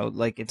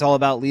like it's all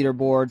about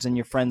leaderboards and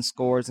your friends'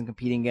 scores and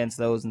competing against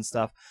those and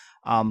stuff.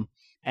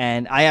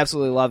 And I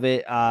absolutely love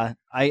it.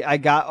 I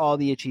got all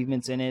the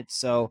achievements in it,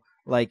 so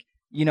like.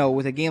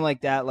 With a game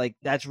like that, like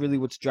that's really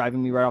what's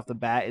driving me right off the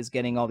bat, is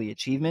getting all the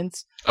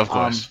achievements. Of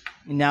course.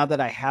 Now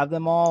that I have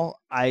them all,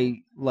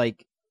 I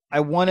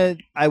want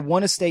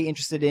to stay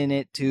interested in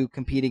it to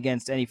compete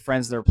against any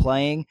friends that are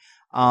playing.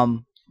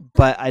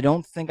 But I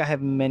don't think I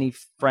have many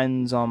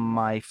friends on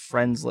my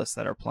friends list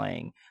that are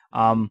playing.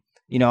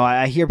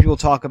 I hear people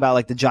talk about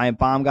like the Giant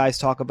Bomb guys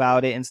talk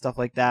about it and stuff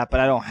like that, but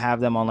I don't have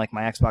them on like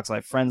my Xbox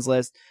Live friends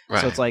list.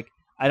 Right. So it's like,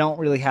 I don't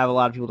really have a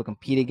lot of people to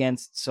compete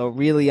against, so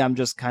really I'm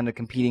just kind of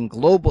competing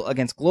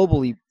against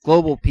global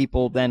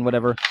people, then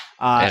whatever.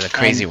 And the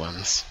crazy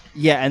ones.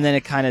 Yeah, and then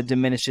it kind of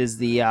diminishes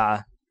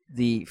the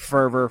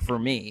fervor for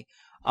me.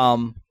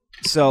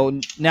 So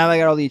now that I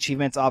got all the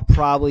achievements, I'll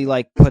probably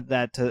like put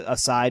that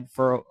aside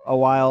for a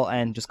while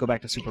and just go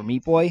back to Super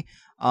Meat Boy.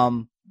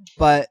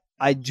 But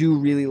I do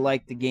really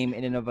like the game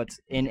in and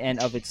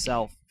of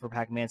itself for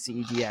Pac-Man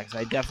CEDX.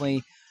 I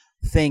definitely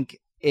think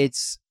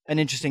it's an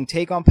interesting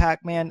take on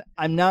Pac-Man.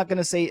 I'm not going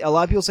to say, a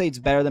lot of people say it's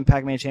better than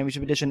Pac-Man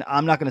Championship Edition.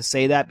 I'm not going to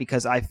say that,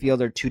 because I feel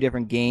they're two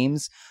different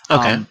games,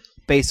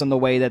 based on the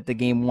way that the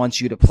game wants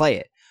you to play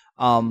it.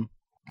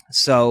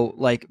 So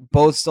like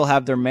both still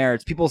have their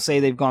merits. People say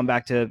they've gone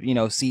back to,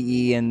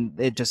 CE, and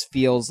it just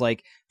feels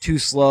like too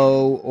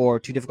slow or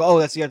too difficult. Oh,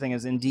 that's the other thing,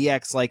 is in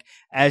DX, like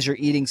as you're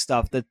eating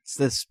stuff,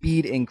 the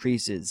speed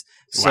increases.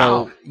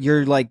 So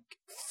you're like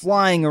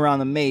flying around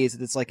the maze at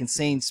this like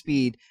insane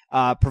speed,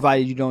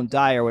 provided you don't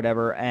die or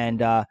whatever,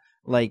 and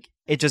like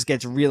it just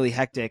gets really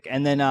hectic.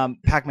 And then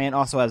Pac-Man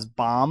also has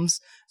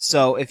bombs,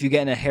 so if you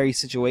get in a hairy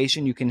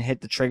situation, you can hit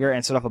the trigger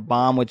and set off a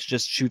bomb, which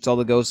just shoots all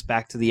the ghosts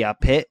back to the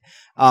pit,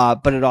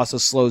 but it also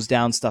slows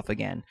down stuff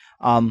again.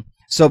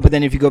 But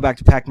then if you go back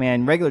to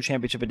Pac-Man regular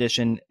Championship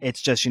Edition,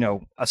 it's just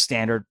a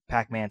standard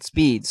Pac-Man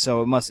speed,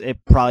 so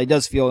it probably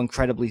does feel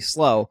incredibly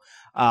slow.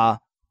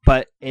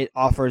 But it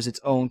offers its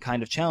own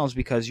kind of challenge,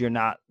 because you're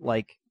not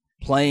like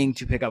playing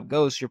to pick up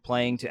ghosts, you're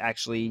playing to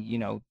actually,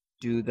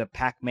 do the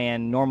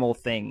Pac-Man normal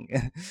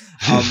thing.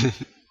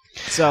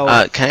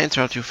 So can I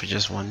interrupt you for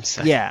just 1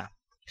 second? Yeah.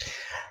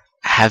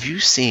 Have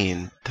you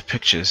seen the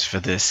pictures for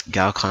this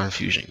Galcon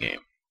Fusion game?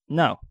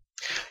 No.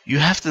 You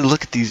have to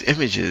look at these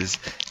images.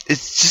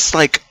 It's just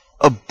like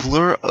a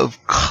blur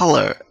of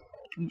color.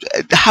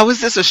 How is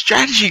this a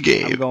strategy I'm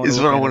game? going Is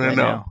to what look I at it want to right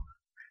know. now.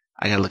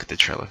 I gotta look at the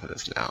trailer for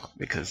this now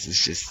because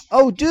it's just.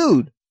 Oh,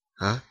 dude,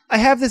 Huh? I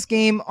have this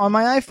game on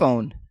my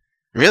iPhone.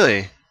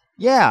 Really?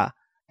 Yeah,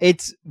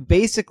 it's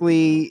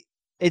basically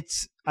I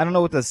don't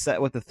know what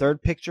the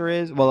third picture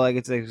is. Well, like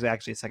it's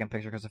actually a second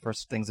picture because the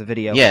first thing's a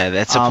video. Yeah,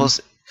 that's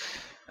supposed.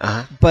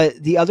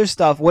 But the other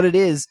stuff, what it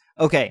is,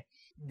 okay,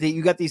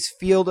 you got these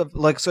field of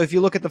like. So if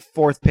you look at the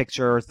fourth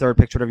picture or third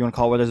picture, whatever you want to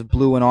call it, where there's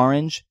blue and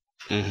orange.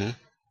 Mm-hmm.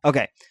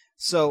 Okay,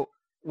 so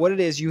what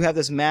it is, you have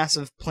this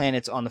massive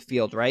planets on the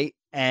field, right?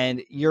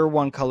 And you're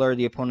one color,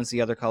 the opponent's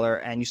the other color,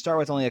 and you start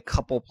with only a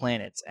couple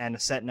planets and a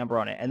set number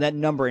on it, and that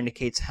number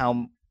indicates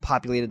how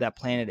populated that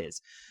planet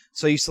is.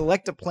 So you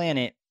select a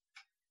planet,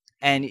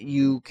 and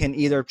you can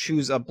either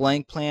choose a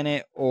blank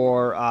planet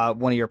or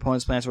one of your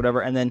opponent's planets or whatever,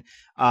 and then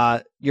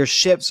your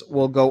ships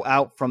will go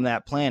out from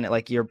that planet.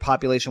 Like your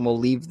population will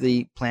leave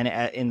the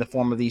planet in the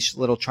form of these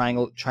little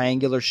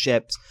triangular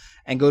ships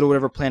and go to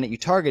whatever planet you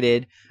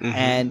targeted. Mm-hmm.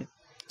 And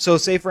so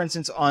say, for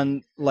instance,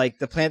 on like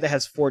the planet that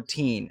has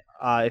 14,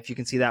 if you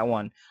can see that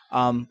one.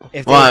 I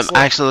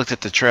actually looked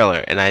at the trailer,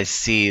 and I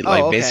see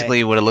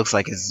basically what it looks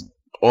like is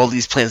all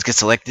these planets get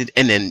selected,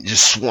 and then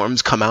just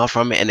swarms come out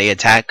from it, and they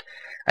attack.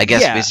 I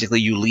guess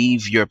basically you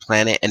leave your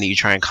planet, and then you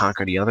try and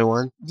conquer the other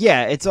one.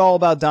 Yeah, it's all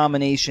about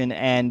domination,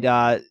 and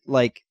it's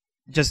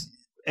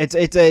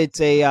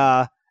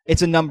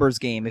a numbers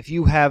game. If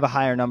you have a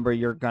higher number,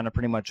 you're gonna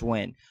pretty much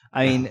win.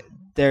 I mean,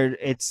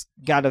 it's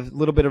got a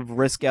little bit of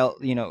risk,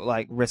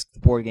 risk the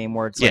board game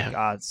where it's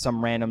like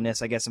some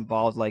randomness, I guess,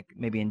 involved, like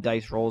maybe in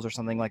dice rolls or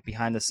something like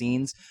behind the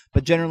scenes.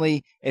 But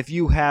generally, if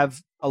you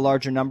have a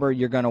larger number,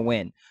 you're gonna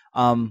win.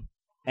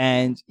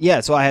 And yeah,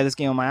 so I had this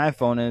game on my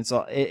iPhone, and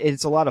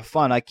it's a lot of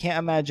fun. I can't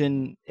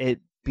imagine it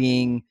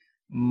being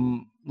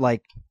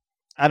like.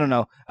 I don't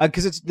know,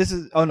 because this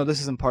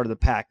isn't part of the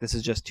pack. This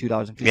is just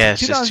 $2.50. Yeah,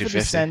 it's just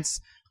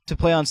 $2.50 to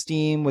play on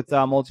Steam with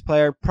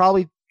multiplayer.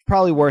 Probably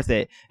worth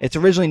it. It's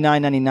originally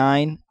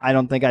 $9.99. I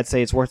don't think I'd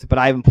say it's worth it, but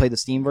I haven't played the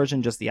Steam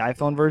version, just the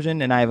iPhone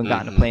version, and I haven't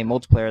gotten to play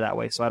multiplayer that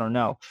way, so I don't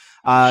know.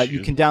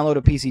 You can download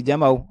a PC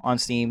demo on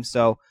Steam,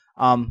 so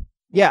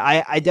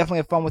yeah, I definitely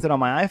have fun with it on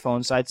my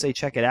iPhone, so I'd say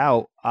check it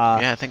out.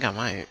 Yeah, I think I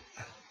might.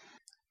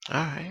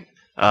 All right.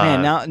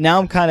 Man, now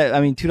I'm kind of.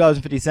 I mean,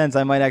 $2.50.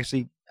 I might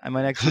actually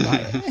buy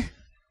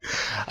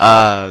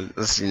it.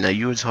 Let's see. Now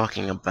you were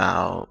talking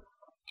about,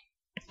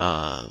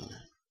 Pac-Man.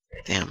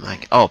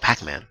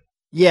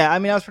 Yeah, I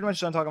mean, I was pretty much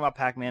done talking about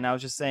Pac-Man. I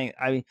was just saying,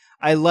 I mean,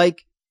 I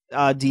like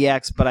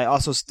DX, but I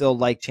also still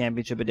like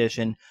Championship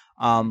Edition.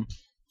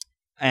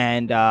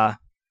 Yeah,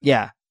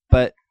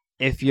 but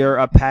if you're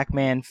a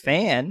Pac-Man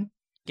fan,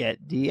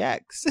 get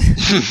DX.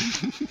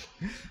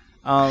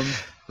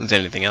 Is there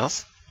anything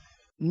else?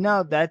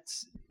 No, that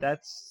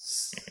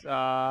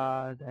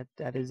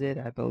is it,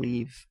 I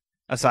believe.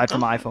 Aside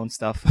from iPhone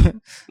stuff.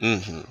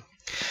 Mm-hmm.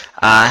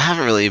 I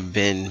haven't really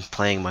been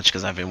playing much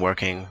because I've been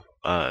working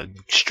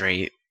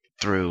straight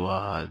through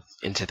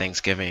into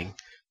Thanksgiving,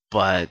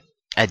 but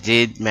I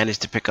did manage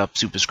to pick up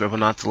Super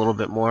Scribblenauts a little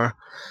bit more.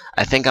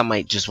 I think I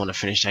might just want to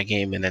finish that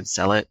game and then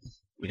sell it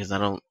because I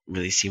don't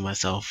really see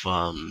myself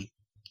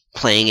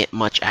playing it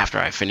much after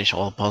I finish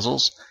all the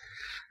puzzles.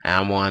 And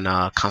I'm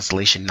on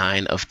Constellation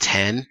 9 of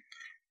 10,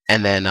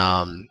 and then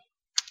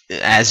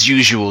as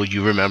usual,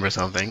 you remember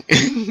something.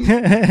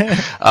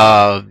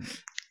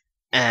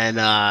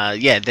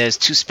 Yeah, there's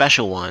 2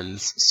 special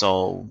ones.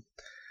 So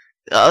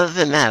other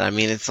than that, I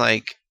mean, it's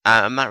like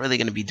I'm not really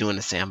going to be doing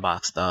the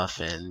sandbox stuff,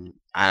 and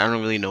I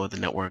don't really know what the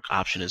network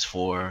option is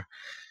for.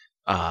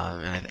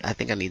 And I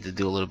think I need to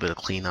do a little bit of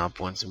cleanup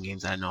on some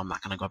games that I know I'm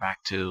not going to go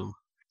back to.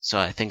 So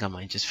I think I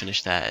might just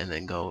finish that and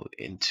then go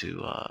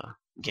into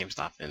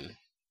GameStop and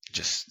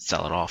just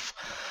sell it off.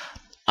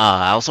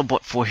 I also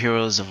bought 4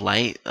 Heroes of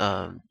Light,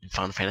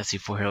 Final Fantasy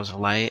 4 Heroes of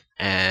Light,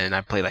 and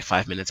I played like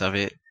 5 minutes of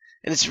it.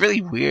 And it's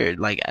really weird,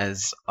 like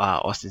as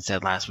Austin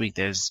said last week,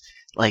 there's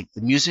like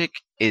the music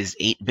is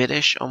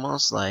 8-bit-ish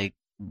almost, like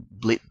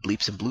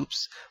bleeps and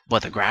bloops,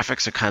 but the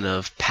graphics are kind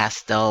of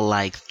pastel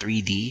like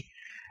 3D.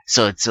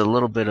 So it's a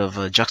little bit of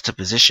a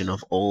juxtaposition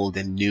of old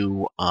and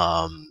new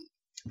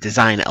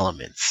design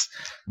elements.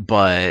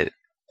 But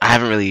I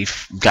haven't really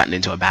gotten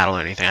into a battle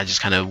or anything. I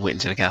just kind of went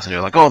into the castle and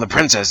they're like, oh, the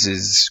princess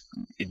is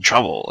in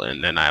trouble.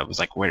 And then I was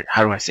like,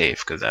 how do I save?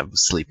 Because I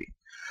was sleepy.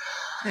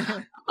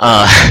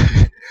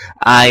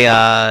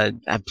 I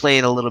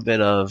played a little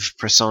bit of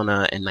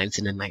Persona and Nights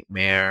in a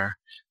Nightmare.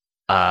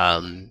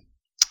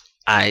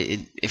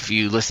 If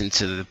you listen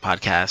to the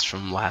podcast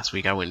from last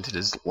week, I went into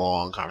this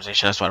long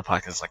conversation. That's why the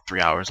podcast is like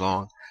 3 hours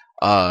long,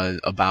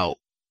 about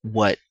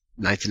what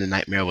Nights in a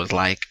Nightmare was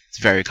like. It's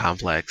very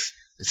complex.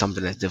 It's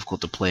something that's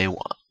difficult to play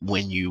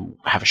when you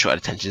have a short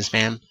attention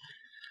span.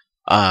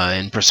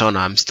 In Persona,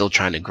 I'm still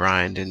trying to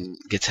grind and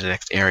get to the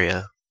next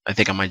area. I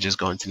think I might just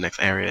go into the next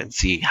area and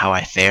see how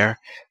I fare.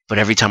 But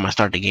every time I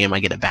start the game,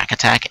 I get a back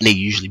attack, and they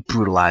usually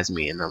brutalize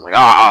me. And I'm like,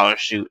 oh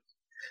shoot.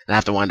 And I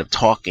have to wind up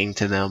talking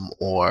to them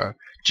or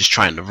just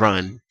trying to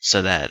run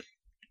so that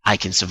I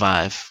can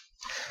survive.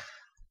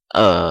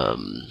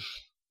 Um,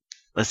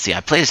 let's see.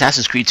 I played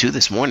Assassin's Creed 2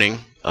 this morning.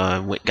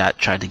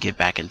 Tried to get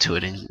back into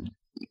it, and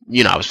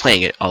I was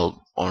playing it on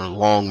a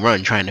long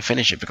run, trying to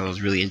finish it because I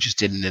was really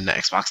interested, and then the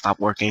Xbox stopped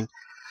working.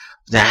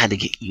 Then I had to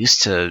get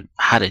used to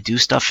how to do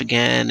stuff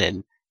again,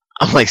 and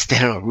I'm like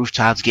standing on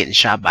rooftops, getting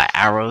shot by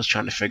arrows,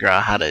 trying to figure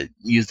out how to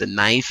use the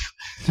knife.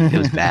 It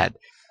was bad.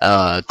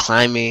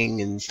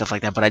 Climbing and stuff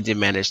like that, but I did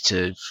manage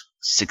to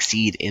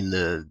succeed in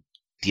the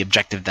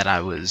objective that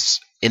I was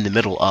in the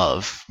middle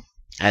of.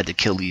 I had to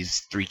kill these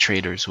 3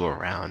 traitors who were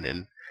around,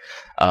 and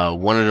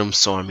one of them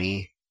saw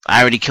me.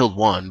 I already killed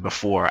one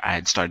before I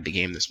had started the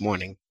game this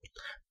morning,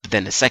 but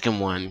then the second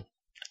one,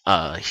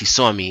 he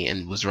saw me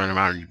and was running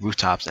around on the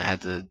rooftops, and I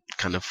had to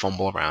kind of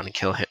fumble around and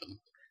kill him.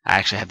 I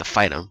actually had to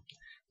fight him.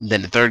 And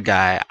then the third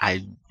guy,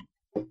 I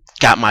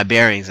got my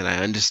bearings and I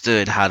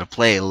understood how to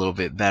play a little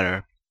bit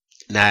better.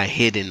 And I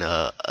hid in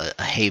a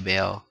hay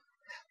bale,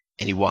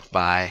 and he walked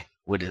by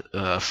with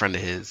a friend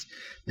of his.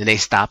 Then they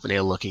stopped and they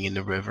were looking in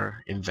the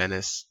river in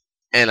Venice,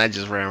 and I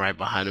just ran right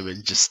behind them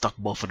and just stuck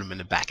both of them in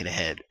the back of the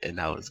head, and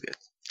that was good.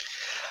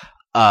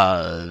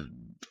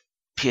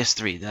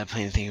 PS3. Did I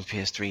play anything on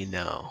PS3?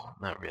 No,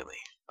 not really.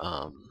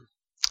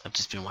 I've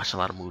just been watching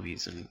a lot of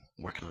movies and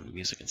working on the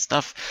music and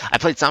stuff. I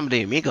played Samba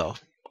de Amigo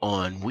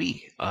on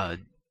Wii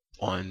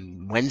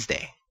on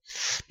Wednesday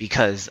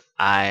because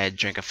I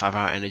drank a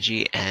 5-hour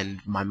energy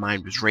and my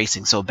mind was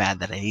racing so bad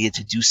that I needed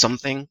to do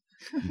something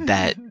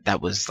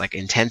that was like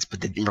intense but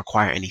didn't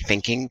require any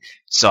thinking.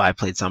 So I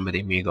played Samba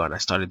de Amigo and I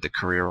started the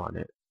career on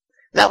it.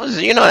 That was,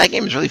 that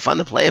game is really fun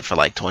to play it for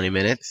like 20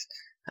 minutes.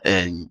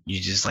 And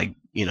you just like,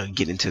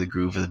 get into the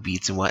groove of the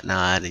beats and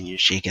whatnot, and you're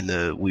shaking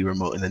the Wii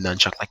remote and the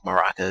nunchuck like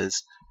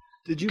maracas.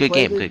 Did you good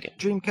play game, the good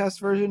game. Dreamcast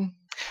version?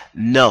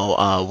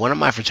 No, one of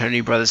my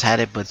fraternity brothers had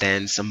it, but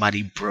then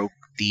somebody broke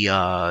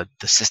the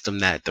system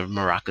that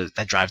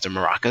drives the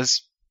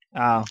maracas.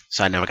 Oh.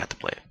 So I never got to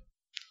play it.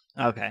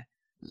 Okay.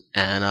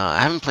 And I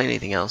haven't played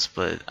anything else,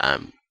 but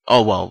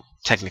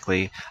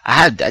technically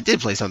I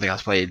did play something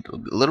else. Played a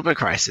little bit of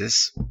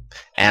Crysis,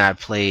 and I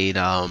played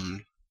a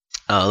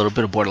little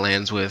bit of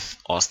Borderlands with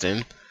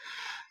Austin.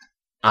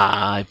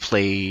 I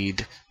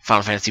played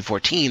Final Fantasy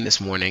XIV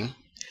this morning,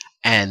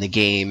 and the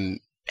game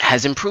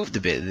has improved a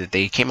bit.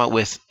 They came out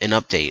with an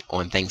update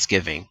on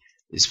Thanksgiving.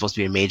 It's supposed to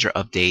be a major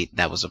update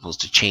that was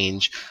supposed to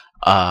change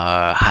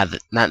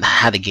not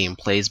how the game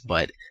plays,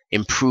 but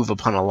improve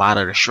upon a lot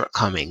of the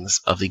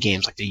shortcomings of the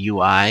games. Like the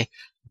UI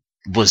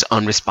was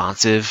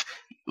unresponsive.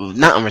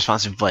 Not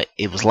unresponsive, but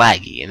it was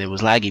laggy. And it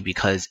was laggy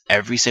because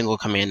every single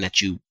command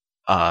that you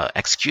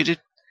executed,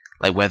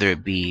 like whether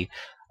it be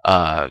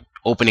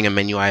opening a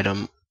menu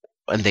item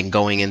and then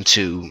going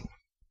into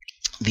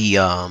the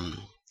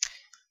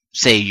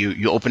say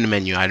you open the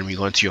menu item, you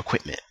go into your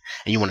equipment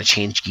and you want to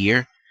change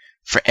gear,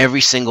 for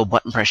every single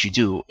button press you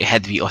do, it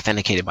had to be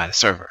authenticated by the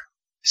server.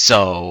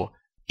 So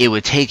it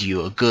would take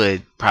you a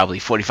good probably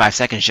 45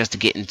 seconds just to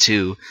get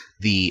into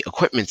the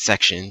equipment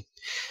section,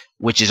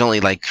 which is only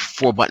like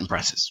 4 button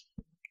presses.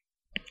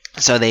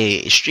 So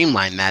they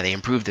streamlined that. They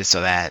improved it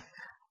so that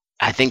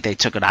I think they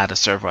took it out of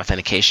server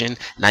authentication.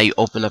 Now you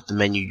open up the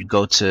menu, you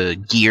go to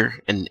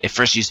gear, and it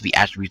first used to be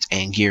attributes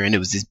and gear, and it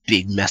was this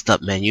big messed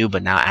up menu,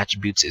 but now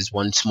attributes is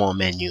one small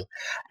menu,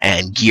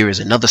 and gear is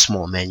another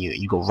small menu.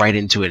 You go right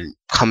into it, and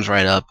it comes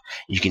right up.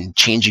 You can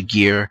change your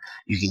gear.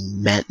 You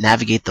can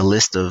navigate the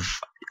list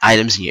of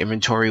items in your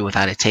inventory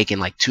without it taking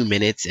like 2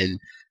 minutes and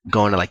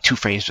going to like 2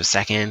 frames per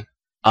second.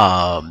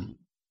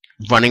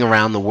 Running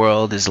around the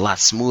world is a lot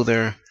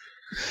smoother.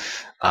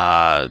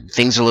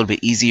 Things are a little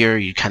bit easier.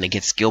 You kind of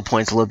get skill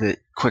points a little bit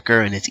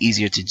quicker, and it's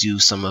easier to do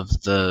some of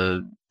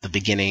the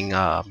beginning,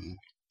 not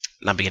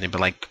beginning,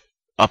 but like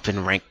up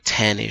in rank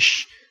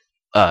 10-ish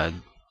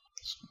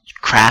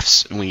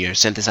crafts when you're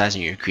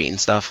synthesizing, you're creating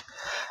stuff.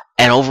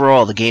 And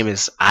overall, the game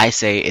is, I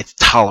say, it's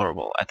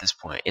tolerable at this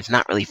point. It's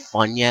not really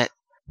fun yet,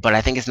 but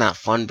I think it's not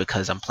fun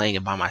because I'm playing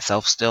it by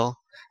myself still,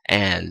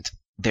 and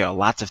there are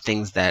lots of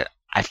things that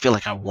I feel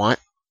like I want,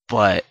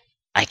 but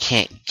I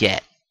can't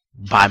get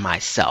by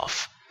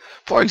myself.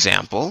 For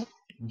example,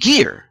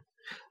 gear.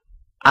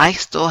 I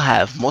still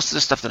have most of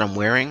the stuff that I'm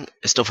wearing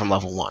is still from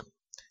level 1,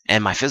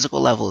 and my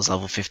physical level is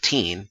level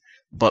 15,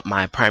 but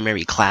my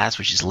primary class,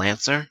 which is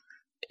Lancer,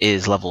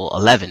 is level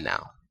 11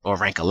 now, or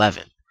rank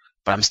 11.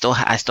 But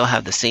I still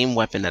have the same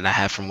weapon that I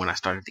have from when I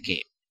started the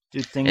game.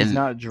 Do things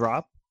not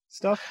drop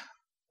stuff?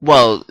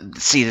 Well,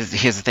 see,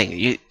 here's the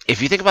thing.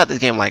 If you think about this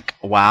game like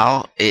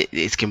WoW,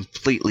 it's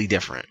completely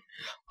different.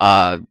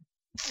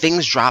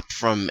 Things drop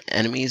from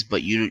enemies,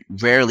 but you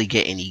rarely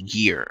get any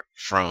gear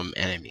from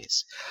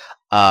enemies.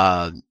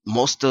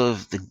 Most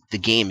of the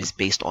game is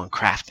based on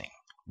crafting.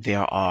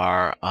 There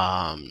are,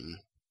 I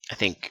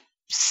think,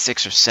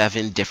 6 or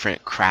 7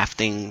 different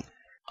crafting.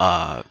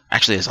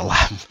 Actually, there's a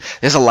lot.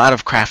 There's a lot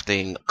of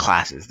crafting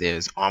classes.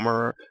 There's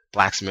armorer,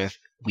 blacksmith,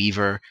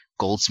 weaver,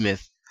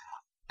 goldsmith,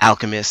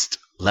 alchemist,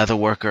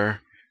 leatherworker,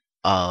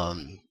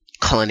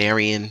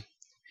 culinarian.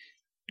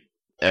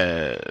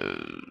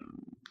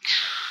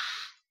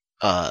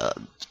 I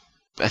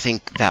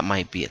think that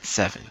might be at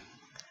 7.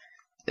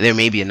 There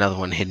may be another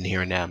one hidden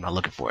here and there. I'm not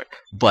looking for it.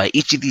 But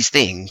each of these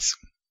things.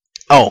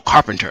 Oh,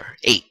 carpenter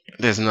 8.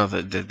 There's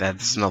another.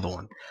 That's another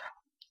one.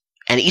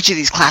 And each of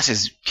these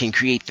classes can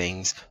create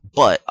things,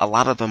 but a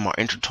lot of them are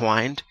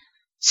intertwined,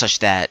 such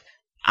that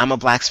I'm a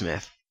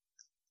blacksmith,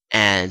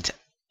 and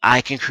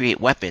I can create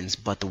weapons,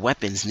 but the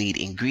weapons need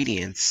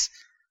ingredients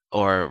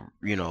or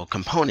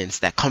components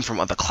that come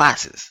from other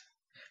classes.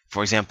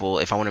 For example,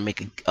 if I want to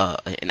make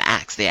an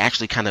axe, they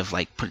actually kind of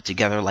like put it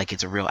together like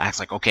it's a real axe.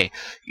 Like, okay,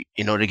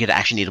 in order to get it, I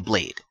actually need a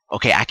blade.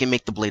 Okay, I can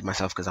make the blade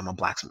myself because I'm a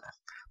blacksmith.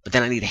 But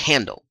then I need a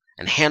handle,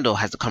 and a handle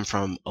has to come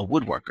from a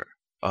woodworker,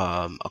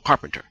 a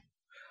carpenter.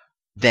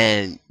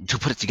 Then to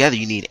put it together,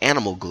 you need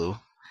animal glue,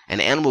 and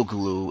animal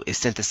glue is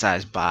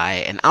synthesized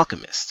by an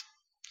alchemist.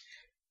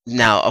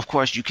 Now, of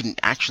course, you can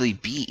actually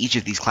be each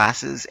of these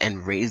classes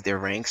and raise their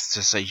ranks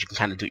just so you can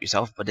kind of do it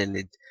yourself, but then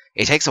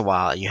it takes a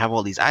while, and you have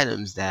all these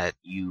items that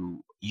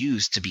you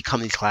use to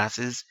become these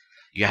classes.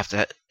 You have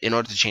to, in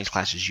order to change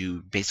classes,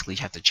 you basically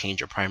have to change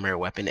your primary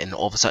weapon, and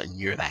all of a sudden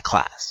you're that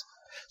class.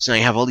 So now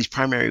you have all these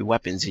primary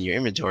weapons in your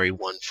inventory,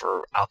 one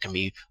for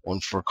alchemy, one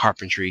for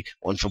carpentry,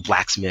 one for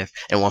blacksmith,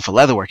 and one for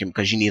leatherworking,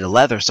 because you need a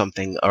leather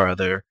something or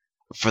other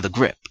for the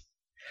grip.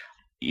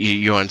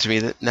 You on to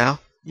me now?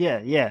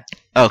 Yeah.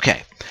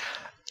 Okay.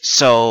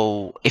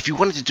 So if you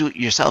wanted to do it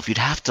yourself, you'd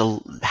have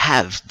to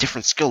have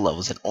different skill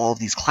levels in all of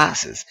these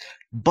classes.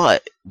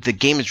 But the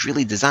game is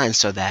really designed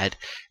so that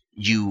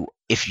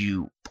if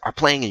you are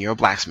playing and you're a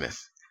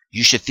blacksmith,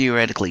 you should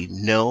theoretically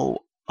know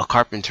a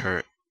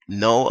carpenter,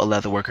 know a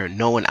leatherworker,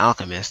 know an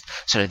alchemist,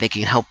 so that they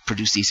can help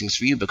produce these things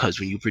for you. Because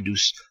when you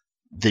produce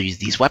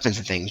these weapons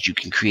and things, you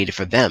can create it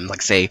for them.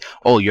 Like, say,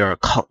 oh, your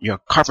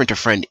carpenter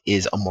friend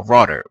is a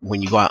marauder.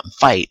 When you go out and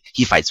fight,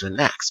 he fights with an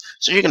axe.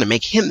 So you're gonna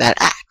make him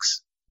that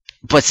axe.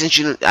 But since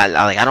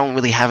I don't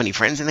really have any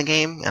friends in the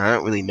game, and I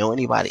don't really know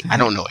anybody. I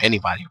don't know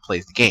anybody who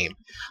plays the game,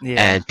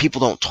 and people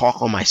don't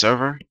talk on my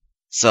server.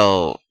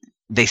 So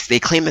they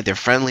claim that they're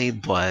friendly,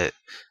 but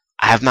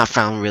I have not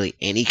found really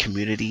any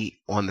community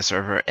on the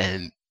server.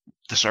 And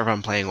the server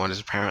I'm playing on is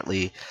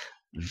apparently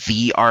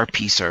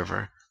VRP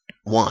server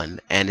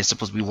 1, and it's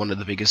supposed to be one of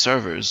the biggest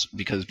servers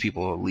because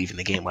people are leaving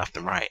the game left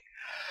and right.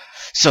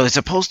 So it's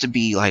supposed to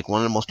be like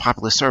one of the most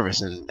popular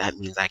servers, and that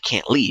means I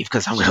can't leave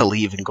because I'm going to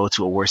leave and go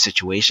to a worse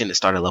situation and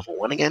start at level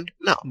 1 again?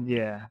 No.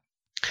 Yeah.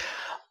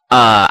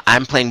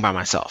 I'm playing by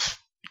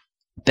myself.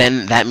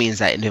 Then that means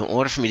that in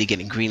order for me to get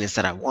ingredients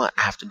that I want,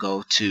 I have to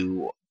go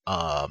to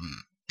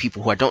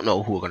people who I don't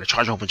know who are going to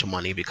charge a whole bunch of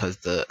money because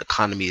the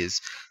economy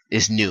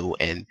is new,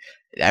 and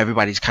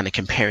everybody's kind of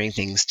comparing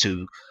things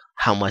to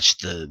how much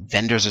the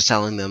vendors are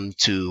selling them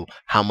to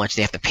how much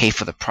they have to pay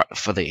for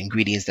the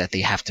ingredients that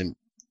they have to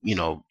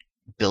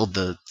build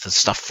the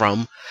stuff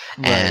from.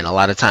 Right. And a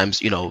lot of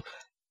times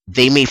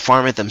they may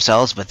farm it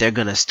themselves, but they're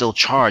gonna still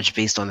charge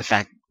based on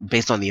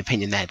the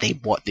opinion that they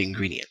bought the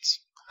ingredients.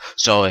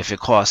 So if it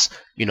costs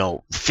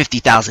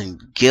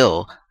 50,000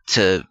 gil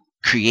to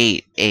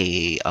create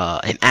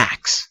an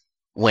axe,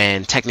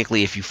 when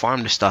technically if you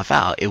farm the stuff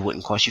out, it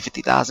wouldn't cost you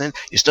 50,000.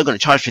 You're still going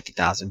to charge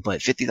 50,000,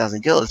 but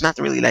 50,000 gil is not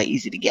really that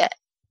easy to get.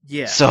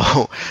 Yeah.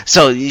 So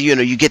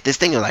you get this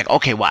thing, you're like,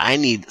 okay, well, I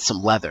need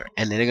some leather,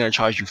 and then they're going to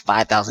charge you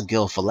 5,000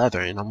 gil for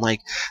leather, and I'm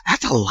like,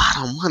 that's a lot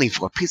of money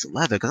for a piece of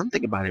leather, because I'm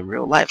thinking about it in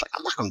real life. Like,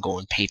 I'm not going to go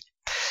and pay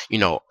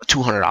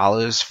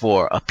 $200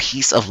 for a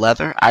piece of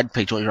leather. I'd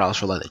pay $200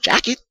 for a leather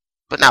jacket,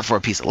 but not for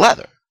a piece of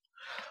leather.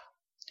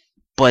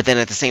 But then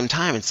at the same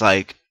time, it's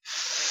like,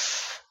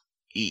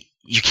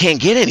 you can't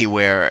get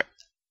anywhere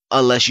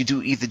unless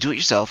you either do it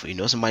yourself, or you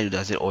know somebody who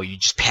does it, or you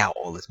just pay out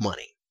all this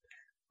money.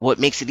 What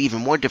makes it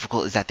even more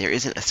difficult is that there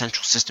isn't a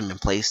central system in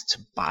place to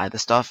buy the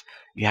stuff.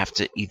 You have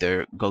to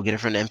either go get it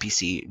from an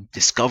NPC,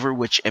 discover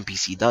which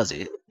NPC does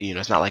it.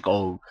 It's not like,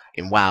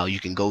 in WoW, you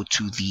can go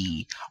to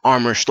the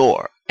armor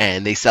store,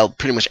 and they sell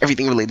pretty much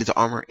everything related to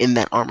armor in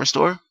that armor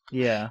store.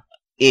 Yeah.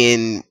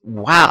 In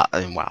Final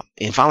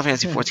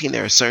Fantasy XIV,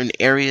 there are certain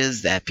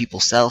areas that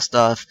people sell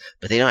stuff,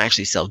 but they don't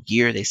actually sell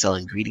gear. They sell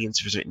ingredients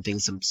for certain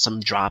things,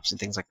 some drops and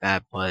things like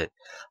that. But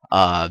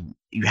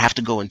you have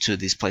to go into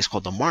this place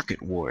called the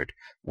Market Ward,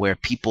 where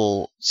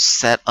people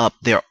set up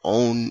their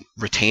own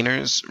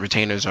retainers.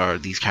 Retainers are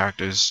these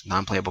characters,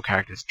 non-playable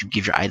characters, you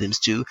give your items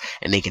to,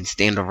 and they can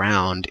stand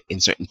around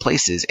in certain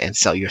places and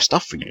sell your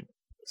stuff for you.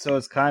 So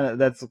that's kind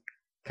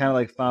of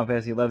like Final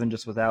Fantasy XI,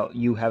 just without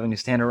you having to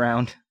stand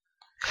around.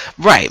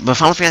 Right, but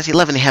Final Fantasy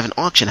XI, they have an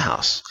auction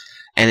house.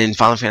 And in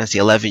Final Fantasy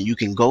XI, you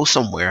can go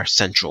somewhere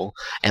central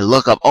and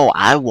look up,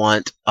 I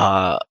want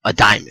a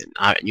diamond.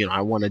 I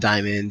want a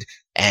diamond,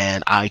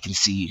 and I can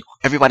see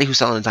everybody who's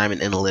selling a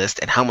diamond in a list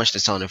and how much they're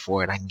selling it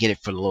for, and I can get it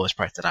for the lowest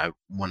price that I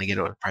want to get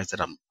or the price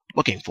that I'm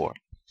looking for.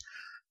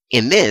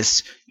 In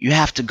this, you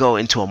have to go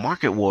into a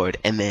market ward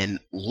and then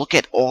look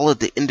at all of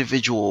the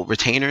individual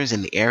retainers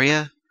in the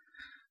area.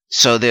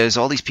 So there's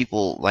all these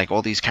people, like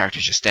all these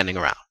characters just standing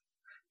around.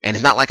 And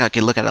it's not like I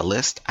can look at a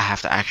list. I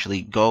have to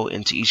actually go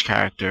into each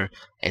character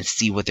and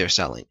see what they're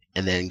selling.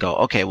 And then go,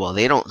 okay, well,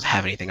 they don't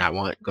have anything I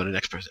want. Go to the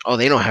next person. Oh,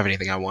 they don't have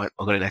anything I want.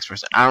 I'll go to the next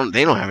person.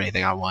 They don't have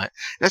anything I want.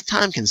 That's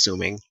time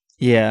consuming.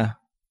 Yeah.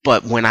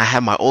 But when I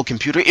had my old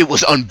computer, it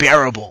was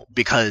unbearable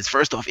because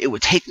first off, it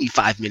would take me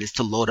 5 minutes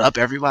to load up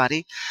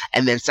everybody.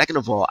 And then second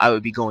of all, I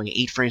would be going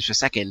 8 frames per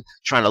second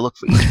trying to look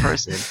for each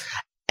person.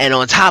 And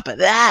on top of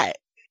that,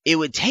 it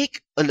would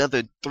take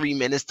another 3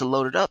 minutes to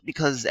load it up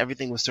because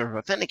everything was server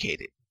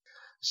authenticated.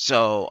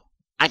 So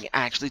I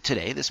actually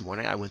this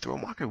morning, I went through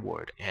a market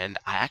ward and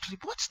I actually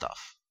bought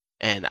stuff.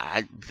 And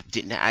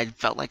I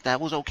felt like that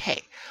was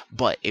okay.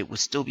 But it would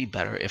still be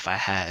better if I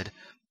had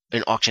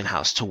an auction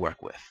house to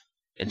work with.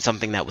 And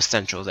something that was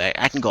central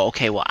that I can go,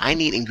 okay, well, I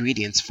need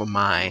ingredients for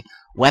my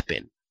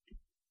weapon.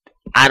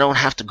 I don't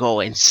have to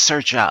go and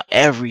search out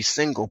every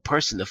single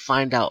person to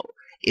find out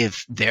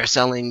if they're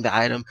selling the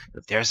item,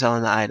 if they're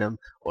selling the item,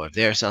 or if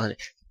they're selling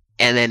it.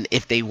 And then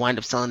if they wind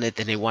up selling it,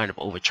 then they wind up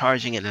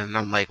overcharging. And then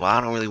I'm like, well, I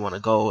don't really want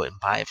to go and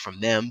buy it from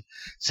them.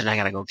 So then I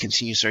got to go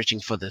continue searching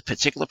for the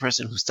particular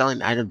person who's selling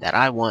the item that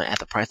I want at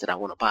the price that I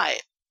want to buy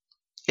it.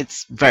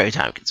 It's very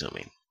time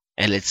consuming.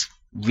 And it's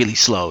really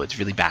slow. It's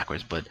really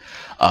backwards. But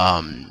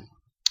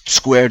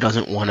Square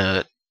doesn't want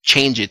to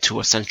change it to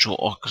a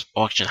central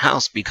auction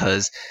house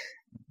because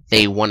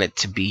they want it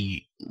to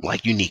be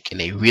like unique, and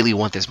they really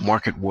want this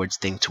market wards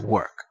thing to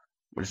work.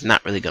 But it's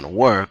not really going to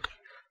work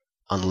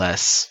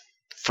unless,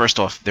 first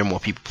off, there are more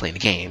people playing the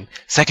game.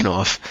 Second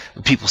off,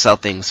 people sell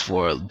things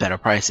for better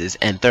prices.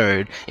 And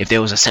third, if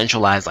there was a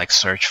centralized like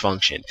search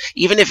function,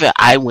 even if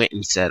I went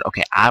and said,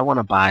 okay, I want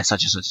to buy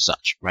such and such and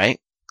such, right?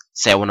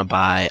 Say I want to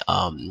buy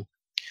a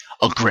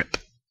grip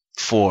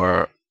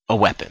for a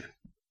weapon.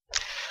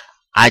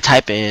 I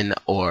type in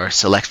or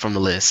select from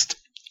the list,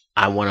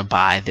 I want to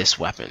buy this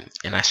weapon,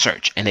 and I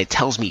search, and it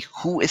tells me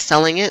who is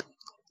selling it,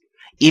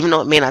 even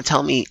though it may not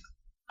tell me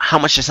how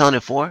much they're selling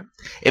it for.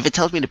 If it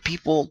tells me the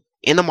people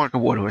in the market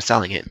ward who are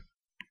selling it,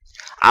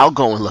 I'll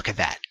go and look at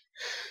that.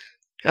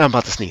 I'm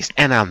about to sneeze,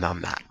 and I'm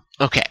not.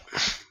 Okay.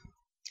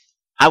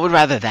 I would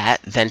rather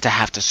that than to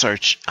have to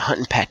search, hunt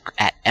and peck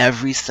at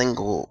every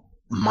single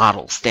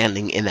model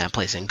standing in that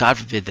place. And God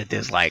forbid that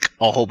there's like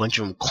a whole bunch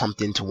of them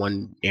clumped into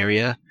one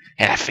area,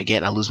 and I forget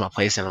and I lose my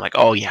place, and I'm like,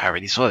 oh yeah, I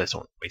already saw this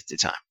one. Wasted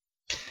time.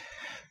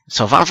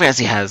 So Final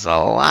Fantasy has a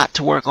lot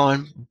to work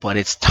on, but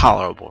it's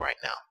tolerable right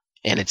now.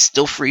 And it's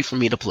still free for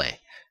me to play.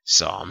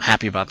 So I'm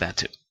happy about that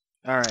too.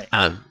 All right.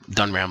 I'm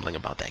done rambling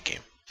about that game.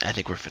 I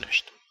think we're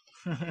finished.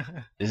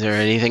 Is there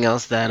anything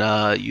else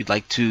that you'd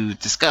like to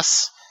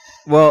discuss?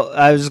 Well,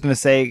 I was just going to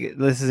say,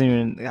 this isn't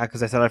even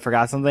because I said I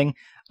forgot something.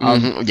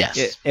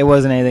 Yes. It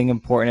wasn't anything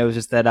important. It was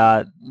just that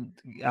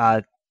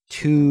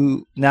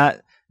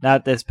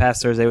not this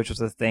past Thursday, which was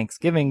the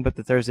Thanksgiving, but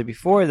the Thursday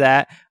before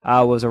that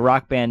was a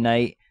Rock Band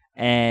night,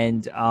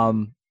 and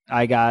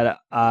I got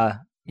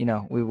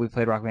we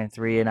played Rock Band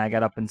 3, and I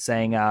got up and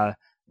sang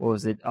what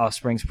was it? Oh,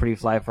 Spring's Pretty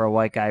Fly for a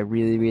White Guy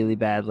really, really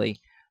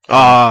badly.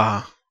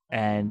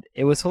 And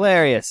it was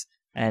hilarious,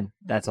 and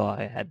that's all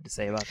I had to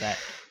say about that.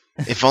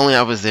 If only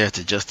I was there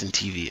to Justin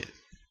TV it.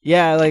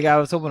 Yeah, like I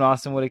was hoping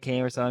Austin would have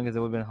came or something because it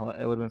would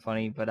have been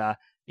funny. But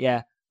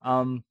yeah,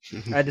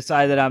 I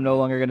decided that I'm no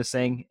longer gonna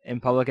sing in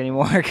public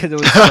anymore because it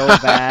was so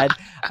bad.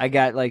 I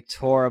got like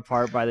tore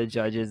apart by the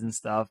judges and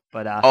stuff.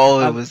 But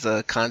it was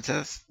a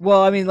contest.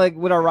 Well, I mean, like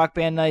with our Rock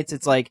Band nights,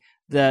 it's like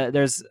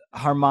there's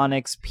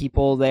harmonics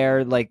people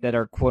there like that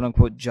are quote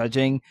unquote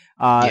judging.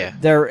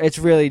 It's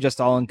really just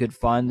all in good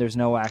fun. There's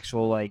no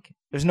actual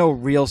there's no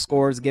real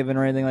scores given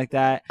or anything like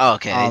that. Oh,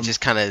 okay, they just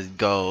kind of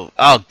go,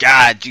 "Oh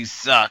God, you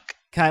suck."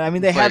 Kind of. I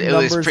mean, they have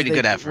numbers. It was pretty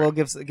good effort. We'll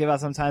give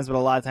out sometimes, but a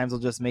lot of times they'll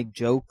just make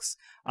jokes,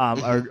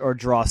 or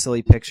draw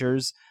silly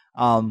pictures.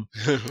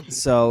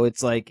 So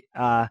it's like,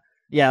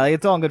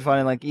 it's all in good fun.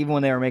 And like even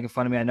when they were making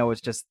fun of me, I know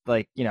it's just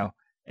like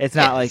it's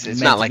not it's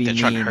not like they're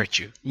trying to hurt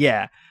you.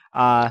 Yeah.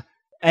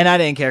 And I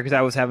didn't care because I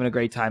was having a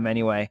great time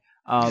anyway.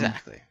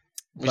 Exactly.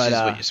 Which is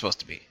what you're supposed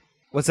to be.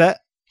 What's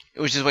that?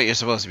 Which is what you're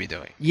supposed to be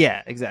doing.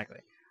 Yeah, exactly.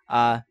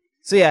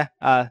 So yeah,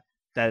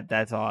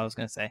 that's all I was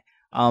gonna say.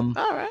 All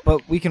right.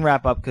 But we can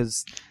wrap up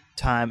because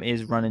time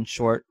is running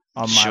short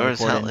on my recording.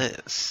 Sure as hell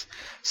is.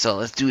 So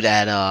let's do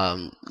that.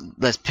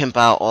 Let's pimp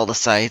out all the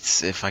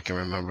sites if I can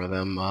remember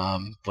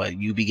them. But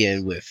you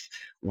begin with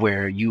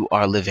where you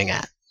are living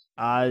at.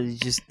 I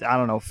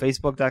don't know,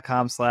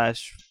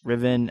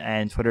 Facebook.com/Riven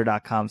and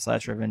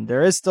Twitter.com/Riven.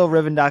 There is still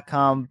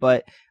Riven.com,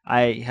 but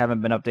I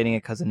haven't been updating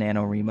it because of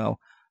NaNoWriMo.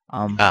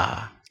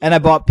 And I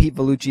bought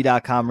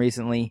PeteVellucci.com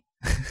recently.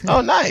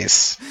 Oh,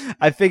 nice.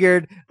 I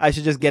figured I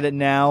should just get it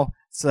now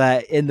so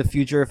that in the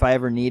future, if I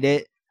ever need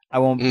it, I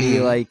won't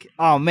be like,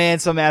 oh man,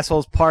 some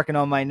asshole's parking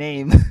on my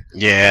name.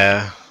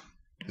 Yeah,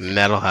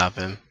 that'll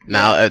happen.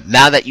 Now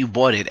that you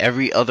bought it,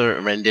 every other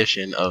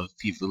rendition of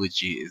Pete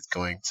Vellucci is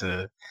going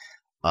to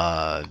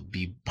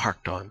be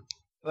parked on.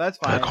 Well, that's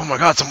fine. Like, oh my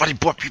God, somebody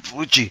bought Pete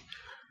Vellucci.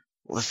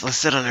 Let's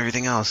sit on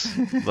everything else.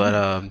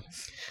 But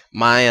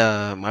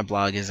my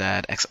blog is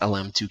at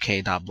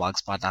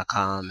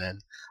xlm2k.blogspot.com,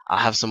 and I'll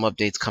have some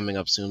updates coming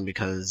up soon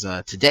because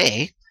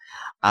today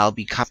I'll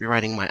be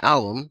copywriting my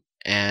album,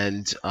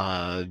 and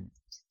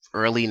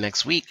early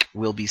next week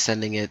we'll be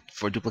sending it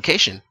for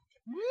duplication.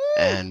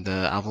 And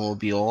the album will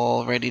be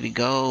all ready to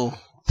go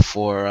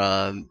for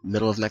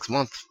middle of next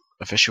month,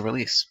 official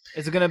release.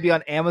 Is it going to be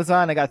on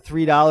Amazon? I got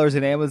 $3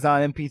 in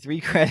Amazon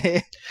MP3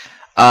 credit.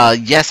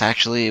 Yes,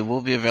 actually, it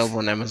will be available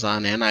on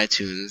Amazon and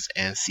iTunes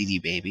and CD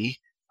Baby,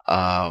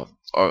 or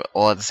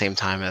all at the same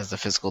time as the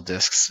physical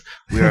discs.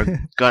 We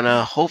are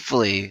gonna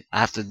hopefully. I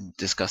have to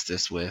discuss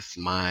this with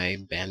my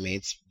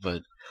bandmates,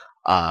 but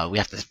we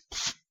have to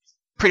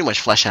pretty much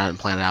flesh out and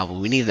plan it out. But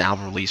we need an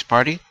album release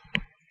party,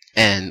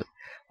 and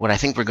what I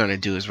think we're gonna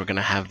do is we're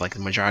gonna have like the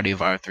majority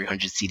of our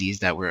 300 CDs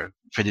that we're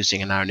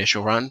producing in our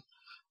initial run.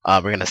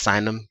 We're gonna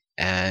sign them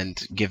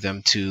and give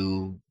them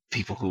to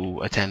people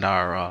who attend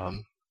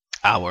our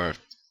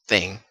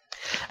thing,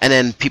 and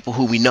then people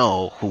who we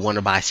know who want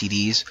to buy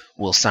CDs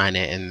will sign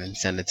it and then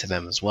send it to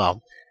them as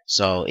well.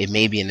 So it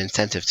may be an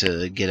incentive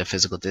to get a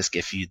physical disc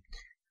if you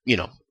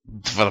know,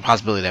 for the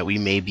possibility that we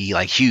may be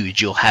like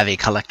huge, you'll have a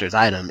collector's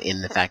item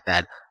in the fact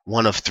that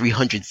one of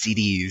 300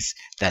 CDs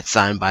that's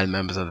signed by the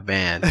members of the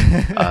band,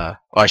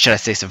 or should I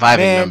say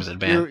surviving members of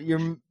the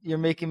band. You're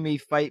making me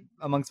fight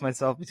amongst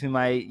myself between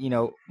my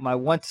my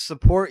want to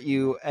support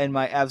you and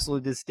my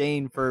absolute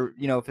disdain for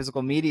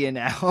physical media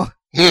now.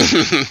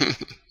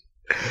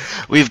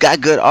 We've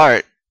got good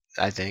art,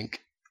 I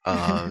think.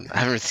 I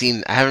haven't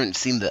seen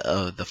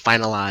the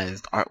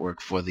finalized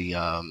artwork for the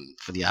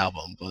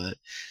album, but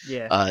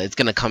yeah, it's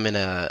gonna come in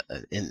an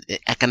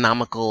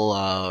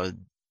economical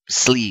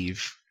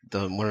sleeve,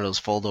 one of those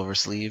fold over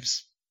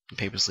sleeves,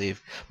 paper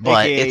sleeve.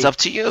 But AKA it's up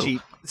to you.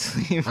 Cheap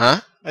sleeve.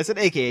 Huh? I said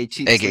AKA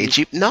cheap. AKA sleeve.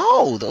 cheap.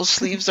 No, those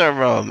sleeves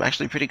are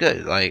actually pretty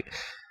good. Like,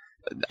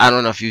 I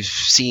don't know if you've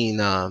seen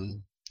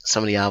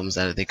some of the albums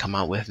that they come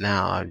out with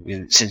now. I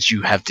mean, since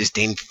you have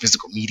disdain for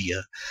physical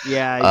media.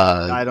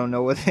 Yeah, I don't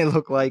know what they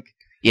look like.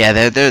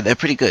 Yeah, they're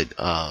pretty good.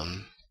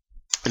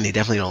 And they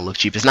definitely don't look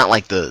cheap. It's not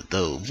like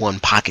the one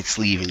pocket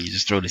sleeve and you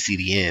just throw the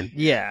CD in.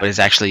 Yeah. But it's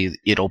actually,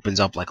 it opens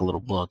up like a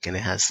little book and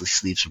it has the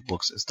sleeves for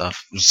books and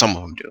stuff. Some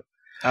of them do.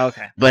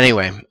 Okay. But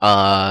anyway,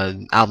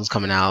 album's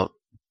coming out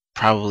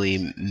probably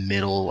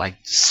like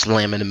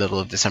slam in the middle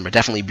of December,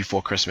 definitely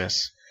before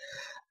Christmas.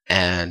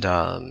 And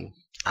I'll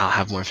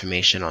have more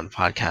information on the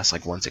podcast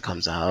like once it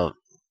comes out,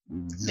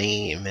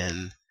 name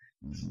and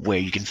where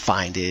you can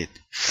find it.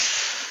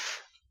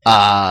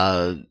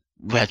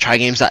 We have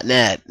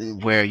trygames.net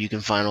where you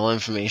can find all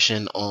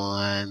information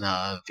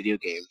on video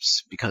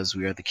games because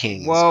we are the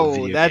kings of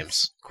video that's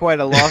games.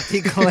 Quite a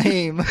lofty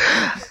claim.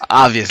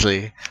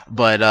 Obviously.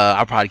 But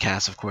our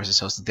podcast, of course,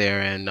 is hosted there,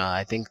 and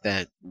I think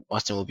that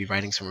Austin will be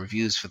writing some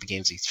reviews for the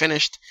games he's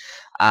finished.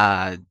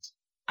 I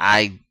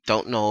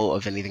don't know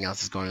of anything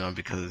else that's going on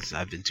because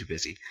I've been too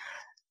busy.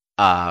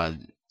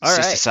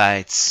 Sister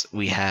sites,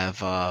 we have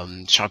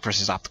Shark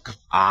vs.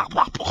 Octopus.com.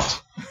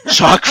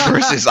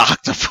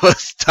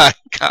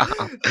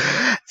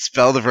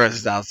 Spell the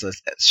versus out, so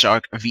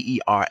Shark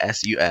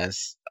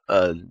VERSUS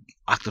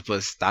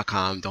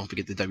octopus.com. Don't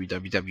forget the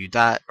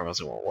www. Or else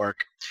it won't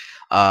work.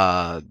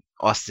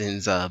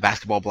 Austin's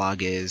basketball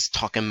blog is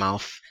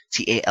talkinmouth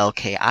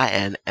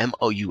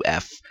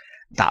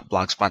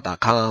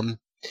TALKINMOUF.blogspot.com.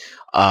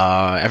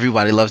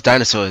 Everybody Loves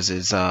Dinosaurs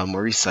is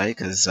Maurice's site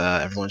because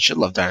everyone should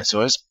love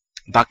dinosaurs.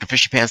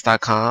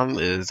 DrFishyPants.com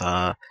is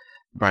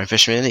Brian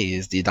Fishman. He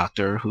is the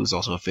doctor who's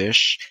also a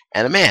fish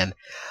and a man.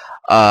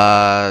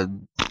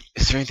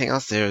 Is there anything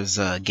else? There's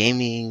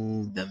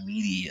Gaming the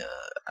Media.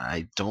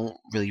 I don't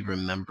really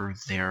remember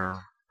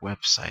their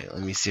website.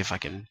 Let me see if I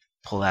can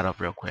pull that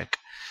up real quick.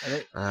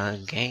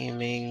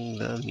 Gaming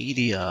the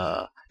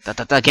Media.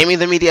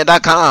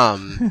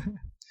 GamingTheMedia.com.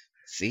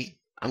 See?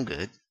 I'm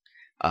good.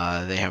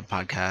 They have a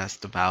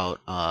podcast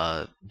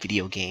about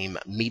video game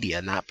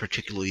media, not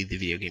particularly the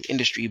video game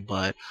industry,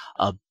 but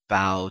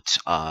about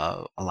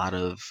a lot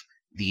of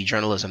the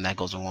journalism that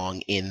goes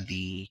along in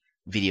the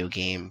video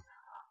game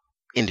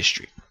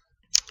industry.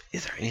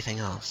 Is there anything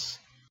else?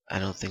 I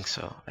don't think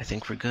so. I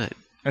think we're good.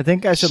 I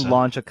think I should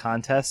launch a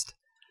contest.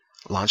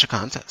 Launch a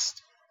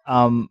contest.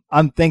 I'm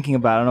thinking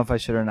about it. I don't know if I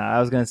should or not. I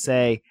was going to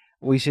say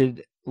we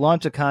should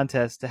launch a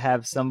contest to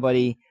have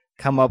somebody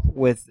come up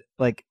with,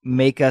 like,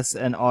 make us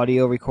an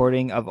audio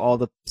recording of all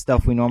the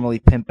stuff we normally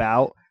pimp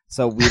out,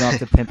 so we don't have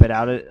to pimp it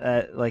out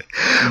at we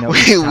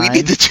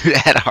need to do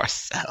that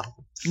ourselves.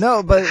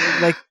 No, but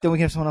like then we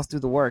can have someone else do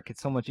the work.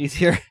 It's so much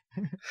easier.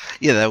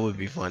 Yeah, that would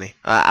be funny.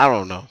 I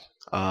don't know.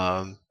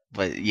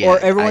 But yeah, or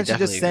everyone should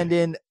just send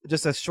in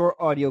just a short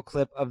audio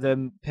clip of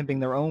them pimping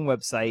their own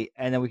website,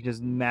 and then we can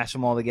just mash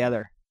them all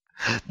together.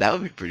 That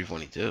would be pretty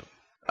funny too.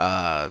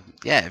 Yeah,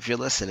 if you're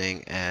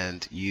listening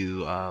and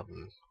you are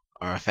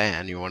a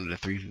fan, you're one of the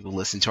 3 people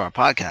listen to our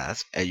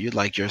podcast, and you'd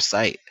like your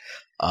site,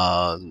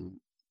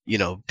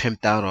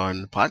 pimped out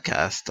on the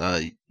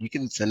podcast, you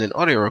can send an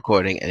audio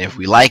recording, and if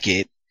we like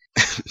it,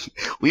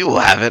 we will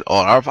have it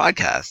on our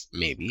podcast.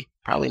 Maybe,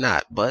 probably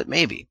not, but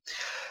maybe.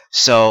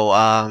 So,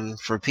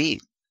 for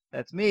Pete,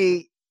 that's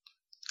me.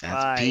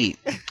 That's Bye. Pete.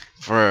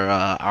 For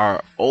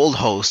our old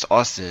host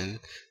Austin,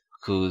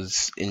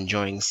 who's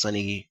enjoying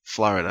sunny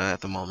Florida at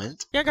the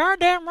moment. You're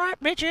goddamn right,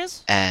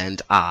 bitches. And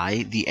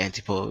I, the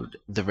antipode,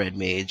 the red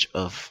mage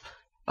of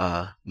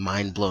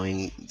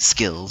mind-blowing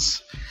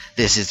skills.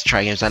 This is the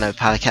Try Games on Net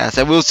podcast,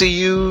 and we'll see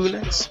you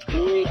next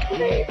week.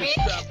 Maybe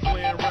not.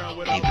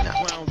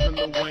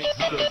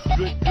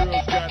 Good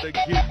girls gotta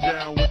get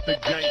down with the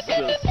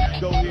gangsters.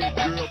 Go ahead,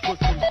 girl, put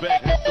some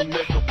back and some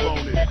makeup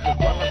on it.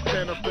 While I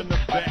stand up in the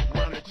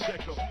background and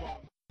check up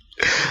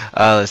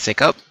on Let's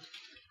sync up.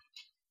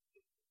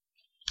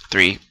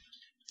 3,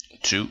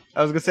 2.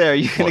 I was gonna say, are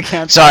you gonna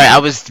count? Sorry, I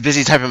was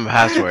busy typing my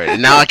password,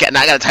 and now I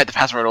gotta type the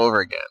password over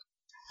again.